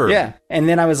 Never. Yeah. And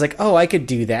then I was like, I could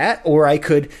do that. Or I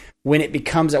could, when it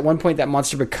becomes, at one point that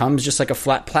monster becomes just like a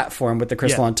flat platform with the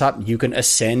crystal on top, you can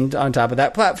ascend on top of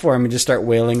that platform and just start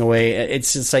wailing away.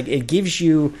 It's just like, it gives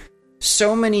you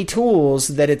so many tools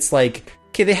that it's like,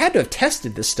 okay, they had to have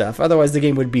tested this stuff. Otherwise the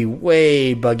game would be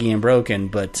way buggy and broken.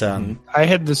 But I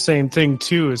had the same thing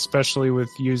too, especially with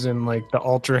using, like, the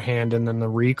Ultra Hand and then the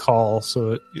recall.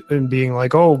 And being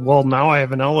like, now I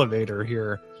have an elevator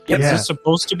here. Is this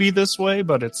supposed to be this way?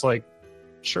 But it's like,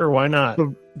 sure, why not?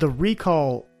 The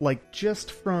recall, like, just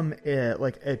from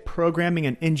a programming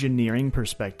and engineering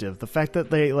perspective, the fact that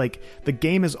the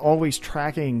game is always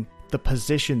tracking the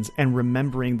positions and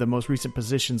remembering the most recent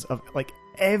positions of, like,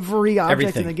 every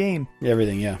object in the game.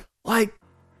 Everything, yeah. Like,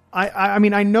 I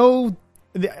mean, I know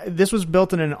this was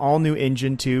built in an all-new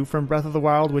engine, too, from Breath of the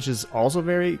Wild, which is also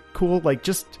very cool. Like,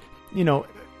 just,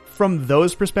 from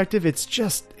those perspective, it's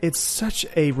such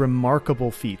a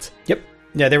remarkable feat. Yep.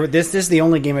 Yeah, this is the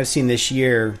only game I've seen this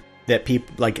year that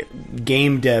people, like,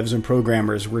 game devs and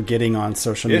programmers, were getting on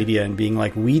social media and being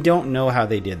like, we don't know how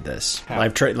they did this.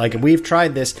 We've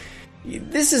tried this.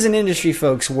 This is an industry,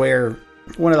 folks, where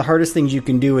one of the hardest things you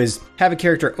can do is have a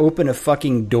character open a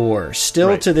fucking door.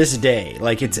 Still to this day,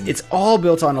 like, it's all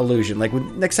built on illusion. Like,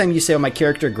 next time you say, my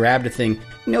character grabbed a thing,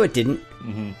 no, it didn't.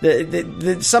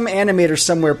 Some animator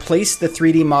somewhere placed the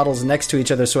 3D models next to each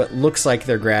other so it looks like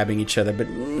they're grabbing each other, but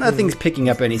nothing's picking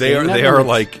up anything. They are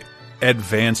like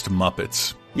advanced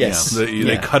Muppets. Yes.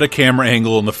 They cut a camera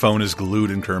angle and the phone is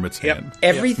glued in Kermit's hand.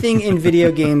 Everything in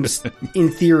video games, in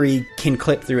theory, can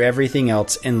clip through everything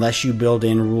else unless you build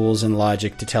in rules and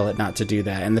logic to tell it not to do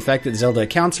that. And the fact that Zelda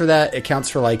accounts for that, accounts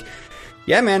for, like,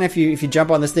 yeah, man, if you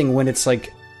jump on this thing when it's,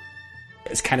 like,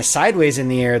 kind of sideways in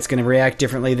the air, it's going to react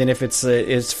differently than if it's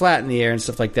flat in the air and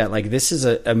stuff like that. Like, this is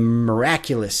a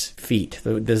miraculous feat.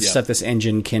 The stuff this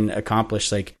engine can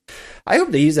accomplish. Like, I hope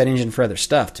they use that engine for other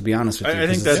stuff, to be honest with you. I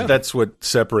think that's what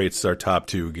separates our top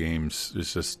two games.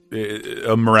 It's just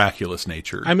a miraculous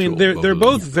nature. I mean, they're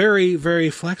both very, very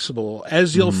flexible,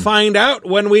 as you'll find out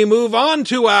when we move on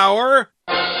to our...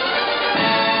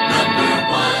 Number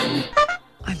 1.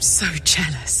 I'm so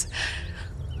jealous.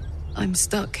 I'm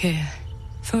stuck here,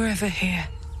 forever here,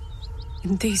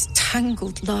 in these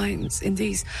tangled lines, in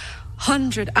these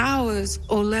 100 hours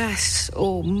or less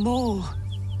or more.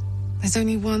 There's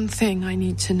only one thing I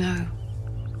need to know.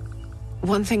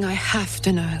 One thing I have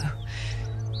to know.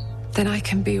 Then I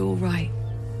can be all right.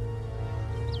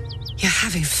 You're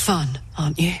having fun,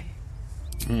 aren't you?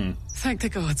 Thank the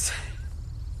gods.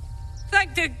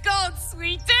 Thank the gods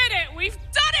we did it! We've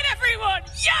done it, everyone!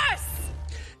 Yes!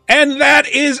 And that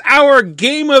is our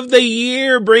game of the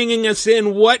year, bringing us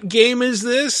in. What game is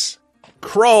this?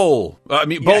 Kroll.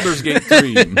 Baldur's Gate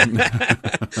 3.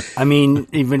 I mean,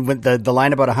 even with the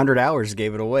line about 100 hours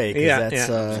gave it away.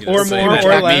 Or more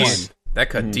or less. That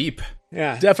cut deep.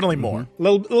 Yeah, definitely more.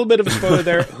 Little bit of a spoiler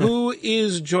there. Who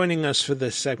is joining us for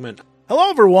this segment? Hello,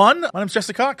 everyone. My name's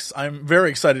Jesse Cox. I'm very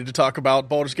excited to talk about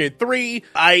Baldur's Gate 3.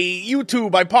 I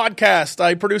YouTube, I podcast,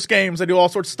 I produce games, I do all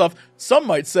sorts of stuff. Some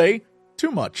might say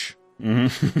too much. And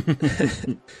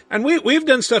we've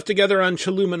done stuff together on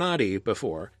Chilluminati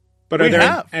before. But are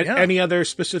there any other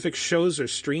specific shows or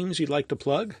streams you'd like to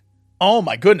plug? Oh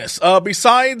my goodness.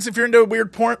 Besides, if you're into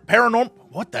weird paranormal...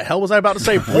 What the hell was I about to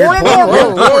say?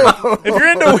 Paranormal! If you're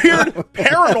into weird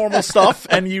paranormal stuff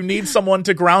and you need someone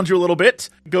to ground you a little bit,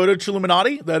 go to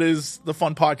Chilluminati. That is the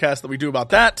fun podcast that we do about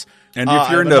that. And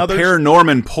if you're into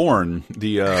Paranorman porn,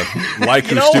 the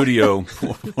Lycan Studio...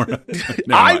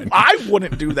 I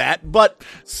wouldn't do that, but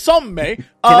some may. Can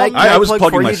I was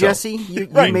plug for you, myself. Jesse? You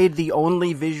made the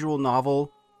only visual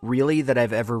novel... really that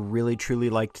I've ever really truly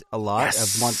liked a lot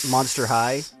of Monster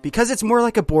High, because it's more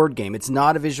like a board game. It's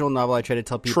not a visual novel. I try to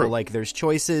tell people like there's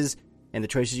choices, and the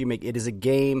choices you make, it is a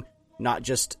game, not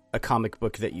just a comic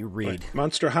book that you read. Right.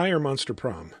 Monster High or Monster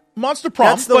Prom? Monster Prom,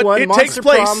 that's the but one. It Monster takes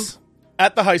place Prom.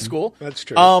 At the high school. That's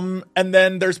true. And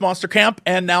then there's Monster Camp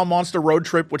and now Monster Road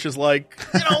Trip, which is like,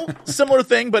 similar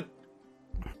thing, but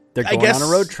they're going on a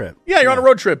road trip. Yeah, you're on a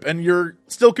road trip and you're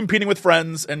still competing with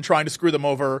friends and trying to screw them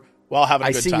over while having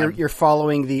a good time. I see you're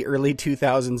following the early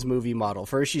 2000s movie model.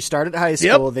 First you start at high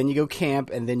school, then you go camp,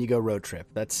 and then you go road trip.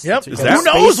 That's who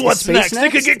knows what's next?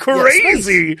 It could get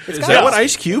crazy. Is that what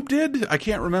Ice Cube did? I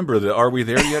can't remember the Are We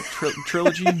There Yet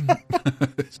trilogy.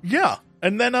 Yeah.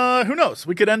 And then who knows?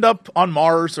 We could end up on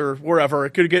Mars or wherever. It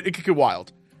could get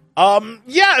wild.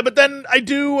 But then I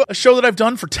do a show that I've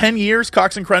done for 10 years,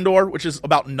 Cox and Crendor, which is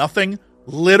about nothing.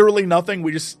 Literally nothing.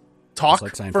 We just talk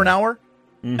for an hour.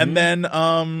 Mm-hmm. And then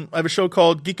I have a show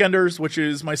called Geekenders, which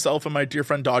is myself and my dear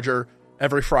friend Dodger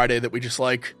every Friday that we just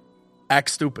act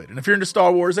stupid. And if you're into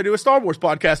Star Wars, I do a Star Wars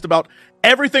podcast about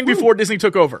everything before Disney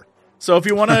took over. So if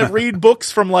you want to read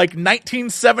books from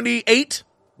 1978,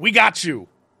 we got you.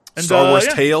 And, Star Wars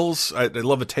Tales. I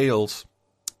love the Tales.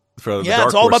 For the Dark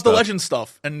it's all Horse about stuff. the legend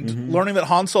stuff and learning that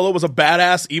Han Solo was a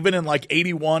badass even in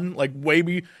 81,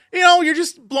 you're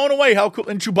just blown away how cool.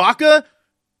 And Chewbacca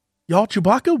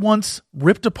once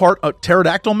ripped apart a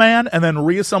pterodactyl man and then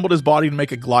reassembled his body to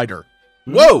make a glider.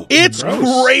 Whoa! It's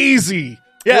crazy.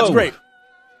 Yeah, it's great.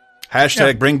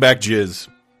 Hashtag bring back jizz.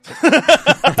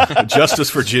 Justice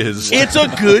for jizz. It's a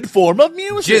good form of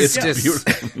music.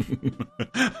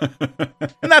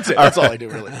 And that's it. That's all I do,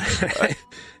 really.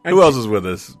 Who else is with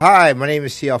us? Hi, my name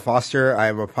is C.L. Foster. I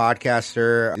am a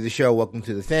podcaster. I do the show Welcome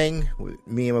to the Thing with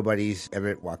me and my buddies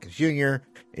Emmett Watkins Jr.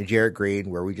 and Jarrett Green,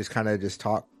 where we just kind of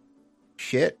talk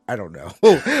shit. I don't know.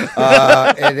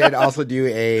 And then also do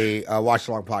a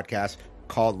watch-along podcast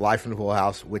called Live from the Full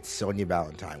House with Sonia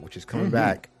Valentine, which is coming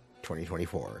back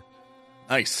 2024.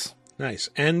 Nice.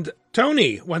 And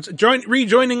Tony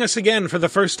rejoining us again for the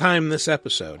first time this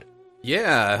episode.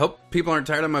 Yeah, I hope people aren't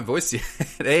tired of my voice yet.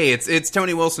 Hey, it's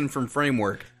Tony Wilson from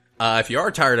Framework. If you are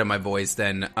tired of my voice,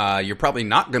 then you're probably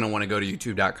not going to want to go to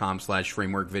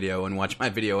youtube.com/Framework video and watch my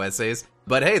video essays.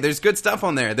 But hey, there's good stuff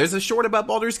on there. There's a short about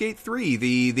Baldur's Gate 3,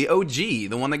 the OG,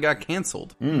 the one that got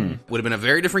canceled. Would have been a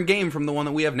very different game from the one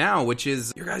that we have now, which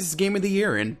is your guys' game of the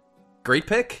year. And great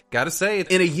pick, gotta say.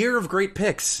 In a year of great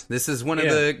picks, this is one of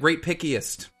the great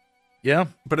pickiest. Yeah,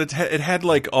 but it had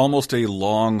almost a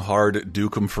long, hard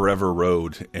Duke 'em Forever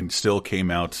road, and still came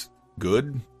out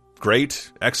good,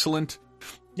 great, excellent.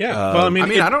 Yeah, well,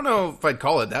 I don't know if I'd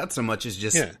call it that so much as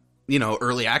just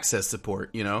early access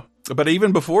support. But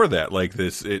even before that,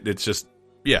 it's just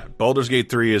Yeah, Baldur's Gate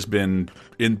 3 has been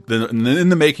in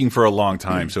the making for a long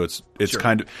time, so it's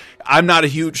kind of. I'm not a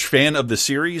huge fan of the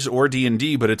series or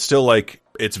D&D, but it's still like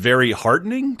it's very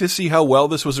heartening to see how well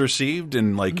this was received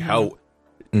and like how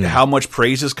much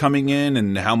praise is coming in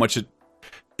and how much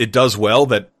it does well.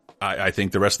 That I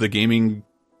think the rest of the gaming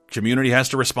community has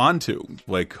to respond to.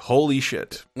 Like, holy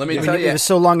shit. Let me tell you. It was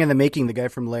so long in the making. The guy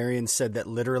from Larian said that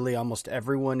literally almost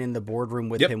everyone in the boardroom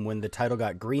with him when the title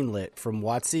got greenlit from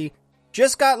WotC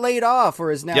just got laid off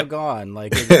or is now gone.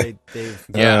 Like, they've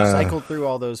cycled through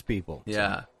all those people.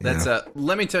 Yeah. That's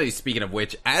let me tell you, speaking of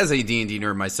which, as a D&D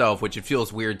nerd myself, which it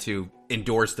feels weird to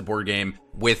endorse the board game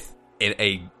with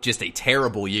just a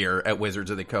terrible year at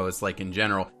Wizards of the Coast, like in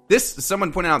general.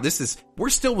 Someone pointed out, we're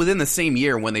still within the same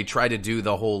year when they tried to do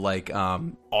the whole like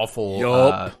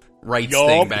awful rights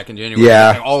thing back in January. Yeah.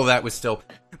 Like, all of that was still.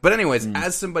 But anyways,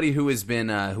 as somebody who has been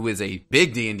who is a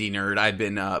big D&D nerd, I've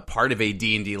been part of a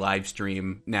D&D live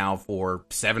stream now for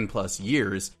 7+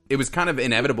 years. It was kind of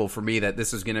inevitable for me that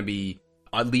this was going to be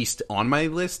at least on my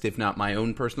list, if not my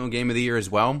own personal game of the year as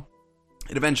well.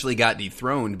 It eventually got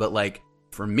dethroned, but like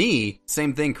for me,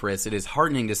 same thing, Chris. It is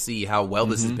heartening to see how well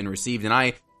this has been received,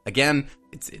 and again,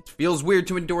 it feels weird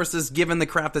to endorse this given the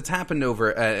crap that's happened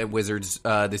over at Wizards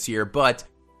this year, but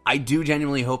I do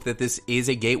genuinely hope that this is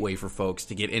a gateway for folks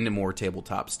to get into more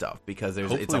tabletop stuff because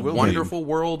it's a wonderful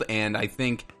world, and I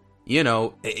think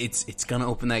it's going to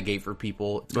open that gate for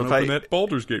people. It's going to open that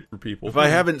Baldur's Gate for people. If I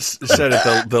haven't said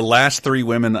it, the last 3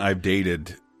 women I've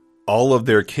dated, all of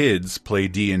their kids play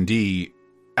D&D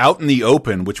out in the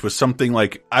open, which was something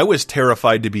like I was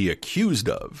terrified to be accused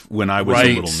of when I was a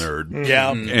little nerd.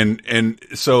 Yeah, and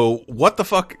so what the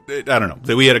fuck? I don't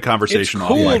know. We had a conversation. It's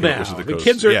cool offline now. The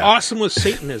kids are awesome with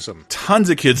Satanism. Tons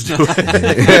of kids do it.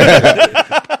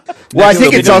 Well, I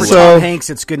think it's also Tom Hanks.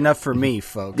 It's good enough for me,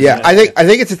 folks. Yeah, I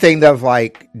think it's a thing of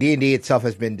like D&D itself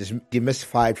has been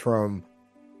demystified from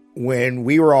when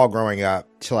we were all growing up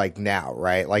to like now,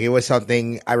 right? Like it was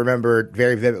something I remember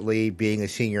very vividly being a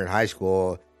senior in high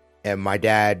school, and my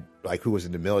dad, like who was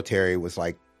in the military, was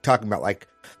like talking about like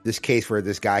this case where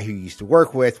this guy who he used to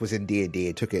work with was in D&D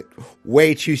and took it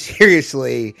way too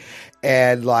seriously,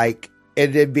 and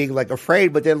then being like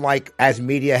afraid. But then like as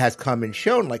media has come and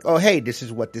shown like, oh hey, this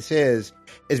is what this is,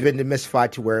 it's been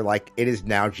demystified to where like it is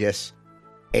now just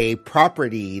a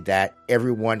property that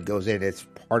everyone goes in. It's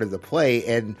part of the play.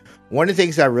 And one of the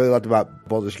things that I really loved about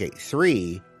Baldur's Gate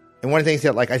 3, and one of the things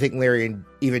that like I think Larian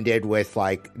even did with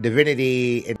like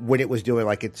Divinity and when it was doing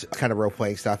like its kind of role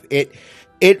playing stuff,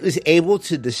 it was able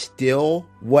to distill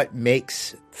what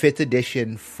makes 5th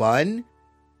edition fun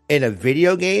in a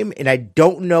video game. And I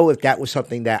don't know if that was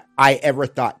something that I ever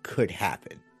thought could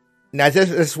happen. Now,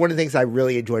 this is one of the things I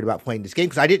really enjoyed about playing this game,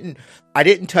 because I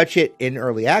didn't touch it in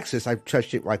early access. I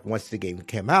touched it like once the game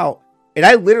came out, and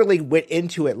I literally went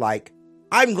into it like,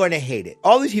 I'm going to hate it.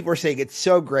 All these people are saying it's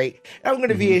so great, and I'm going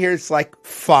to be in here. It's like,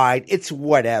 fine, it's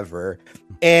whatever.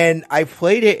 And I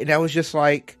played it, and I was just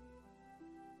like,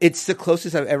 it's the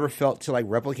closest I've ever felt to like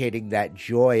replicating that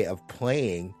joy of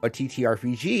playing a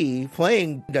TTRPG,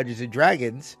 playing Dungeons and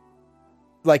Dragons,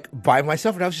 like by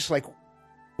myself. And I was just like,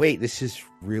 wait, this is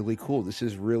really cool. This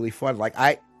is really fun. Like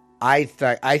I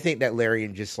think that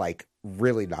Larian just like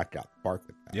really knocked out the park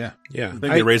with that. Yeah. I think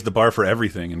they raised the bar for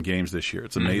everything in games this year.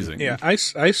 It's amazing. Yeah, I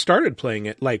started playing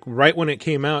it like right when it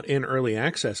came out in early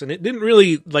access, and it didn't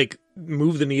really like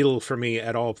move the needle for me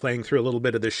at all. Playing through a little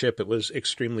bit of the ship, it was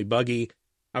extremely buggy.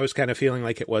 I was kind of feeling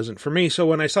like it wasn't for me. So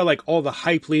when I saw like all the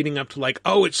hype leading up to like,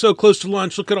 oh, it's so close to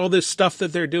launch, look at all this stuff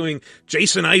that they're doing,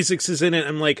 Jason Isaacs is in it,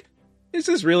 I'm like, is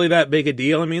this really that big a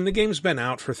deal? I mean, the game's been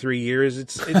out for 3 years.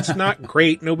 It's not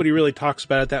great. Nobody really talks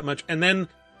about it that much. And then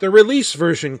the release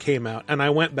version came out, and I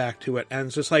went back to it, and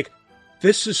it's just like,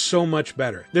 this is so much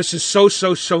better. This is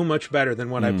so much better than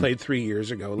what I played 3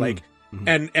 years ago. Like,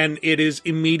 and it is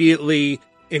immediately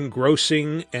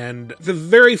engrossing, and the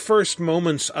very first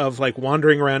moments of like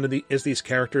wandering around as these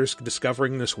characters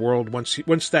discovering this world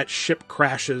once that ship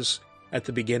crashes at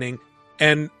the beginning,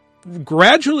 and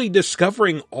gradually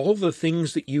discovering all the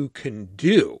things that you can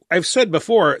do. I've said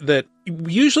before that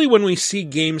usually when we see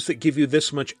games that give you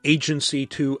this much agency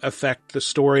to affect the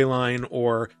storyline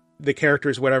or the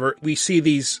characters, whatever, we see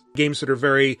these games that are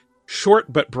very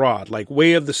short but broad, like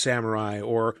Way of the Samurai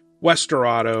or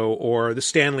Westeroto or the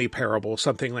Stanley Parable,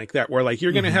 something like that, where like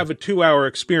you're going to have a 2-hour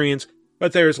experience,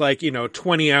 but there's like,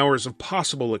 20 hours of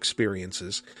possible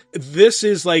experiences. This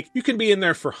is like, you can be in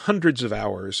there for hundreds of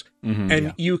hours,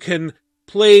 and you can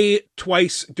play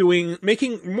twice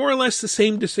making more or less the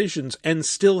same decisions and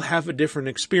still have a different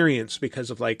experience because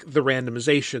of like the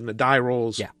randomization, the die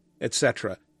rolls,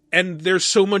 etc. And there's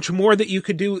so much more that you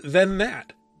could do than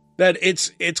that. That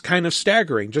it's kind of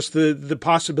staggering, just the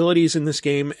possibilities in this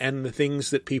game and the things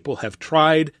that people have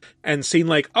tried and seen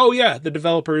like, oh yeah, the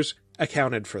developers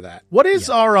accounted for that. What is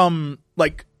our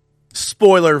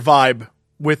spoiler vibe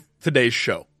with today's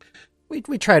show?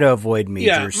 We try to avoid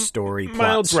major story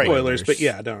mild plot spoilers, but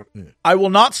don't. I will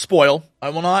not spoil. I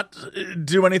will not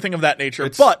do anything of that nature.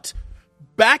 But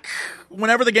back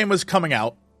whenever the game was coming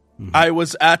out, I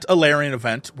was at a Larian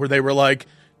event where they were like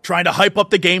trying to hype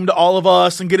up the game to all of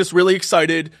us and get us really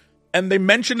excited. And they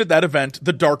mentioned at that event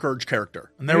the Dark Urge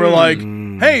character. And they were like,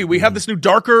 hey, we have this new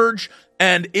Dark Urge,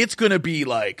 and it's going to be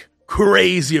like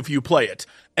crazy if you play it.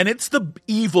 And it's the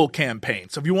evil campaign.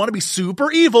 So if you want to be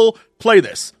super evil, play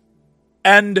this.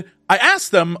 And I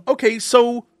asked them, okay,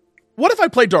 so what if I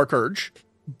play Dark Urge,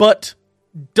 but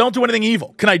don't do anything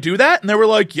evil? Can I do that? And they were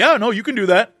like, yeah, no, you can do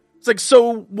that. It's like,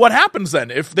 so what happens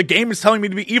then if the game is telling me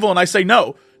to be evil and I say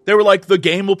no? They were like, the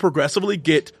game will progressively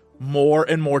get more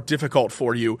and more difficult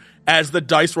for you as the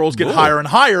dice rolls get higher and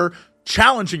higher,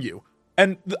 challenging you.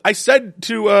 And I said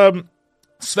to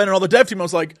Sven and all the dev team, I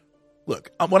was like, look,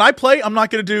 when I play, I'm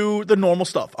not going to do the normal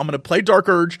stuff. I'm going to play Dark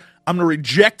Urge. I'm going to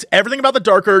reject everything about the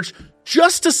Dark Urge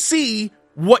just to see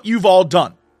what you've all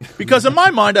done. Because in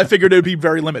my mind, I figured it would be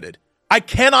very limited. I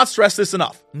cannot stress this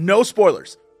enough. No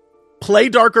spoilers. Play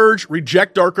Dark Urge,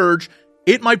 reject Dark Urge.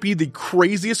 It might be the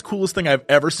craziest, coolest thing I've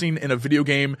ever seen in a video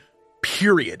game,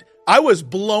 period. I was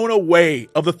blown away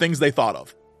of the things they thought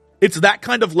of. It's that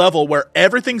kind of level where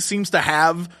everything seems to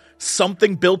have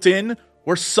something built in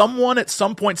where someone at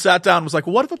some point sat down and was like,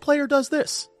 what if a player does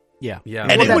this? Yeah.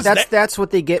 And well, that's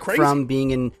what they get from being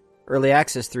in early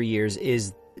access 3 years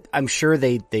is I'm sure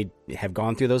they have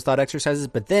gone through those thought exercises,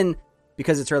 but then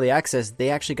because it's early access, they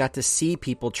actually got to see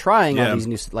people trying all these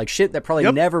new like shit that probably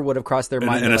never would have crossed their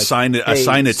mind. And assign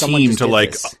a team to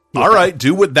like, all right,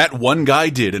 do what that one guy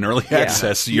did in early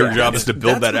access. Your job is to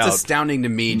build that out. That's astounding to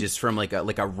me, just from like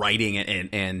a writing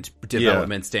and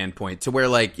development standpoint. To where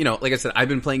like I said, I've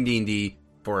been playing D&D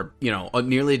for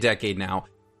nearly a decade now,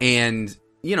 and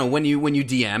when you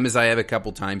DM, as I have a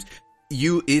couple times.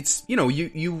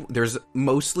 There's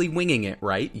mostly winging it,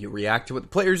 right? You react to what the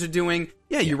players are doing.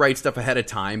 You write stuff ahead of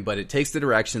time, but it takes the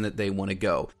direction that they want to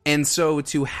go. And so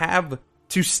to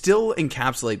still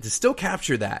encapsulate, to still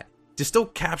capture that, to still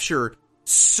capture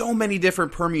so many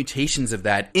different permutations of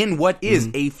that in what is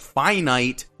a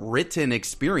finite written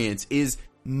experience is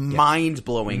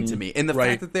mind-blowing to me. And the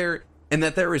fact that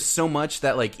there is so much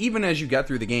that, like, even as you get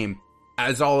through the game,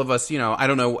 as all of us, I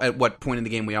don't know at what point in the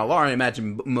game we all are. I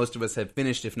imagine most of us have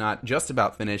finished, if not just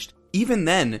about finished. Even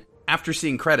then, after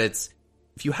seeing credits,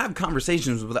 if you have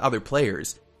conversations with other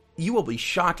players, you will be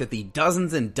shocked at the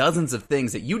dozens and dozens of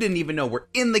things that you didn't even know were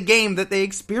in the game that they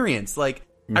experienced. Like,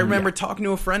 I remember talking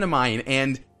to a friend of mine,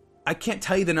 and I can't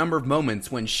tell you the number of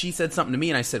moments when she said something to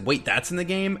me, and I said, wait, that's in the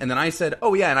game? And then I said,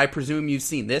 oh yeah, and I presume you've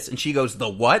seen this. And she goes, the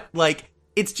what? Like,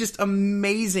 it's just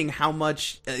amazing how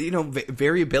much,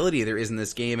 variability there is in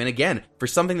this game. And again, for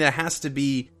something that has to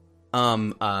be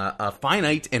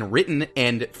finite and written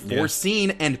and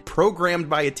foreseen and programmed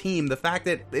by a team, the fact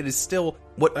that it is still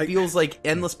what feels like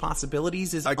endless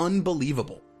possibilities is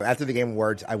unbelievable. After the Game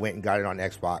Awards, I went and got it on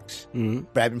Xbox.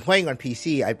 But I've been playing on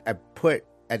PC. I put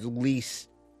at least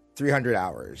 300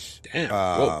 hours in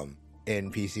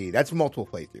PC. That's multiple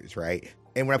playthroughs, right?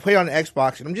 And when I play it on the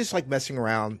Xbox, and I'm just like messing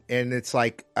around, and it's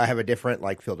like I have a different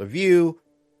like field of view.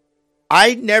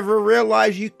 I never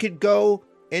realized you could go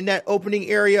in that opening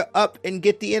area up and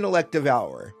get the intellect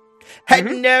devour.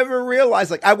 Had never realized.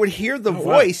 Like I would hear the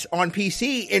voice on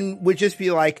PC and would just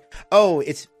be like, "Oh,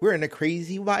 we're in a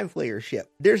crazy mind flayer ship.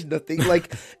 There's nothing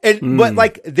like." And but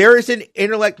like there is an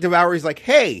intellect devourer. He's like,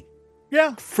 "Hey,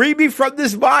 free me from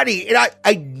this body." And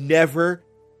I never.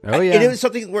 And it was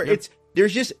something where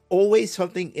there's just always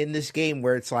something in this game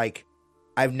where it's like,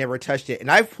 I've never touched it. And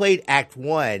I've played Act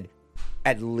 1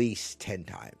 at least 10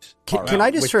 times. Can I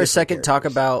just for a second talk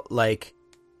about like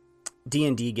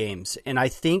D&D games? And I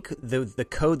think the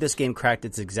code this game cracked,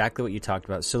 it's exactly what you talked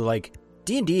about. So like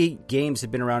D&D games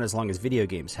have been around as long as video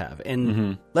games have.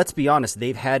 And let's be honest,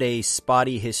 they've had a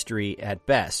spotty history at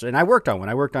best. And I worked on one.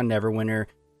 I worked on Neverwinter.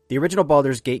 The original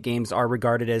Baldur's Gate games are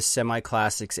regarded as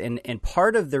semi-classics. And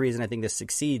part of the reason I think this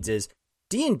succeeds is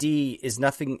D&D is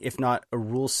nothing if not a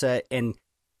rule set, and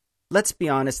let's be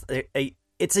honest,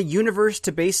 it's a universe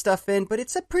to base stuff in, but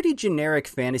it's a pretty generic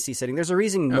fantasy setting. There's a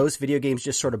reason most video games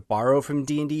just sort of borrow from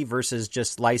D&D versus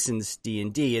just license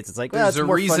D&D. It's like, well, it's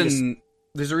more fun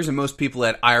There's a reason most people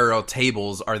at IRL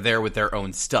tables are there with their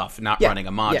own stuff, not running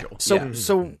a module.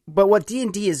 So, but what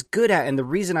D&D is good at, and the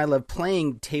reason I love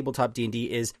playing tabletop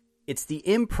D&D is It's the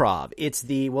improv. It's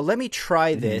the, well, let me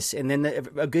try this. And then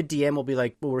a good DM will be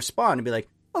like, will respond and be like,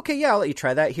 okay, yeah, I'll let you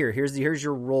try that. Here's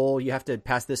your roll. You have to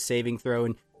pass this saving throw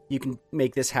and you can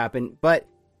make this happen. But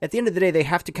at the end of the day, they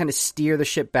have to kind of steer the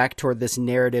ship back toward this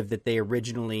narrative that they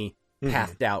originally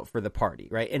pathed out for the party,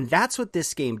 right? And that's what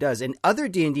this game does. And other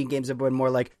D&D games have been more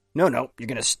like, no, you're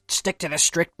going to stick to the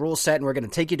strict rule set and we're going to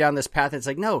take you down this path. It's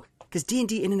like, no, because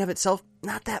D&D in and of itself,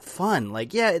 not that fun.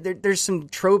 Like, yeah, there's some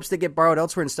tropes that get borrowed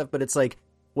elsewhere and stuff, but it's like,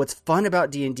 what's fun about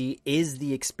D&D is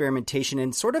the experimentation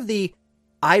and sort of the,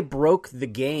 I broke the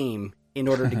game in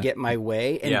order to get my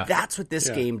way. And that's what this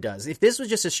game does. If this was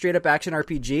just a straight up action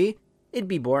RPG, it'd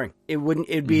be boring.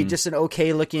 It'd be just an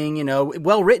okay looking,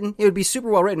 well written. It would be super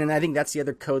well written. And I think that's the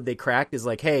other code they cracked is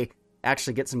like, hey,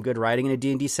 actually get some good writing in a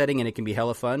D&D setting and it can be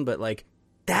hella fun. But like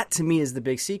that to me is the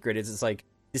big secret. It's like,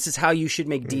 this is how you should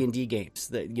make D&D games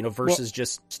that, versus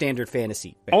just standard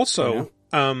fantasy. Also,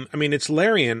 it's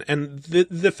Larian, and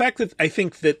the fact that I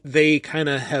think that they kind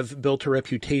of have built a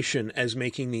reputation as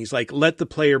making these, like, let the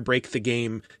player break the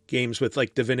games with,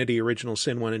 like, Divinity Original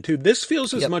Sin 1 and 2. This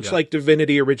feels as much like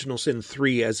Divinity Original Sin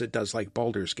 3 as it does like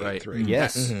Baldur's Gate 3.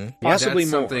 Yes. Possibly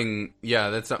more.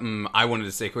 That's something I wanted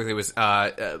to say quickly was,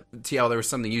 TL, there was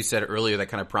something you said earlier that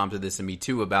kind of prompted this in me,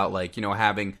 too, about, like,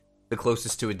 having the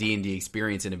closest to a D&D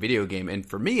experience in a video game. And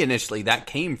for me, initially, that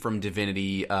came from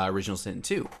Divinity Original Sin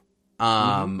 2.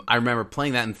 I remember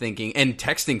playing that and thinking, and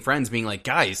texting friends being like,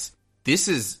 guys, this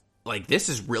is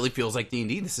really feels like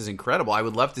D&D. This is incredible. I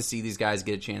would love to see these guys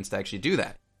get a chance to actually do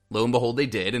that. Lo and behold, they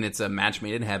did. And it's a match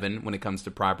made in heaven when it comes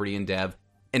to property and dev.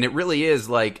 And it really is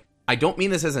like, I don't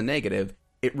mean this as a negative.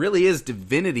 It really is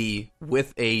Divinity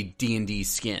with a D&D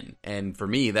skin. And for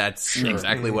me, that's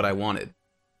exactly what I wanted.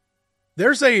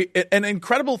 There's an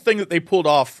incredible thing that they pulled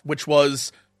off, which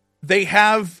was they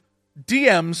have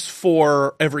DMs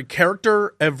for every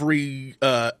character, every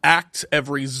act,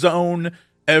 every zone,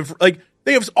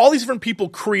 they have all these different people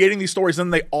creating these stories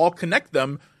and they all connect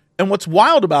them. And what's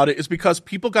wild about it is because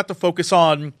people got to focus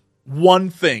on one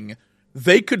thing,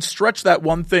 they could stretch that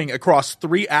one thing across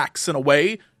 3 acts in a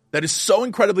way that is so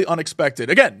incredibly unexpected.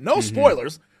 Again, no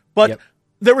spoilers, but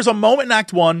there was a moment in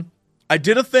Act 1, I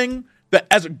did a thing that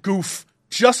as a goof,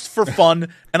 just for fun,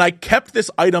 and I kept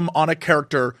this item on a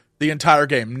character the entire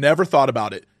game. Never thought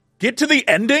about it. Get to the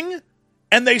ending,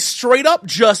 and they straight up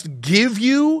just give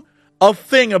you a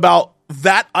thing about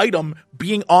that item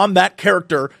being on that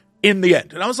character in the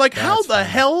end. And I was like, how the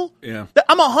hell? Yeah.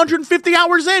 I'm 150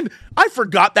 hours in. I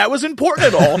forgot that was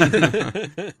important at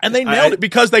all. And they nailed it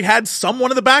because they had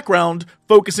someone in the background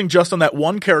focusing just on that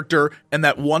one character and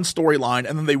that one storyline,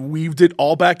 and then they weaved it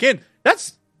all back in.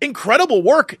 That's incredible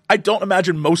work. I don't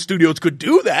imagine most studios could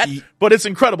do that, but it's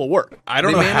incredible work. I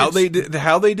don't know how they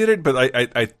did it, but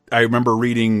I remember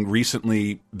reading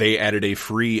recently they added a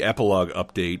free epilogue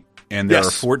update, and there are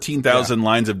 14,000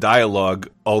 lines of dialogue,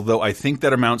 although I think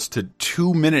that amounts to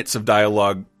 2 minutes of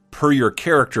dialogue per your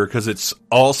character because it's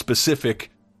all specific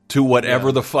to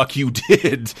whatever the fuck you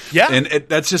did. Yeah. And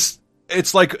that's just...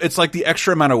 It's like the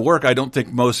extra amount of work I don't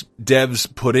think most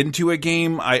devs put into a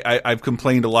game. I've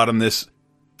complained a lot on this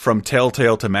from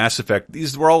Telltale to Mass Effect.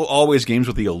 These were always games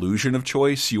with the illusion of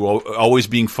choice. You always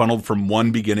being funneled from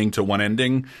one beginning to one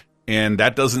ending. And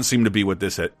that doesn't seem to be what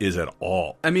this is at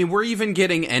all. I mean, we're even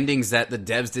getting endings that the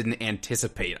devs didn't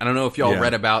anticipate. I don't know if y'all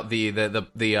read about the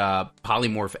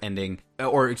polymorph ending,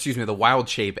 or excuse me, the wild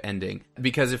shape ending.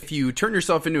 Because if you turn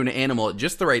yourself into an animal at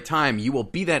just the right time, you will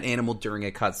be that animal during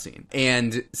a cutscene.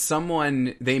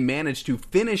 And they managed to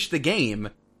finish the game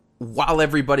while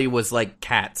everybody was like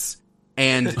cats.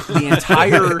 And the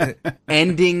entire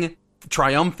ending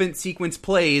triumphant sequence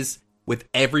plays with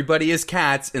everybody as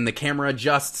cats, and the camera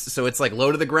adjusts so it's like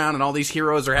low to the ground, and all these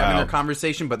heroes are having their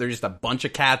conversation, but they're just a bunch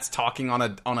of cats talking on a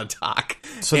dock.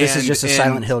 So this is just a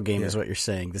Silent Hill game, is what you're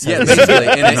saying. This basically.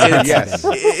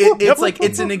 And it's like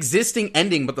it's an existing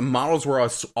ending, but the models were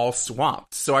all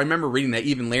swapped. So I remember reading that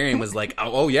even Larian was like,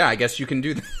 "Oh yeah, I guess you can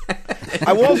do that."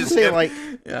 I will also say,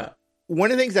 one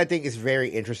of the things I think is very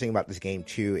interesting about this game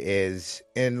too is,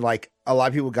 and like a lot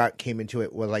of people came into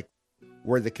it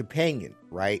were the companion,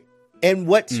 right? And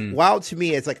what's wild to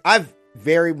me is I've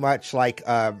very much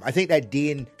I think that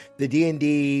the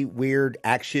D&D weird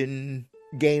action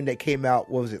game that came out,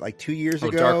 what was it, 2 years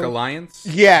ago? Dark Alliance?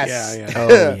 Yes. Yeah.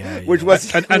 Oh, yeah. Which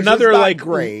was another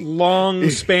great. long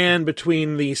span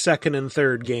between the second and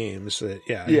third games.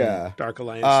 Dark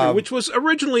Alliance, which was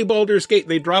originally Baldur's Gate.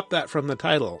 They dropped that from the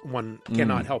title. One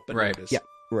cannot help but notice. Yeah,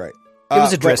 right. It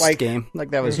was a Drizzt game.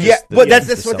 That was but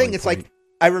that's one thing. It's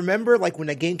I remember when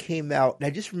that game came out, and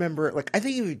I just remember I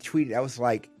think you tweeted, I was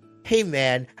like, hey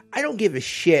man, I don't give a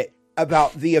shit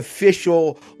about the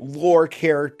official lore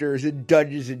characters in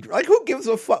Dungeons and like who gives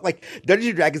a fuck? Like Dungeons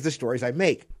and Dragons, the stories I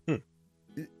make.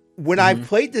 When I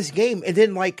played this game, and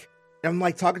then like I'm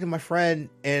like talking to my friend,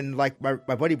 and like my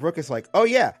buddy Brooke is like, "Oh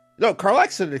yeah, no,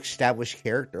 Karlach's an established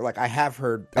character. Like I have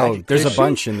heard. There's a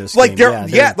bunch in this like game.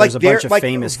 There's a bunch of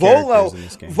famous characters in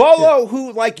this game. Volo,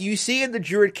 who like you see in the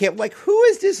Druid camp, like who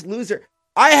is this loser?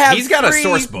 I have. He's got a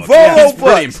source book. Volo books.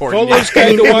 Pretty important.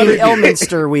 I mean,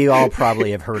 Elminster, we all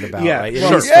probably have heard about, right?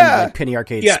 Sure. Like Penny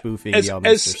Arcade spoofing the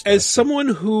Elminster stuff. As someone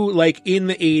who, like, in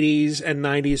the 80s and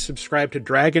 90s subscribed to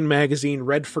Dragon Magazine,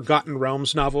 read Forgotten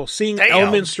Realms novel, seeing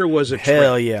Elminster was a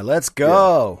hell yeah, let's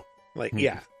go. Like,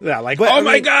 like, but,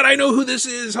 my God, I know who this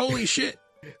is. Holy shit.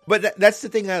 But that's the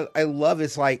thing I love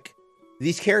is, like,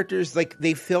 these characters, like,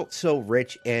 they felt so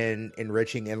rich and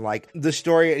enriching, and like the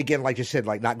story, again, like you said,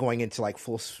 like not going into like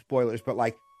full spoilers, but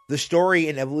like the story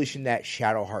and evolution that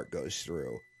Shadowheart goes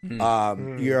through.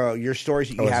 Your stories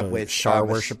that you have with Shar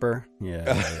worshiper,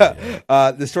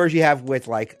 the stories you have with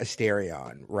like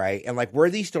Asterion, right, and like where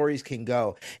these stories can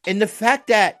go, and the fact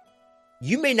that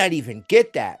you may not even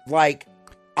get that. Like,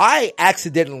 I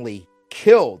accidentally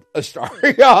killed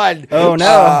Asterion. Oh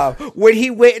no! When he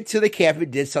went into the camp and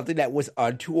did something that was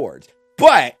untoward,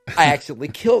 but I accidentally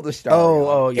killed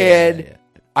Asterion. And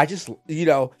I just,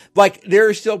 like there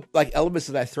are still like elements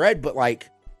of that thread, but like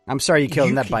I'm sorry you killed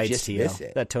him. That bites, Tio.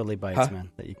 That totally bites, man.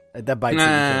 That bites.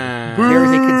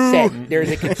 There's a consent. There's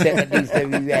a consent that needs to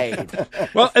be made.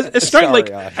 Well,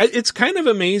 it's kind of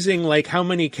amazing, like how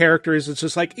many characters. It's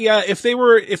just like, if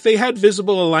they had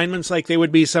visible alignments, like they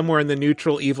would be somewhere in the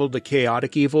neutral evil to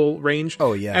chaotic evil range.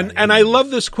 Oh yeah. And I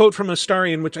love this quote from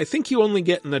Astarion, which I think you only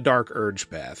get in the Dark Urge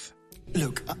path.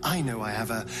 Look, I know I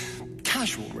have a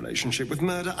casual relationship with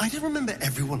murder. I don't remember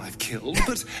everyone I've killed,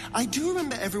 but I do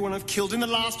remember everyone I've killed in the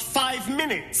last 5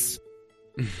 minutes.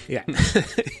 Yeah.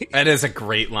 That is a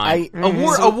great line.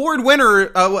 Award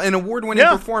winner, an award-winning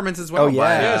performance as well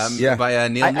by Neil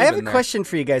Newman. I have a question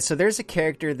for you guys. So there's a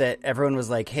character that everyone was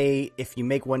like, hey, if you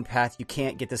make one path, you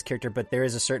can't get this character, but there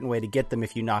is a certain way to get them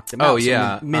if you knock them out. Oh,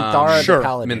 yeah. So Minthara the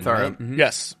Paladin, Minthara. right? Mm-hmm.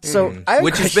 Yes. So I have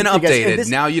which has been updated.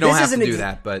 Now you don't have to do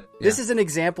that, but... Yeah. This is an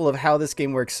example of how this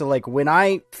game works. So like when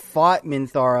I fought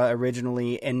Minthara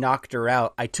originally and knocked her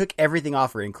out, I took everything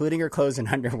off her, including her clothes and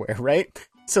underwear, right?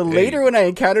 So later when I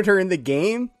encountered her in the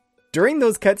game, during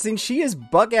those cutscenes, she is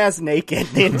buck-ass naked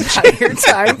the entire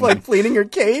time, like pleading her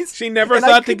case. She never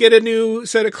thought to get a new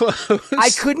set of clothes. I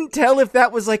couldn't tell if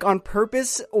that was like on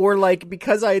purpose or like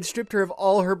because I had stripped her of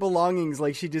all her belongings,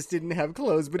 like she just didn't have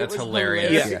clothes. But that's it was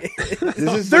hilarious.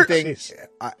 This is the thing.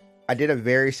 I did a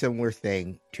very similar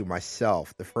thing to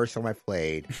myself the first time I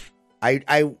played.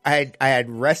 I had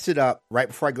rested up right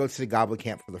before I go to the Goblin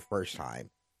Camp for the first time,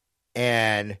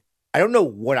 and I don't know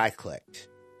what I clicked,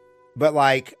 but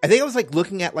like, I think I was like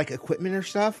looking at like equipment or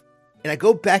stuff, and I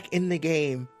go back in the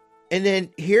game, and then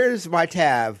here's my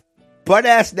tab, butt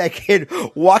ass naked,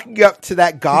 walking up to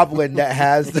that goblin that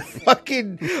has the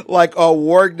fucking like a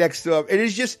warg next to him. And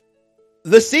it's just,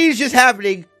 the scene's just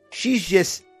happening. She's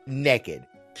just naked,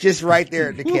 just right there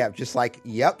at the camp, just like,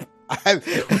 yep. I'm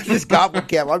this goblin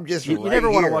camp. I'm just you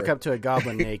never want to walk up to a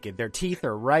goblin naked. Their teeth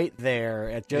are right there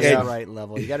at just the right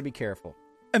level. You got to be careful.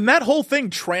 And that whole thing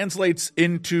translates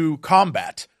into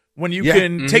combat when you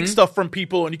can take stuff from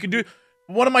people and you can do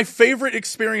one of my favorite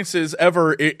experiences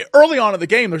ever. Early on in the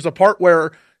game, there's a part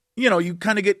where, you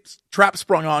kind of get traps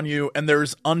sprung on you and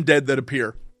there's undead that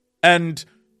appear. And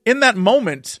in that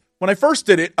moment, when I first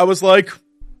did it, I was like,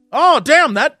 oh,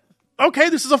 damn, okay,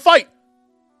 this is a fight.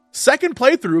 Second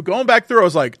playthrough, going back through, I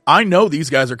was like, I know these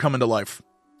guys are coming to life.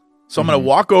 So I'm going to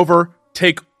walk over,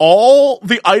 take all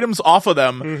the items off of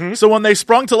them. So when they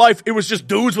sprung to life, it was just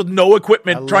dudes with no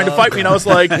equipment trying to fight me. And I was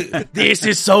like, this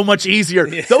is so much easier.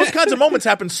 Those kinds of moments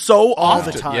happen so often.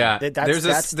 All the time. Yeah. There's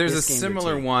a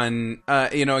similar one,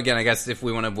 again, I guess if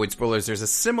we want to avoid spoilers, there's a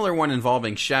similar one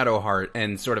involving Shadowheart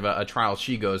and sort of a trial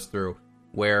she goes through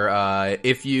where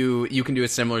if you can do a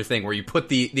similar thing where you put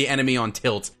the enemy on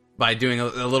tilt by doing a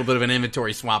little bit of an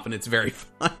inventory swap, and it's very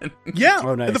fun. Yeah.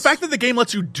 Oh, nice. And the fact that the game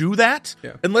lets you do that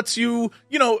and lets you,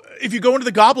 if you go into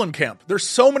the Goblin Camp, there's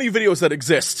so many videos that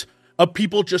exist of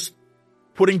people just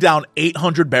putting down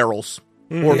 800 barrels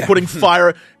or putting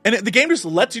fire. And the game just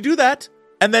lets you do that.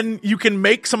 And then you can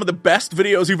make some of the best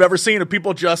videos you've ever seen of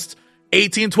people just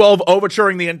 1812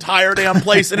 overturing the entire damn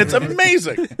place, and it's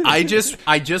amazing. I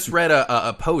just read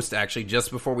a post actually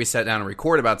just before we sat down and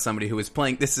record about somebody who was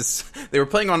playing. They were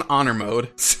playing on honor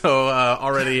mode, so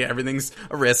already everything's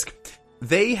a risk.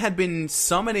 They had been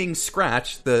summoning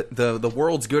Scratch, the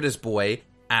world's goodest boy,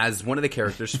 as one of the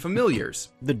character's familiars.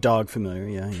 The dog familiar,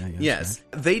 yeah. Yes.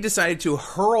 Right. They decided to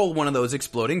hurl one of those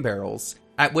exploding barrels,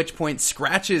 at which point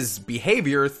Scratch's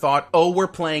behavior thought, oh, we're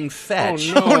playing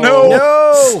fetch. Oh,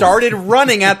 no. Started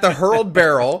running at the hurled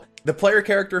barrel. The player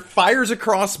character fires a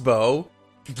crossbow.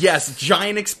 Yes,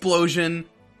 giant explosion.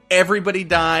 Everybody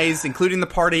dies, including the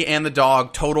party and the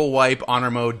dog. Total wipe,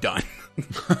 honor mode, done.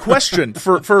 Question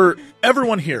for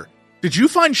everyone here. Did you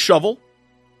find Shovel?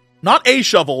 Not a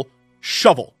shovel,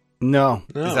 Shovel. No.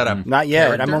 Is that a not yet.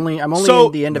 character? I'm only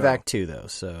in the end of Act 2 though.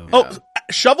 So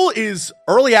Shovel is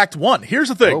early Act 1. Here's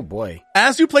the thing. Oh boy.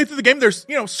 As you play through the game, there's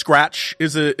Scratch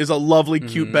is a lovely,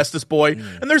 cute bestest boy,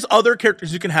 and there's other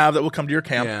characters you can have that will come to your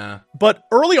camp. Yeah. But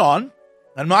early on,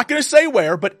 I'm not going to say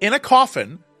where, but in a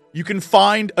coffin, you can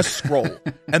find a scroll,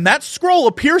 and that scroll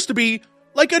appears to be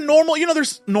like a normal.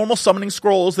 There's normal summoning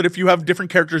scrolls that if you have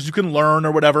different characters you can learn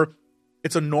or whatever.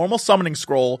 It's a normal summoning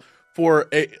scroll for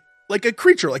a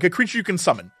creature you can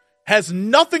summon. Has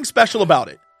nothing special about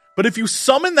it. But if you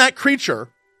summon that creature,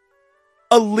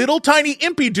 a little tiny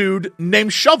impy dude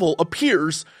named Shovel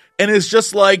appears and is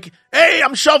just like, hey,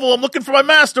 I'm Shovel. I'm looking for my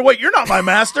master. Wait, you're not my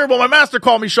master. Well, my master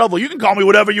called me Shovel. You can call me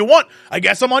whatever you want. I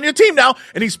guess I'm on your team now.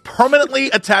 And he's permanently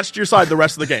attached to your side the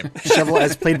rest of the game. Shovel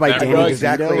as played by Danny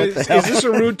DeVito. Is this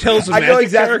a Rude Tales of I Magic know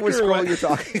exactly what character? scroll you're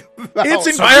talking about. It's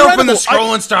incredible. So I open the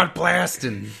scroll and start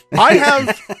blasting. I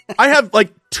have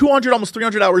like 200, almost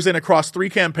 300 hours in across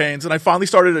 3 campaigns, and I finally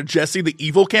started a Jesse the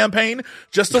Evil campaign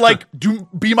just to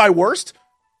be my worst.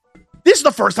 This is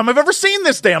the first time I've ever seen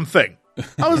this damn thing.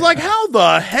 I was like, how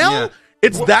the hell? Yeah.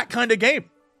 It's that kind of game.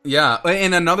 Yeah,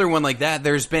 and another one like that,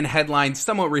 there's been headlines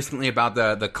somewhat recently about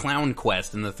the clown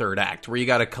quest in the 3rd act, where you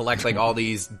got to collect like all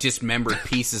these dismembered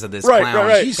pieces of this clown.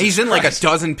 Right. He's in like a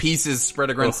dozen pieces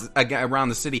spread around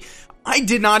the city. I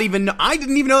didn't even know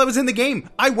that was in the game.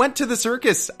 I went to the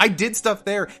circus. I did stuff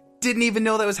there. Didn't even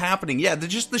know that was happening. Yeah,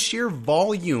 just the sheer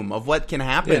volume of what can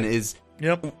happen is...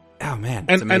 Yep. Oh man,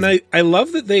 and I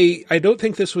love that I don't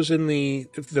think this was in the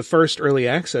first early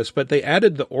access, but they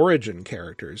added the origin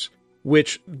characters,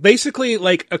 which basically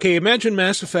imagine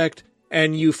Mass Effect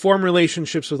and you form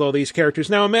relationships with all these characters.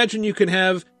 Now imagine you can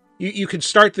have you could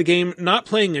start the game not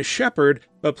playing as Shepard,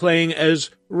 but playing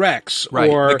as Rex,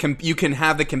 right? Or you can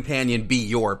have the companion be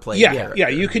your player. Yeah.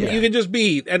 You can just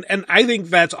be, and I think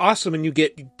that's awesome, and you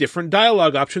get different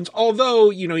dialogue options. Although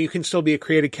you can still be a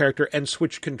created character and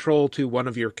switch control to one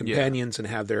of your companions and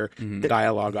have their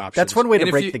dialogue options. That's one way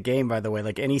to break the game, by the way.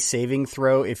 Like any saving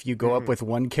throw, if you go up with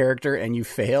one character and you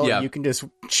fail, you can just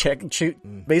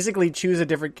basically choose a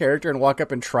different character and walk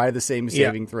up and try the same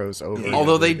saving throws over.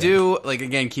 Although they do,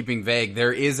 again, keeping vague,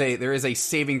 there is a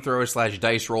saving throw /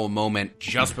 dice roll moment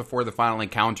just before the final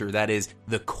encounter that is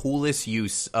the coolest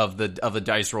use of the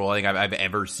dice roll I think I've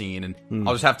ever seen, and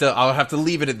I'll have to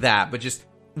leave it at that. But just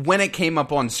when it came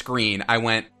up on screen, I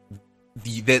went,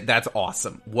 "That's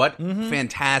awesome! What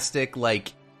fantastic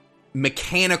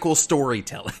mechanical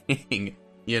storytelling!"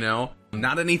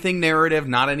 Not anything narrative,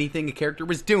 not anything a character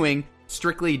was doing.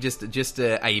 Strictly just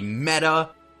a meta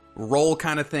role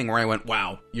kind of thing where I went,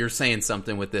 wow, you're saying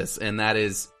something with this, and that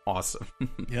is awesome.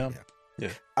 Yeah.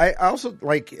 I also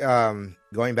like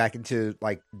going back into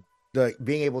the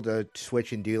being able to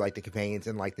switch and do the companions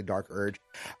and the Dark Urge.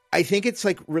 I think it's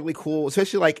really cool,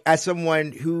 especially as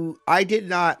someone who I did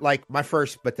not my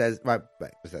first first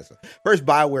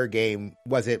BioWare game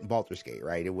wasn't Baldur's Gate,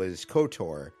 right? It was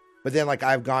KOTOR. But then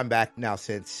I've gone back now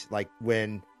since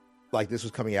when this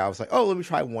was coming out, I was oh, let me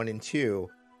try 1 and 2.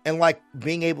 And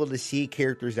being able to see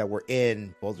characters that were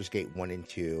in Baldur's Gate 1 and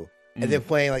 2 and then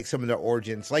playing some of the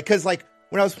origins, because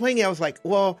when I was playing it, I was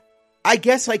well, I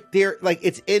guess they're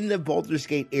it's in the Baldur's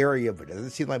Gate area, but it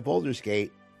doesn't seem like Baldur's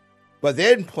Gate. But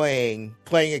then playing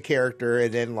a character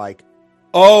and then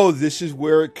oh, this is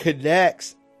where it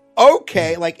connects.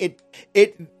 Okay,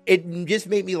 it just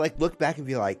made me look back and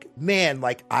be man,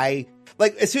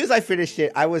 as soon as I finished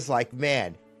it, I was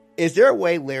man, is there a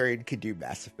way Larian could do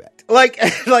Mass Effect? Not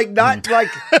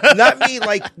me,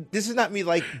 this is not me,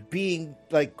 being,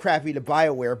 crappy to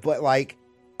BioWare, but,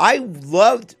 I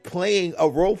loved playing a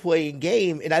role-playing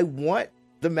game, and I want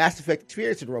the Mass Effect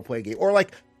experience in a role-playing game. Or,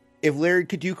 if Larian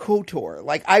could do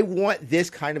KOTOR. I want this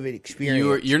kind of an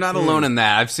experience. You're not alone in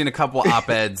that. I've seen a couple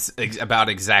op-eds about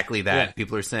exactly that. Yeah.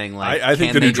 People are saying I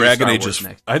think the new Dragon Age is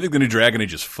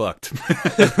fucked.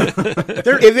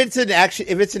 If it's an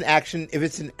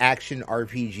action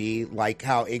RPG like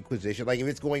how Inquisition, if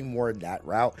it's going more in that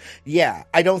route, yeah,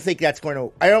 I don't think that's going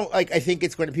to. I think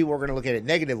it's going to. People are going to look at it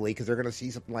negatively because they're going to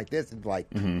see something like this and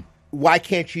be why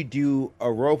can't you do a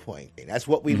role-playing game? That's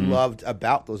what we loved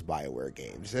about those BioWare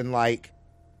games. And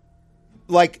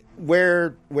like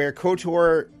where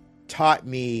KOTOR taught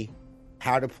me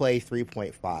how to play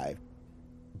 3.5.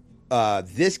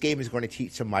 This game is going to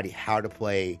teach somebody how to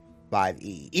play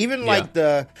 5e. Even like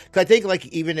cause I think like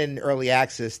even in early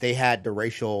access they had the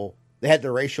racial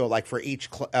like for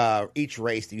each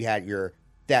race you had your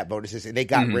stat bonuses, and they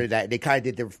got rid of that. They kind of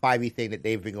did the 5e thing that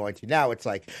they've been going to now. It's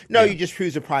like you just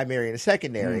choose a primary and a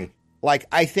secondary. Like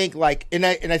I think like and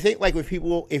I think like with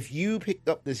people, if you picked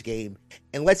up this game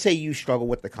and let's say you struggle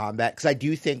with the combat, because I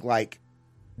do think like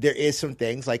there is some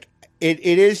things like it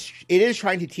is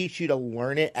trying to teach you to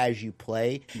learn it as you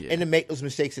play and to make those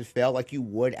mistakes and fail like you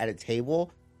would at a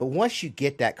table. But once you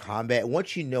get that combat,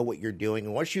 once you know what you're doing,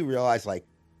 and once you realize like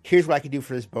here's what I can do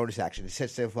for this bonus action to set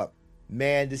stuff up,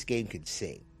 man, this game can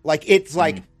sing. Like it's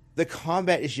like the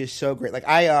combat is just so great. Like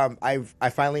I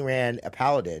finally ran a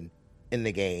paladin in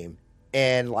the game.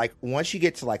 And like once you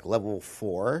get to like level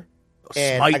 4,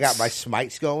 and smites. I got my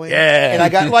smites going, and I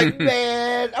got like,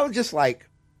 man, I was just like,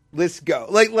 let's go.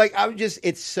 Like I'm just,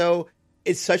 it's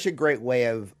such a great way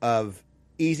of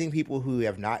easing people who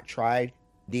have not tried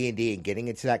D&D and getting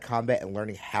into that combat and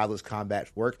learning how those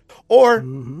combats work, or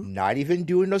not even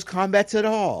doing those combats at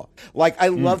all. Like I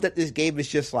love that this game is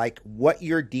just like what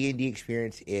your D&D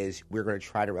experience is. We're going to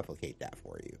try to replicate that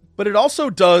for you. But it also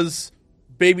does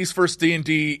Baby's first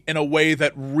D&D in a way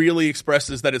that really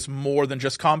expresses that it's more than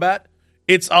just combat.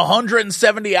 It's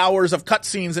 170 hours of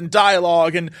cutscenes and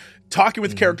dialogue and talking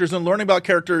with characters and learning about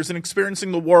characters and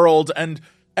experiencing the world and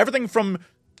everything from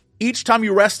each time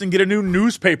you rest and get a new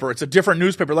newspaper, it's a different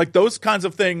newspaper. Like those kinds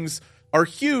of things are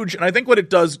huge. And I think what it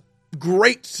does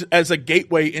great as a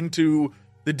gateway into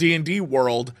the D&D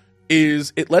world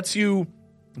is it lets you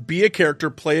be a character,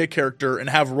 play a character, and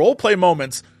have role play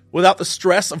moments without the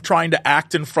stress of trying to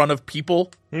act in front of people.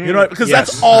 You know, because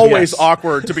that's always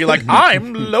awkward to be like,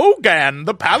 I'm Logan,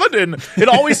 the paladin. It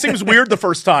always seems weird the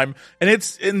first time. And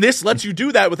this lets you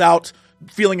do that without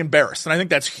feeling embarrassed. And I think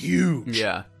that's huge.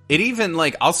 Yeah. It even,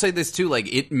 like, I'll say this too,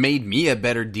 like, it made me a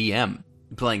better DM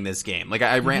playing this game. Like,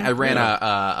 I ran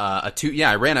a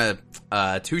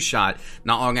 2-shot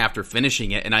not long after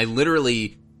finishing it, and I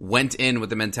literally went in with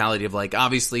the mentality of like,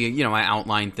 obviously, you know, I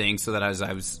outlined things so that as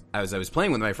I was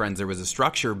playing with my friends, there was a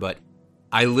structure, but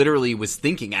I literally was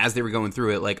thinking as they were going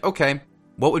through it, like, okay,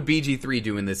 what would BG3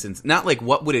 do in this instance? Not like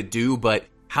what would it do, but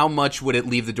how much would it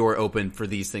leave the door open for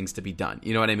these things to be done?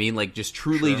 You know what I mean? Like just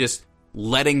truly just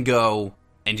letting go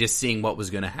and just seeing what was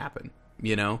going to happen,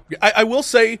 you know? I will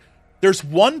say there's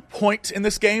one point in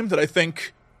this game that I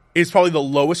think is probably the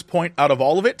lowest point out of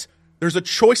all of it. There's a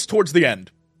choice towards the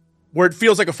end where it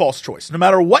feels like a false choice. No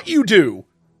matter what you do,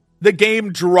 the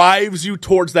game drives you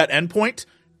towards that endpoint,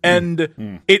 and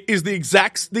it is the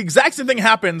exact same thing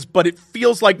happens, but it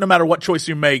feels like no matter what choice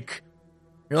you make,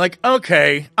 you're like,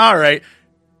 okay, all right.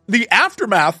 The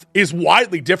aftermath is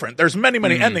widely different. There's many,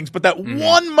 many endings, but that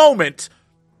one moment,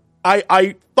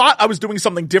 I thought I was doing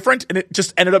something different, and it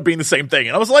just ended up being the same thing.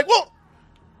 And I was like, well,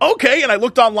 okay. And I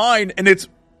looked online, and it's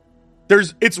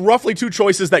roughly 2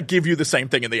 choices that give you the same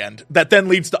thing in the end. That then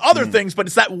leads to other things, but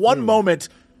it's that one moment.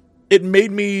 It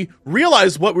made me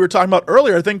realize what we were talking about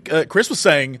earlier. I think Chris was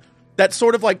saying that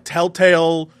sort of like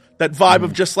telltale, that vibe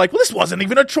of just like, well, this wasn't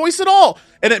even a choice at all.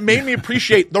 And it made me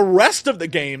appreciate the rest of the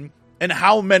game and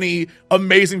how many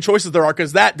amazing choices there are,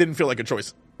 because that didn't feel like a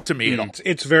choice to me at all.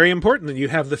 It's very important that you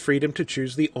have the freedom to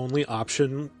choose the only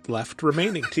option left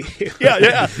remaining to you.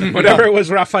 Yeah. Whatever it was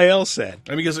Raphael said.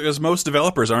 I mean, because most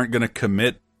developers aren't going to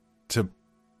commit to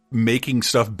making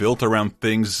stuff built around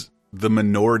things the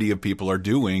minority of people are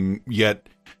doing, yet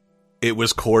it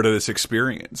was core to this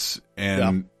experience.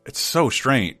 And it's so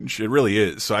strange. It really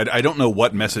is. So I don't know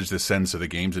what message this sends to the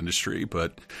games industry,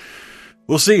 but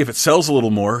we'll see if it sells a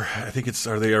little more. I think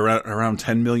are they around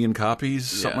 10 million copies,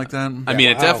 something like that? I mean,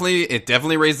 it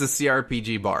definitely raised the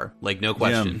CRPG bar, like no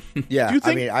question. Yeah,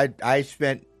 I mean, I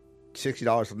spent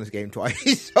 $60 on this game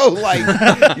twice, so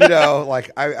like, you know,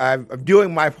 like I'm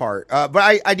doing my part.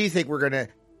 But I do think we're gonna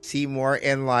see more.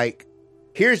 And like,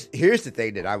 here's the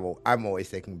thing that I'm always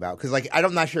thinking about, because like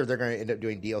I'm not sure if they're gonna end up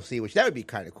doing DLC, which that would be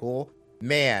kind of cool,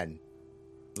 man.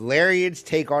 Larian's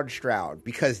take on Shroud,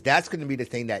 because that's going to be the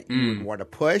thing that you would want to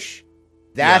push.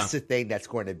 That's the thing that's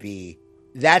going to be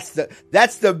that's the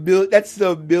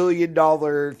 $1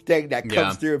 million thing that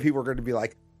comes through, and people are going to be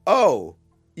like, oh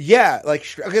yeah, like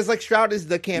because like Shroud is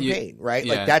the campaign, right?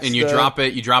 Yeah. Like that's and you drop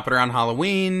it around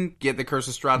Halloween, get the Curse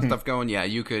of Shroud stuff going. Yeah,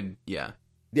 you could. Yeah.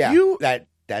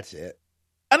 That's it.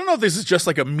 I don't know if this is just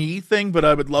like a me thing, but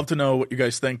I would love to know what you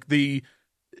guys think. There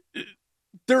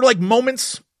are like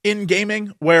moments in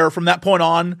gaming where from that point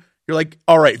on you're like,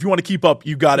 all right, if you want to keep up,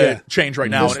 you gotta change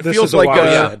right now. And it feels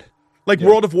like Like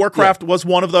World of Warcraft was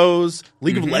one of those.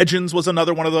 League of Legends was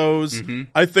another one of those.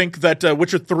 I think that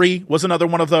Witcher 3 was another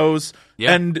one of those.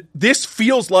 Yeah. And this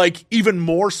feels like even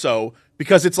more so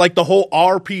because it's like the whole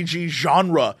RPG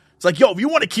genre. It's like, yo, if you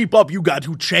want to keep up, you got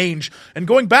to change. And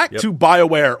going back to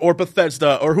BioWare or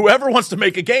Bethesda or whoever wants to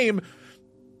make a game,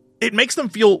 it makes them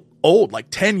feel old, like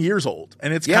 10 years old.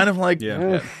 And it's kind of like,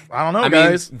 I don't know,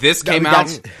 guys. This came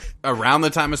out around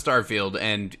the time of Starfield,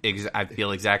 and I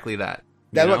feel exactly that.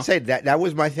 That's what I'm saying. That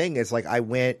was my thing. It's like I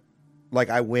went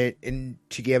in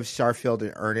to give Starfield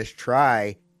an earnest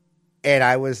try, and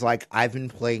I was like, I've been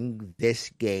playing this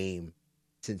game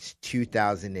since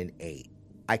 2008.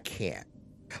 I can't.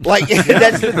 Like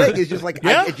that's the thing. It's just like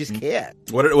I just can't.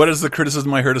 What is the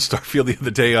criticism I heard of Starfield the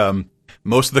other day?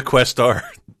 Most of the quests are,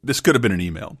 this could have been an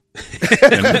email.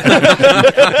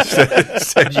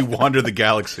 said you wander the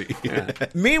galaxy.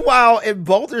 Meanwhile, in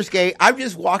Baldur's Gate, I'm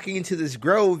just walking into this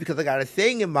grove because I got a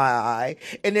thing in my eye,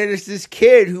 and there's this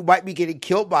kid who might be getting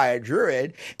killed by a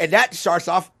druid, and that starts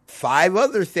off 5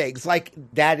 other things. Like,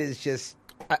 that is just...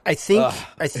 I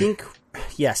think,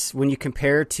 yes, when you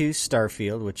compare to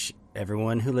Starfield, which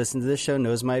everyone who listens to this show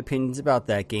knows my opinions about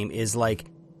that game, is like,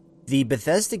 the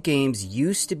Bethesda games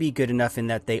used to be good enough in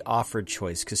that they offered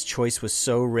choice, because choice was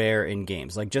so rare in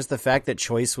games. Like, just the fact that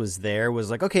choice was there was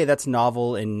like, okay, that's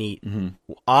novel and neat.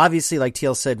 Obviously, like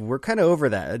TL said, we're kind of over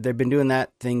that. They've been doing that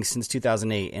thing since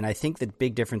 2008, and I think the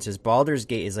big difference is Baldur's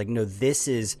Gate is like, no, this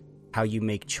is how you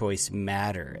make choice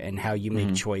matter and how you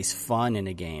make choice fun in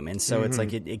a game. And so it's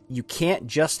like, you can't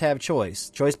just have choice.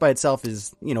 Choice by itself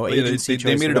is, agency choice.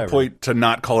 They made it a point to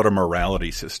not call it a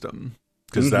morality system,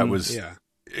 because that was...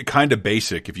 kind of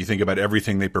basic if you think about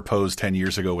everything they proposed 10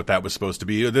 years ago, what that was supposed to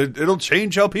be. It'll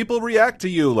change how people react to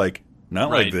you. Like, not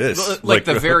like this. Like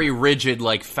the very rigid,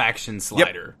 like, faction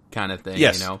slider kind of thing,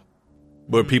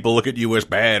 Where people look at you as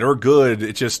bad or good.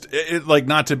 It's just, like,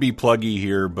 not to be pluggy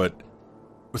here, but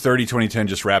 2010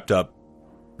 just wrapped up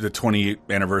the 20th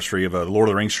anniversary of a Lord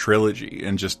of the Rings trilogy.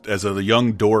 And just as a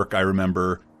young dork, I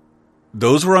remember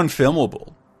those were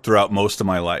unfilmable throughout most of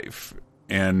my life.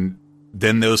 And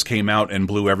then those came out and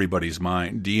blew everybody's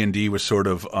mind. D&D was sort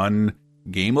of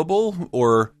ungameable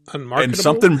or unmarketable, and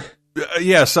something,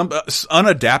 some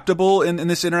unadaptable in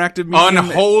this interactive medium.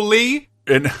 Unholy,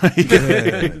 and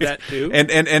that too.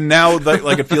 And now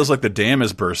like it feels like the dam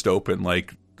has burst open.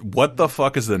 Like, what the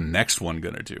fuck is the next one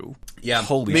gonna do? Yeah,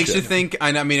 holy makes shit. you think.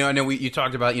 I know you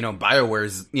talked about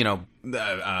BioWare's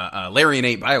Larian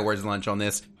 8 BioWare's lunch on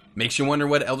this. Makes you wonder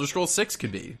what Elder Scrolls 6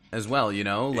 could be as well,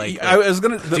 Like, I was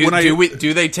gonna.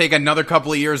 Do they take another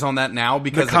couple of years on that now?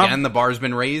 Because again, the bar's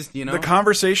been raised. The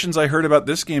conversations I heard about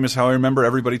this game is how I remember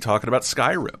everybody talking about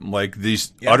Skyrim, like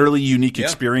these utterly unique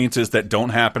experiences that don't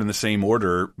happen in the same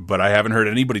order. But I haven't heard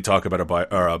anybody talk about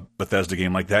a Bethesda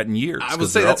game like that in years. I would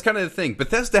say that's kind of the thing.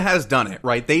 Bethesda has done it,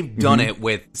 right? They've done it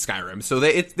with Skyrim, so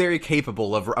it's very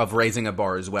capable of raising a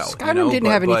bar as well. Skyrim didn't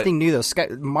have anything new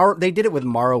though. They did it with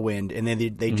Morrowind, and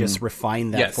then they just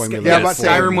refined that formula.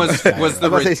 Skyrim was the.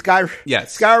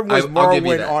 Skyrim was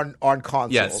Morrowind on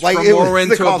console. Yes, like, from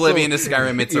Morrowind to Oblivion to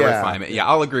Skyrim, it's a refinement. Yeah,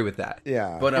 I'll agree with that.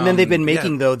 Yeah, but and then they've been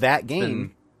making that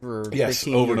game for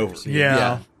 15 over years. and over.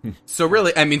 Yeah. So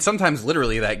really, I mean, sometimes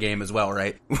literally that game as well,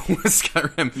 right? With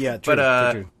Skyrim. Yeah, true,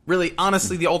 but true. Really,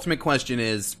 honestly, the ultimate question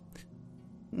is: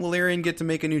 will Larian get to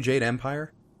make a new Jade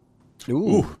Empire?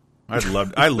 Ooh. I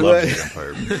love Jade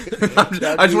Empire.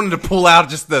 I just wanted to pull out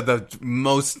just the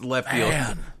most left field.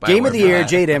 Game of the year,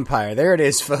 Jade Empire. There it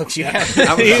is, folks. You have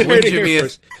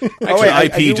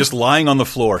IP just lying on the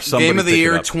floor. Somebody Game of the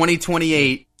year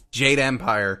 2028, Jade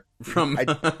Empire from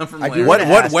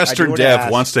what Western dev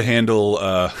wants to handle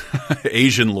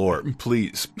Asian lore?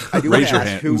 Please raise your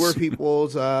hand. Who were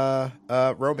people's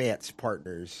romance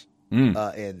partners? In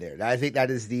there, I think that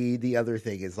is the other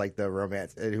thing is like the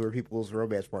romance and who are people's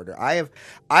romance partner.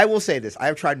 I will say this: I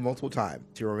have tried multiple times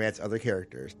to romance other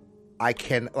characters. I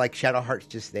can Shadowheart's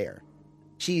just there.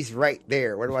 She's right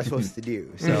there. What am I supposed to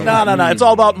do? So no. It's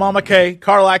all about Mama K.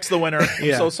 Karlach's the winner.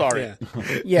 I'm so sorry.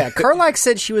 Yeah, Karlach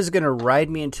said she was going to ride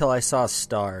me until I saw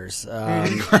stars.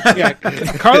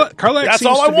 Karlach. That's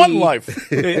all I want in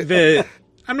life.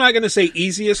 I'm not going to say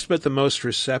easiest, but the most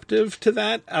receptive to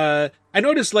that. I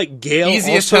noticed like Gale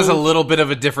easiest also has a little bit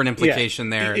of a different implication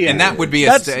there, and that would be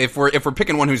if we're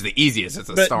picking one who's the easiest, it's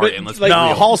a Starian. Let's like,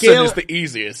 no, Halsin is the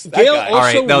easiest. Gale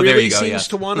also really seems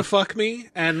to want to fuck me,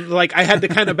 and like I had to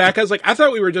kind of back. I was like, I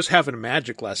thought we were just having a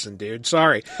magic lesson, dude.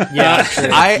 Sorry. Yeah,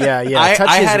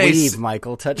 Touch his weave,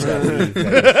 Michael. Touch that weave.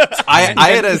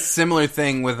 I had a similar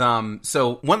thing with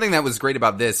So one thing that was great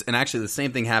about this, and actually the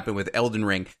same thing happened with Elden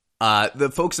Ring. the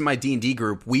folks in my D&D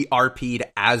group, we RP'd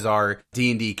as our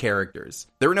D&D characters.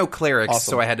 There were no clerics,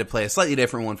 so I had to play a slightly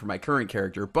different one for my current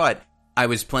character, but I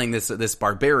was playing this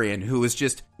barbarian who was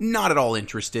just not at all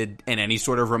interested in any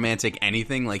sort of romantic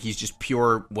anything. Like, he's just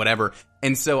pure whatever.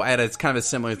 And so I had kind of a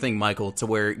similar thing, Michael, to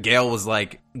where Gale was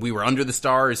like, we were under the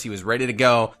stars, he was ready to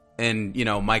go, and, you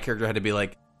know, my character had to be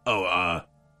like,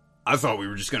 I thought we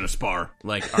were just going to spar.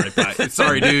 Like, all right, bye.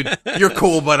 Sorry, dude. You're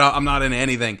cool, but I'm not into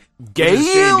anything.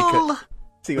 Gale!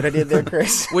 See what I did there,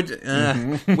 Chris? Which is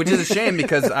a shame,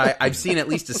 because I've seen at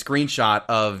least a screenshot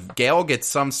of Gale get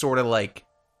some sort of, like,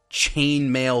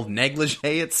 chainmail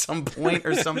negligee at some point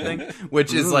or something,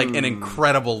 which is, like, an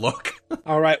incredible look.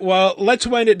 All right, well, let's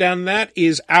wind it down. That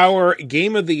is our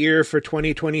Game of the Year for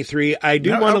 2023. I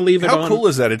do want to leave it on... How cool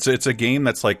is that? It's a game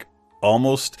that's, like,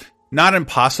 almost... not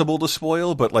impossible to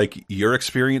spoil, but like your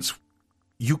experience,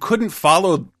 you couldn't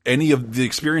follow any of the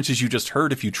experiences you just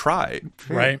heard if you tried.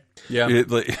 Right. Yeah.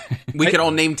 We could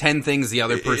all name 10 things the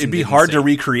other person It'd be hard to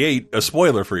recreate a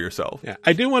spoiler for yourself. Yeah.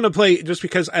 I do want to play, just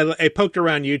because I poked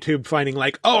around YouTube finding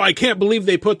like, oh, I can't believe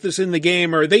they put this in the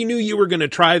game, or they knew you were going to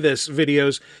try this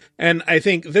videos. And I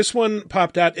think this one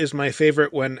popped out as my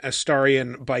favorite, when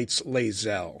Astarion bites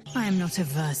Lae'zel. I am not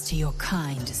averse to your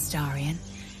kind, Astarion.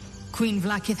 Queen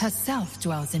Vlaakith herself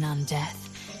dwells in undeath,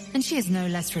 and she is no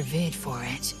less revered for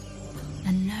it,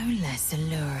 and no less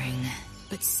alluring.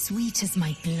 But sweet as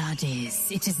my blood is,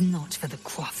 it is not for the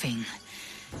quaffing.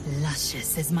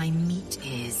 Luscious as my meat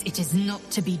is, it is not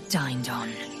to be dined on.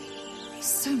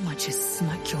 So much as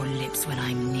smack your lips when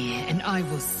I'm near, and I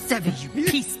will sever you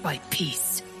piece by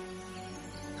piece.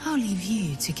 I'll leave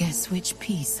you to guess which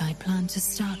piece I plan to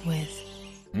start with.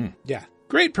 Yeah.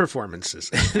 Great performances.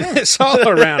 It's all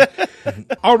around.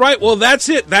 All right, well, that's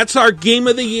it. That's our Game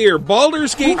of the Year.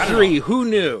 Baldur's Gate 3, who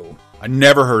knew? I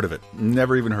never heard of it.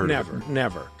 Never even heard of it.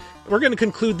 Never. We're going to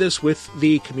conclude this with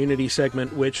the community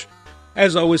segment, which,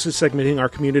 as always, is segmenting our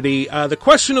community. The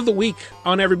question of the week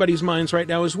on everybody's minds right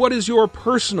now is, what is your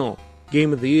personal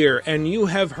Game of the Year? And you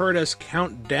have heard us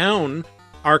count down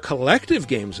our collective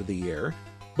Games of the Year.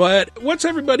 But what's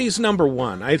everybody's number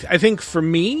one? I think for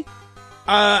me...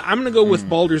 I'm going to go with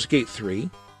Baldur's Gate 3,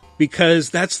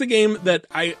 because that's the game that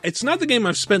it's not the game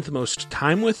I've spent the most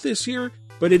time with this year,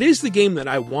 but it is the game that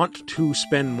I want to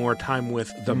spend more time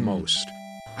with the most.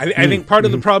 I think part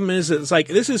of the problem is that it's like,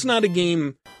 this is not a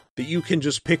game that you can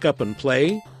just pick up and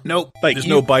play. Nope. Like, there's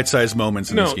no bite-sized moments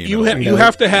in this game. You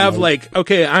have to have like,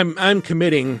 okay, I'm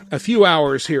committing a few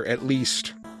hours here at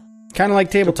least. Kind of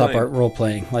like tabletop art role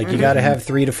playing. Like, you got to have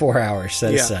 3 to 4 hours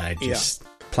set aside. Just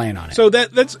playing on it. So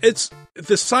it's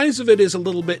the size of it is a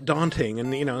little bit daunting,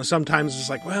 and you know, sometimes it's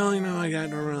like, well, you know, I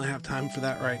don't really have time for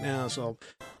that right now, so I'll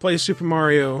play Super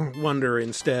Mario Wonder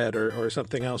instead, or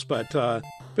something else. But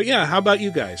yeah, how about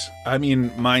you guys? I mean,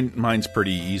 mine's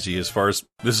pretty easy as far as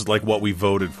this is like what we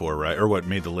voted for, right, or what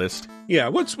made the list. Yeah,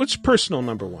 what's personal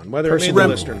number one, whether it made the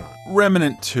list or not?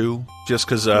 Remnant 2, just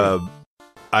because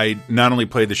I not only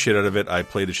played the shit out of it, I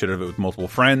played the shit out of it with multiple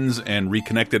friends and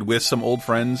reconnected with some old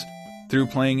friends through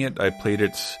playing it. I played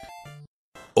it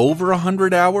over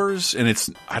 100 hours, and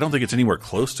I don't think it's anywhere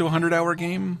close to a 100-hour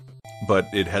game, but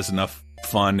it has enough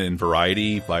fun and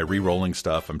variety by re-rolling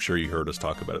stuff. I'm sure you heard us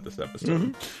talk about it this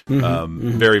episode.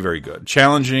 Very, very good.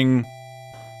 Challenging,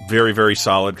 very, very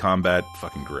solid combat.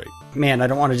 Fucking great. Man, I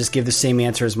don't want to just give the same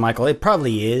answer as Michael. It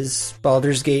probably is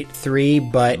Baldur's Gate 3,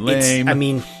 but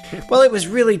it was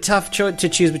really tough to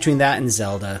choose between that and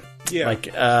Zelda. Yeah.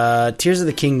 Like, Tears of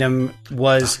the Kingdom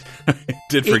was... I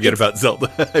did forget about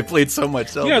Zelda. I played so much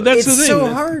Zelda. Yeah, that's the thing.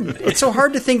 So hard. It's so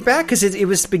hard to think back, because it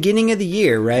was the beginning of the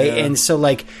year, right? Yeah. And so,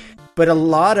 like... But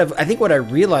I think what I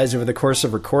realized over the course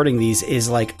of recording these is,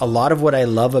 like, a lot of what I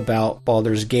love about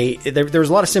Baldur's Gate... There was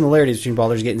a lot of similarities between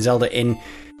Baldur's Gate and Zelda in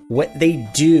what they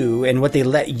do and what they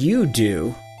let you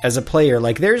do as a player.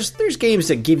 Like, there's games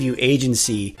that give you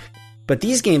agency... But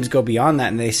these games go beyond that,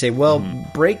 and they say, well,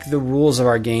 break the rules of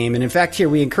our game. And in fact, here,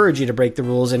 we encourage you to break the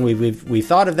rules, and we've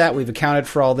thought of that, we've accounted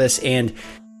for all this, and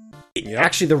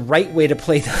actually the right way to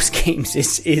play those games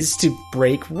is to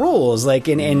break rules. Like,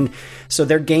 and so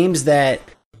they're games that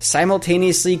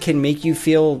simultaneously can make you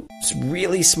feel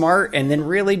really smart and then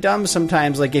really dumb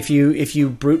sometimes. Like, if you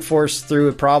brute force through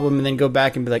a problem and then go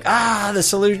back and be like, the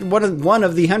solution, one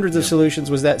of the hundreds of solutions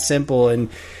was that simple. And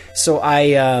so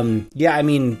I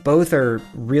mean, both are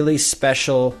really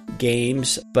special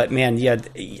games, but man,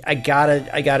 I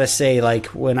gotta say, like,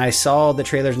 when I saw the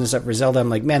trailers and stuff for Zelda, I'm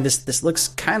like, man, this looks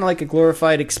kind of like a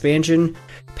glorified expansion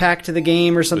pack to the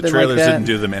game or something like that. The trailers didn't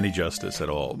do them any justice at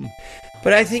all.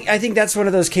 But I think that's one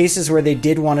of those cases where they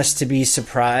did want us to be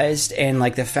surprised, and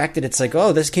like the fact that it's like,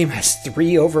 oh, this game has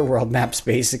 3 overworld maps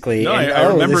basically. No, and, I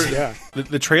remember this,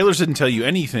 the trailers didn't tell you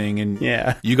anything, and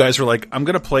you guys were like, I'm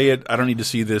going to play it. I don't need to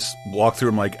see this walkthrough.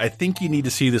 I'm like, I think you need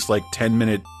to see this like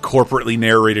 10-minute corporately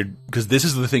narrated, because this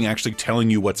is the thing actually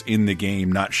telling you what's in the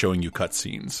game, not showing you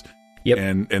cutscenes.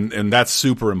 Yep. And that's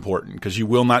super important, because you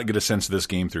will not get a sense of this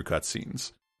game through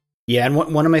cutscenes. Yeah, and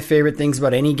one of my favorite things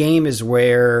about any game is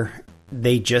where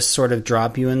they just sort of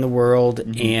drop you in the world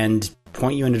and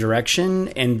point you in a direction.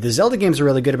 And the Zelda games are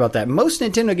really good about that. Most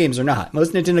Nintendo games are not.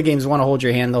 Most Nintendo games want to hold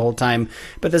your hand the whole time.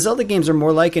 But the Zelda games are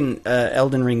more like an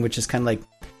Elden Ring, which is kind of like,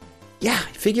 yeah,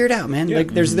 figure it out, man. Yeah.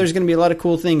 Like there's going to be a lot of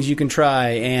cool things you can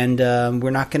try, and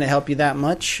we're not going to help you that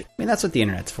much. I mean, that's what the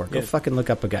internet's for. Go fucking look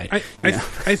up a guide.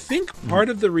 I think part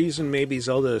of the reason maybe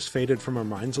Zelda has faded from our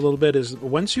minds a little bit is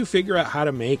once you figure out how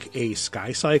to make a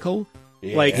sky cycle,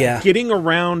 getting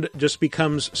around just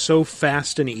becomes so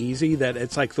fast and easy that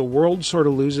it's like the world sort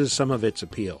of loses some of its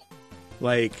appeal.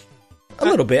 Like a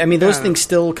little bit. I mean, those things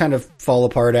still kind of fall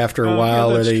apart after a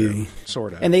while. That's true.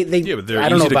 Sort of. And they but they're I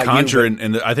don't easy know to about conjure, you, but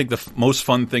and I think the most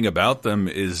fun thing about them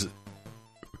is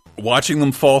watching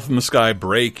them fall from the sky,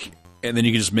 break, and then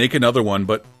you can just make another one.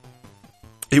 But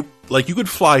you could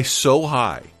fly so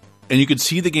high, and you could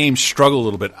see the game struggle a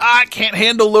little bit. I can't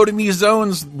handle loading these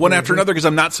zones one after another because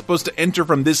I'm not supposed to enter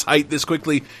from this height this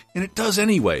quickly, and it does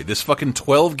anyway. This fucking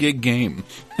 12 gig game,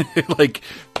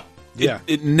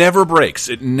 it never breaks.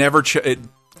 It never it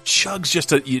chugs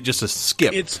just a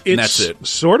skip. And that's it.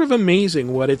 Sort of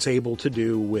amazing what it's able to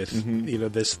do with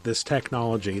this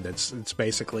technology it's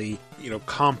basically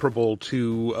comparable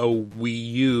to a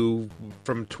Wii U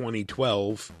from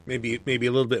 2012, maybe a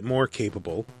little bit more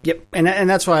capable. Yep, and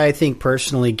that's why I think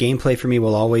personally gameplay for me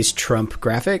will always trump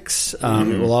graphics.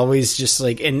 It will always just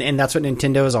and that's what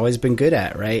Nintendo has always been good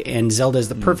at, right? And Zelda is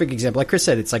the perfect example. Like Chris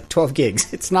said, it's like 12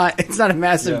 gigs. It's not a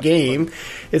massive game.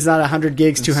 It's not 100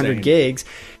 gigs, 200 gigs.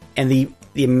 And the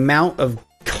amount of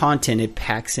content it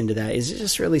packs into that is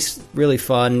just really, really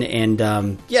fun. And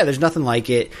there's nothing like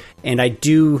it. And I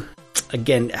do,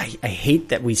 again, I hate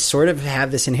that we sort of have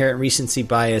this inherent recency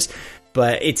bias,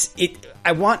 but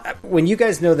I want, when you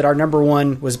guys know that our number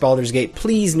one was Baldur's Gate,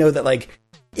 please know that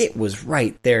it was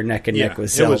right there neck and neck with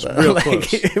Zelda. It was real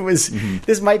close. It was,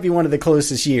 this might be one of the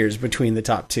closest years between the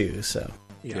top two, so.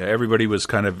 Yeah, everybody was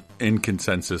kind of in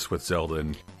consensus with Zelda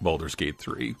and Baldur's Gate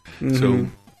 3. So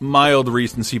mild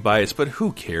recency bias, but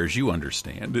who cares? You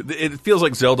understand. It feels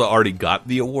like Zelda already got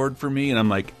the award for me, and I'm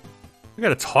like, I got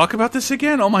to talk about this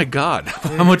again? Oh my god.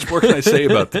 How much more can I say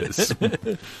about this?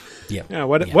 Yeah.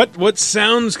 What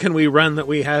sounds can we run that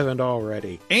we haven't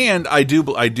already? And I do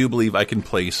believe I can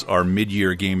place our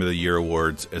mid-year Game of the Year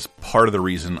awards as part of the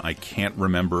reason I can't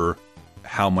remember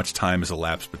how much time has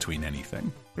elapsed between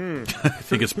anything. I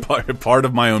think it's part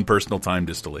of my own personal time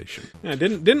distillation. Yeah,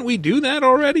 didn't we do that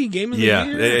already? Game of the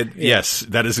Year? Yes,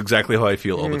 that is exactly how I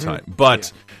feel all the time.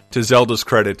 But to Zelda's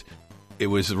credit, it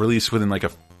was released within like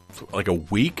a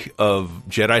week of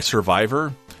Jedi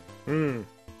Survivor.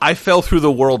 I fell through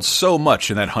the world so much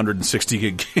in that 160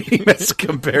 gig game as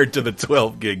compared to the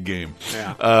 12 gig game.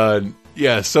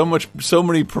 So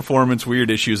many performance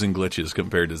weird issues and glitches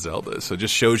compared to Zelda. So it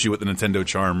just shows you what the Nintendo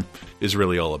charm is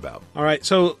really all about. All right,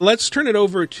 so let's turn it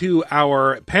over to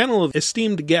our panel of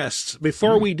esteemed guests.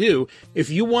 Before we do,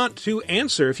 if you want to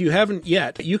answer, if you haven't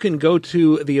yet, you can go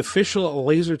to the official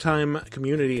LaserTime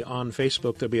community on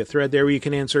Facebook. There'll be a thread there where you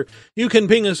can answer. You can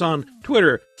ping us on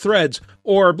Twitter, Threads,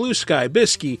 or Blue Sky,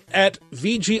 Bisky, at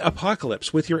VG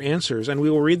Apocalypse with your answers, and we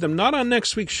will read them not on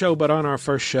next week's show, but on our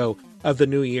first show of the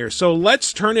new year. So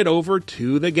let's turn it over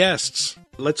to the guests.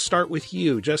 Let's start with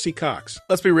you, Jesse Cox.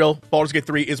 Let's be real. Baldur's Gate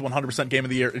 3 is 100% Game of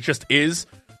the Year. It just is.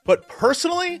 But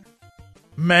personally,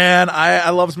 man, I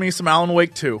loves me some Alan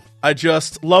Wake 2. I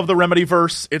just love the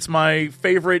Remedyverse. It's my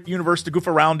favorite universe to goof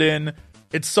around in.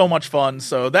 It's so much fun.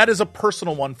 So that is a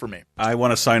personal one for me. I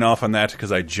want to sign off on that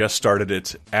because I just started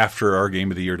it after our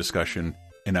Game of the Year discussion,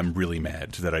 and I'm really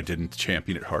mad that I didn't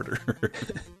champion it harder.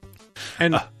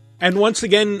 And once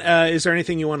again, is there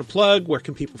anything you want to plug? Where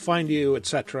can people find you,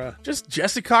 etc.? Just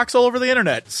Jesse Cox all over the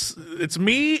internet. It's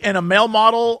me and a male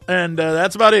model, and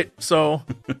that's about it. So,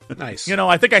 nice.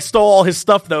 I think I stole all his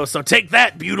stuff, though, so take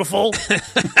that, beautiful.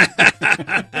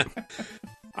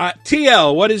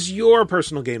 TL, what is your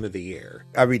personal game of the year?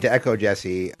 I mean, to echo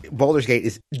Jesse, Baldur's Gate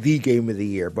is the game of the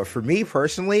year. But for me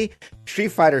personally, Street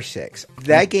Fighter 6.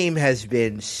 That game has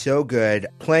been so good.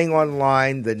 Playing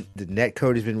online, the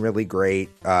netcode has been really great.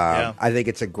 I think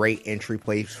it's a great entry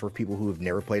place for people who have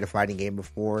never played a fighting game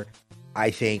before. I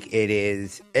think it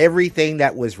is everything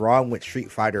that was wrong with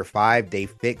Street Fighter V, they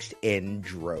fixed in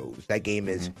droves. That game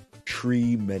is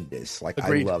tremendous. Like,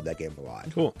 agreed. I love that game a lot.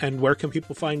 Cool. And where can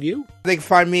people find you? They can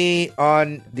find me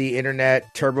on the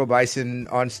internet, Turbo Bison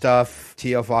on stuff,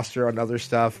 TL Foster on other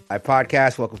stuff. I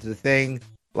podcast, Welcome to the Thing,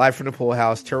 live from the pool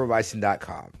house,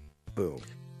 turbobison.com. Boom.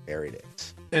 There it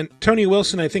is. And Tony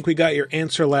Wilson, I think we got your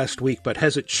answer last week, but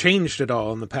has it changed at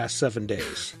all in the past 7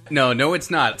 days? No, it's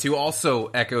not. To also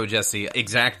echo Jesse,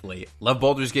 exactly. Love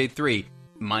Baldur's Gate 3.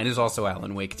 Mine is also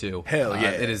Alan Wake 2. Hell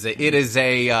yeah. It is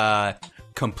a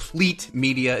complete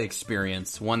media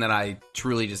experience, one that I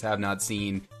truly just have not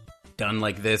seen done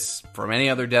like this from any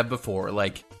other dev before.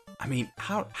 Like, I mean,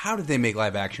 how did they make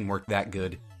live action work that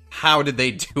good? How did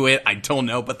they do it? I don't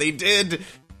know, but they did.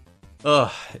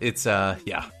 Ugh, it's,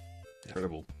 yeah.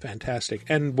 Incredible. Fantastic.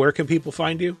 And where can people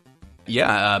find you?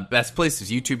 Yeah, best place is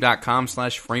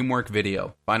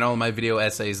youtube.com/frameworkvideo. Find all of my video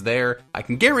essays there. I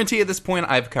can guarantee at this point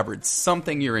I've covered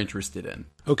something you're interested in.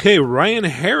 Okay, Ryan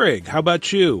Herrig, how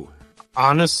about you?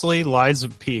 Honestly, Lies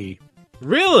of P.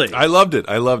 Really? I loved it.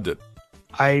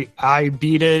 I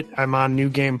beat it. I'm on New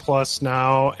Game Plus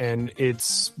now, and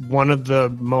it's one of the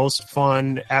most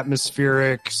fun,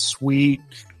 atmospheric, sweet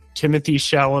Timothy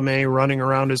Chalamet running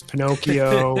around as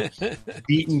Pinocchio,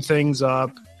 beating things up.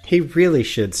 He really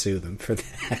should sue them for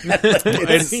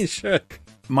that. He should.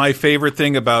 My favorite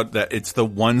thing about that, it's the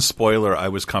one spoiler I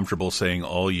was comfortable saying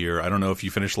all year. I don't know if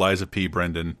you finished Lies of P,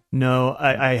 Brendan. No,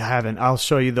 I haven't. I'll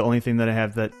show you the only thing that I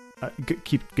have that...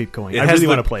 keep going. I really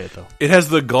want to play it, though. It has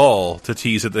the gall to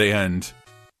tease at the end.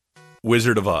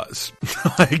 Wizard of Oz.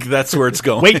 Like, that's where it's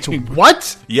going. Wait,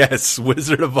 what? Yes,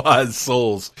 Wizard of Oz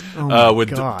Souls.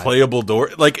 With the playable door.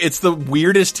 Like, it's the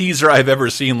weirdest teaser I've ever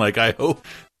seen. Like, I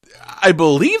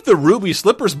believe the Ruby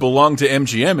Slippers belong to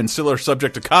MGM and still are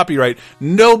subject to copyright.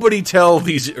 Nobody tell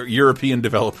these European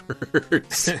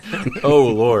developers. Oh,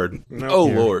 Lord.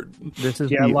 Lord. This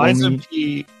is Lies of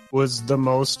P was the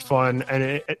most fun.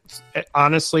 And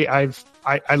honestly, I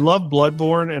love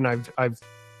Bloodborne, and I've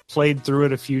played through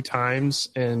it a few times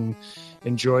and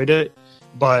enjoyed it,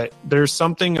 but there's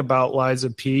something about Lies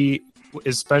of P,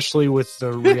 especially with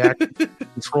the react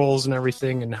controls and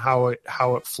everything, and how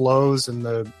it flows, and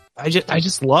I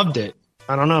just loved it.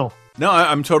 I don't know. No,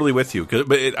 I'm totally with you,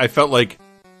 but I felt like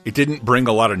it didn't bring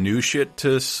a lot of new shit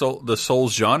to the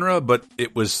Souls genre, but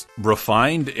it was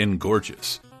refined and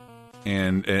gorgeous,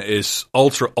 and is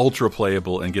ultra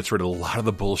playable, and gets rid of a lot of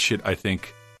the bullshit I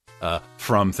think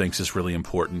From thinks is really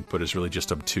important, but is really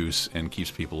just obtuse and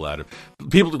keeps people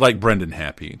like Brendan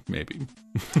happy, maybe.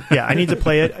 Yeah, I need to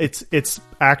play it. It's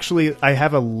actually, I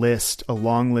have a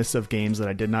long list of games that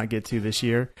I did not get to this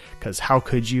year, because how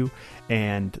could you?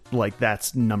 And like,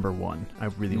 that's number one. I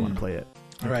really want to play it.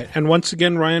 All right. And once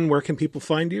again, Ryan, where can people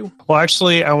find you? Well,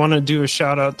 actually, I want to do a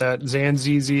shout out that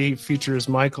Zanzizi features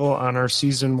Michael on our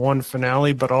season 1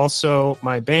 finale, but also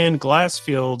my band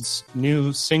Glassfield's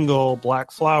new single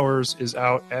Black Flowers is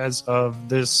out as of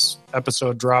this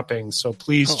episode dropping. So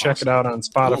please check it out on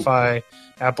Spotify,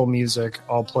 Apple Music,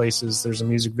 all places. There's a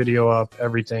music video up,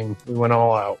 everything. We went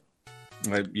all out.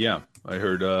 I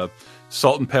heard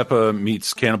Salt and Pepper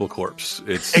meets Cannibal Corpse.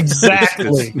 It's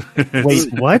exactly.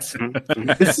 Wait, what?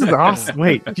 This is awesome.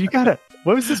 Wait,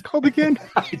 what was this called again?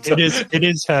 It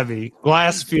is heavy.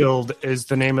 Glassfield is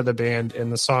the name of the band,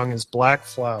 and the song is Black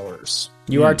Flowers.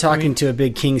 You are talking to a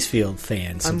big Kingsfield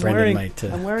fan, so Brendan might.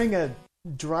 I'm wearing a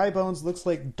Dry Bones looks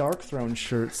like Dark Throne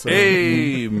shirt. So.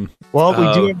 Hey, well,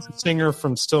 we do have a singer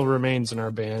from Still Remains in our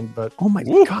band, but oh my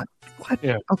god, what?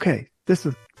 Yeah. Okay, this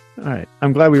is. All right.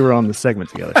 I'm glad we were on the segment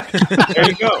together. There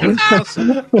you go.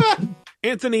 Awesome.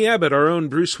 Anthony Abbott, our own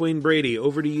Bruce Wayne Brady,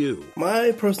 over to you.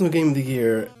 My personal game of the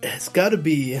year has got to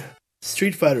be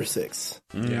Street Fighter 6.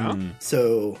 Yeah.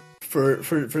 So for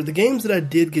the games that I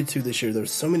did get to this year,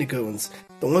 there's so many good ones.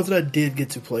 The ones that I did get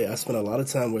to play, I spent a lot of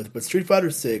time with. But Street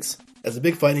Fighter 6, as a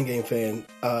big fighting game fan,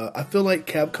 I feel like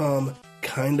Capcom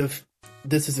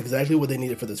this is exactly what they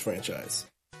needed for this franchise.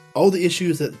 All the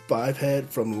issues that 5 had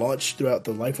from launch throughout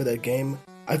the life of that game,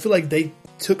 I feel like they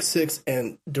took 6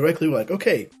 and directly were like,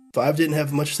 okay, 5 didn't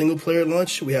have much single-player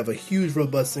launch. We have a huge,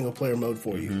 robust single-player mode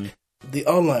for you. The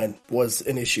online was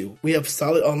an issue. We have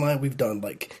solid online. We've done,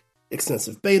 like,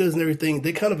 extensive betas and everything.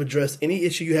 They kind of addressed any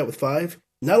issue you had with 5.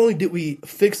 Not only did we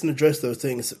fix and address those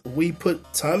things, we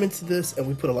put time into this, and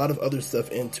we put a lot of other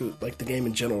stuff into, like, the game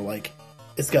in general. Like,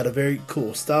 it's got a very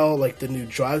cool style, like the new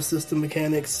drive system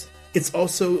mechanics. It's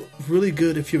also really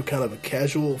good if you're kind of a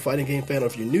casual fighting game fan, or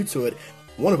if you're new to it.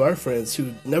 One of our friends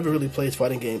who never really plays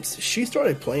fighting games, she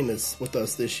started playing this with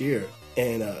us this year.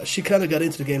 And she kind of got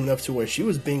into the game enough to where she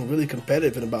was being really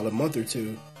competitive in about a month or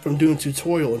two from doing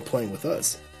tutorial and playing with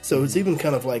us. So it's even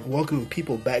kind of like welcoming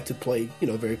people back to play,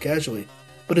 very casually.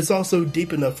 But it's also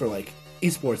deep enough for like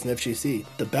esports and FGC.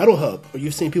 The Battle Hub, where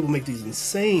you've seen people make these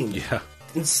insane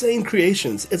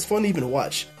creations. It's fun to even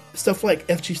watch. Stuff like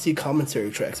FGC commentary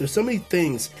tracks. There's so many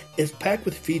things. It's packed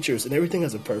with features and everything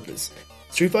has a purpose.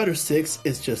 Street Fighter 6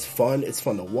 is just fun. It's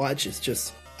fun to watch.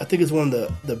 I think it's one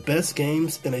of the best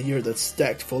games in a year that's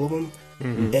stacked full of them.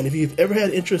 Mm-hmm. And if you've ever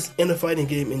had interest in a fighting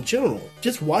game in general,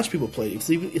 just watch people play. It's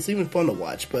even fun to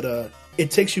watch. But it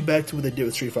takes you back to what they did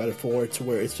with Street Fighter 4 to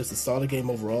where it's just a solid game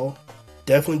overall.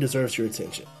 Definitely deserves your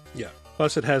attention. Yeah.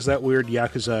 Plus, it has that weird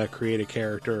Yakuza create a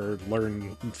character,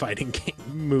 learn fighting game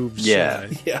moves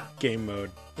game mode.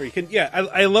 Where you can,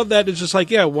 I love that. It's just like,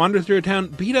 wander through a town,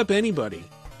 beat up anybody.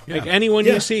 Yeah. Like anyone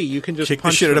you see, you can just kick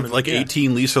punch the shit them out of like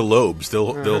 18 Lisa Lobes.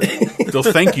 They'll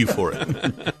thank you for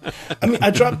it. I mean,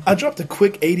 I dropped a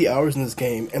quick 80 hours in this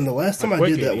game, and the last time I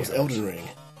did that was Elden Ring.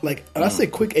 Like, and I say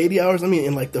quick 80 hours, I mean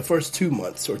in like the first 2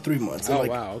 months or 3 months. And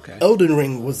wow, okay. Elden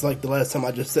Ring was like the last time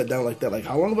I just sat down like that. Like,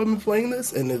 how long have I been playing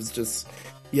this? And it was just,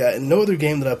 and no other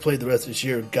game that I played the rest of this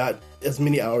year got as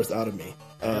many hours out of me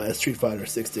as Street Fighter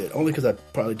 6 did. Only because I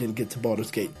probably didn't get to Baldur's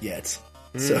Gate yet.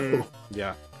 So,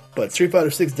 But Street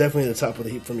Fighter 6 definitely at the top of the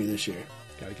heap for me this year.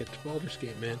 Gotta get to Baldur's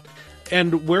Gate, man.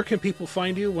 And where can people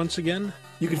find you once again?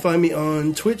 You can find me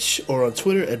on Twitch or on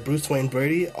Twitter at Bruce Wayne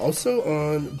Brady. Also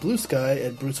on Blue Sky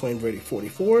at Bruce Wayne Brady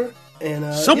 44.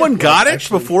 And someone got it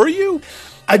before you?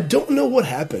 I don't know what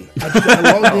happened.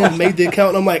 I logged in, made the account,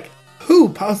 and I'm like, who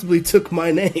possibly took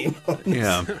my name on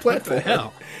this platform? What the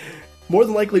hell? More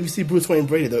than likely, if you see Bruce Wayne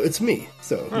Brady, though, it's me.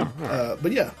 So,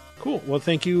 but yeah. Cool. Well,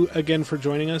 thank you again for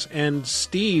joining us. And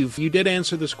Steve, you did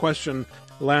answer this question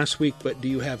last week, but do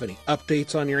you have any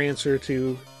updates on your answer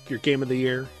to your Game of the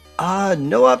Year?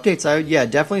 No updates.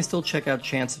 Definitely still check out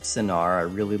Chants of Sinar. I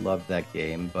really loved that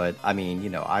game, but I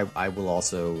mean, I will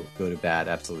also go to bat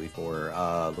absolutely for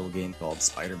a little game called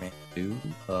Spider-Man 2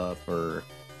 for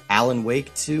Alan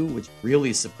Wake 2, which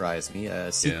really surprised me.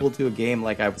 A sequel to a game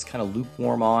like I was kind of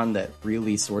lukewarm on that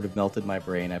really sort of melted my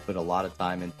brain. I put a lot of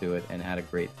time into it and had a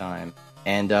great time.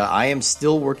 And I am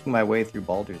still working my way through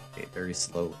Baldur's Gate very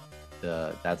slowly.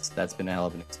 That's been a hell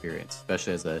of an experience,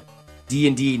 especially as a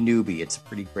D&D newbie. It's a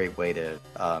pretty great way to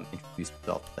introduce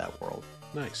yourself to that world.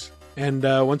 Nice. And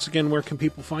once again, where can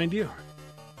people find you?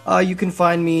 You can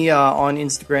find me on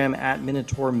Instagram at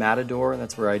Minotaur Matador.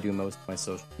 That's where I do most of my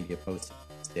social media posting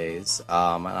these days.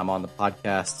 And I'm on the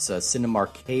podcast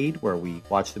Cinemarcade, where we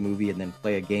watch the movie and then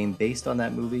play a game based on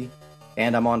that movie.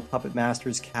 And I'm on Puppet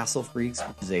Masters Castle Freaks,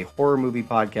 which is a horror movie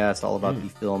podcast all about the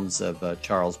films of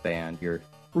Charles Band, your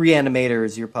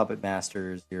Reanimators, your Puppet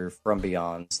Masters, your From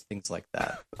Beyonds, things like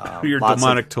that. Your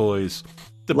demonic toys.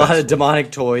 A lot of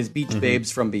demonic toys, Beach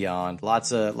Babes from Beyond.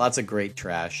 Lots of great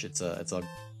trash. It's a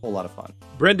whole lot of fun.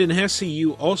 Brendan Hesse,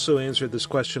 you also answered this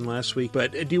question last week,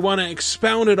 but do you want to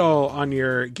expound it all on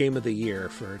your Game of the Year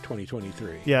for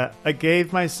 2023? Yeah, I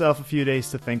gave myself a few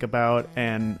days to think about,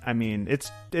 and I mean,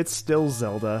 it's still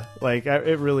Zelda. Like,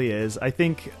 it really is. I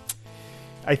think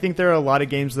there are a lot of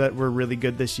games that were really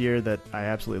good this year that I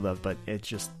absolutely love, but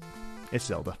it's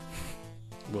Zelda.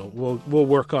 We'll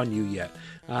work on you yet.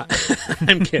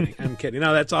 I'm kidding.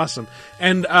 No, that's awesome.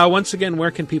 And once again, where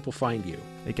can people find you?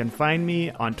 They can find me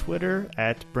on Twitter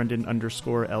at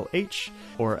Brendan_LH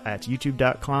or at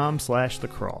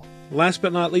youtube.com/thecrawl. Last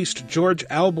but not least, George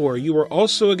Albor. You were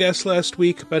also a guest last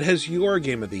week, but has your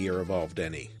Game of the Year evolved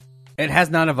any? It has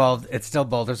not evolved. It's still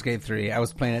Baldur's Gate 3. I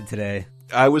was playing it today.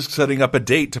 I was setting up a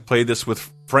date to play this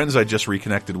with friends I just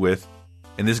reconnected with,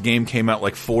 and this game came out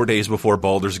like 4 days before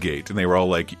Baldur's Gate, and they were all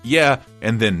like, yeah,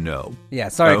 and then no. Yeah,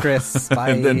 sorry, Chris. Bye.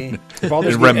 And then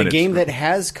Baldur's Gate, a game that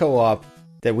has co-op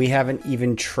that we haven't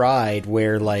even tried,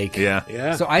 where like...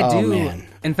 Yeah. So I do... Man.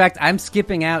 In fact, I'm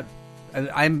skipping out...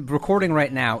 I'm recording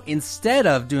right now instead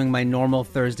of doing my normal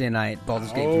Thursday night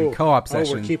Baldur's Gate 3 co-op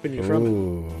session. We're keeping you from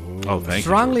it. Oh, thank you.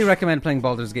 Strongly recommend playing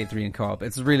Baldur's Gate 3 in co-op.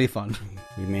 It's really fun.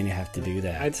 We may have to do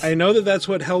that. I know that's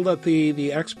what held up the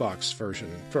Xbox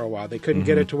version for a while. They couldn't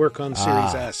get it to work on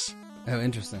Series S. Oh,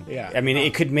 interesting. Yeah. I mean,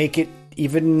 it could make it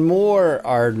even more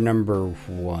our number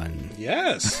one.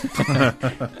 Yes.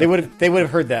 They would have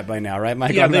heard that by now, right,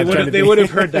 Mike? Yeah, they would have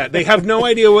heard that. They have no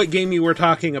idea what game you were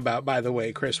talking about, by the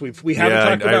way, Chris. We haven't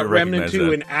talked about Remnant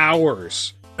 2 in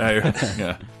hours.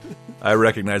 I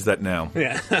recognize that now.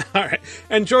 Yeah. All right.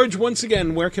 And George, once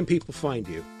again, where can people find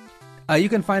you? You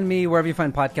can find me wherever you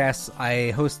find podcasts.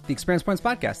 I host the Experience Points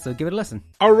podcast, so give it a listen.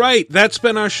 All right, that's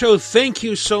been our show. Thank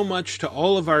you so much to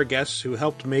all of our guests who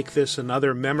helped make this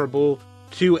another memorable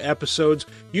 2 episodes.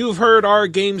 You've heard our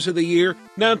games of the year.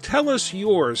 Now tell us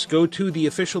yours. Go to the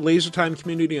official LaserTime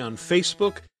community on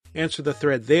Facebook, answer the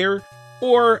thread there,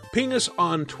 or ping us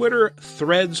on Twitter,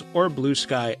 Threads, or Blue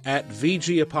Sky at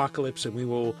VG Apocalypse, and we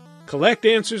will collect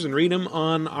answers and read them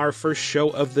on our first show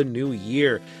of the new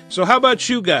year. So how about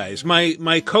you guys,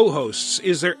 my co-hosts?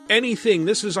 Is there anything,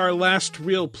 this is our last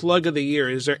real plug of the year,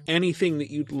 is there anything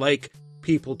that you'd like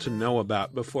people to know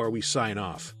about before we sign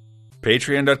off?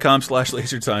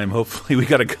 Patreon.com/LaserTime. Hopefully we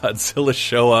got a Godzilla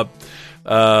show up.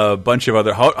 A bunch of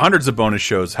other hundreds of bonus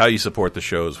shows. How you support the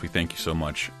shows, we thank you so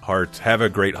much. Heart, have a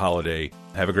great holiday.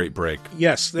 Have a great break.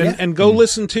 Yes, and go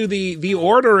listen to the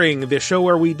Ordering, the show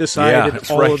where we decided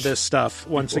all of this stuff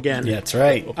once again. Yeah, that's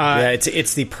right.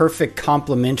 It's the perfect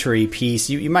complementary piece.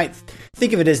 You might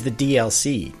think of it as the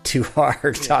DLC to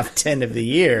our top 10 of the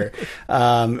year.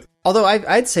 Although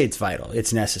I'd say it's vital.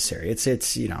 It's necessary.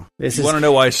 It's you know. You want to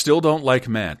know why I still don't like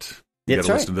Matt? You got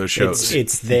to listen to those shows.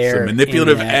 It's there. He's a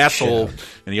manipulative asshole,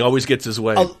 and he always gets his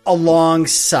way.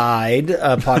 Alongside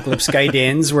Apocalypse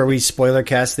Skydance, where we spoiler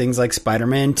cast things like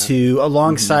Spider-Man 2.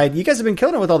 Alongside, you guys have been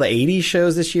killing it with all the 80s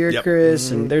shows this year, Chris.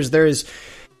 And there is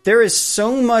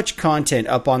so much content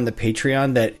up on the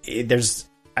Patreon that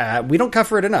we don't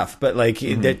cover it enough. But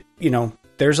that, you know,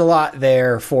 there's a lot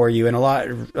there for you, and a lot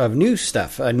of new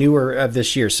stuff, newer of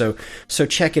this year. So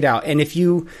check it out. And if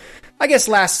you, I guess,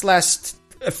 last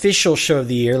official show of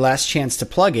the year, last chance to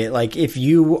plug it, like if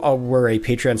you were a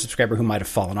Patreon subscriber who might have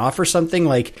fallen off or something,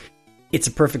 like it's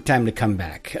a perfect time to come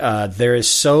back. There is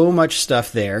so much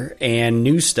stuff there and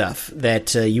new stuff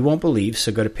that you won't believe.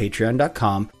 So go to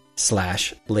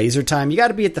patreon.com/LaserTime. You got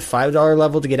to be at the $5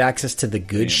 level to get access to the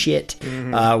good shit.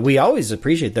 We always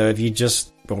appreciate, though, if you just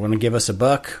want to give us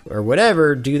 $1 or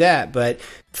whatever, do that. But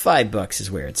 $5 is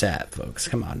where it's at, folks.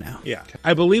 Come on now. Yeah.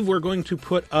 I believe we're going to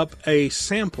put up a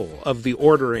sample of the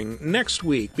Ordering next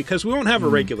week, because we won't have a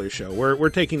regular show. We're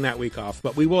taking that week off,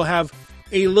 but we will have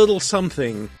a little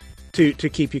something to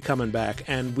keep you coming back,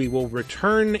 and we will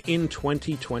return in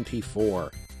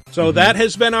 2024. So that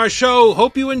has been our show.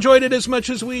 Hope you enjoyed it as much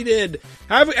as we did.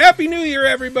 Happy New Year,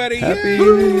 everybody. Happy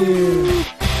New Year.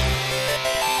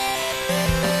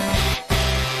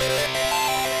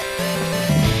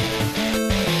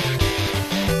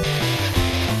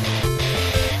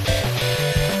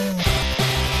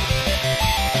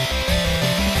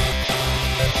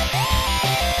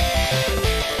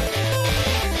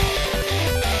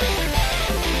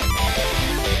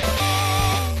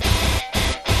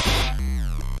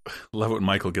 Love it when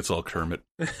Michael gets all Kermit.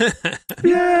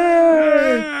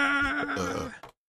 Yay!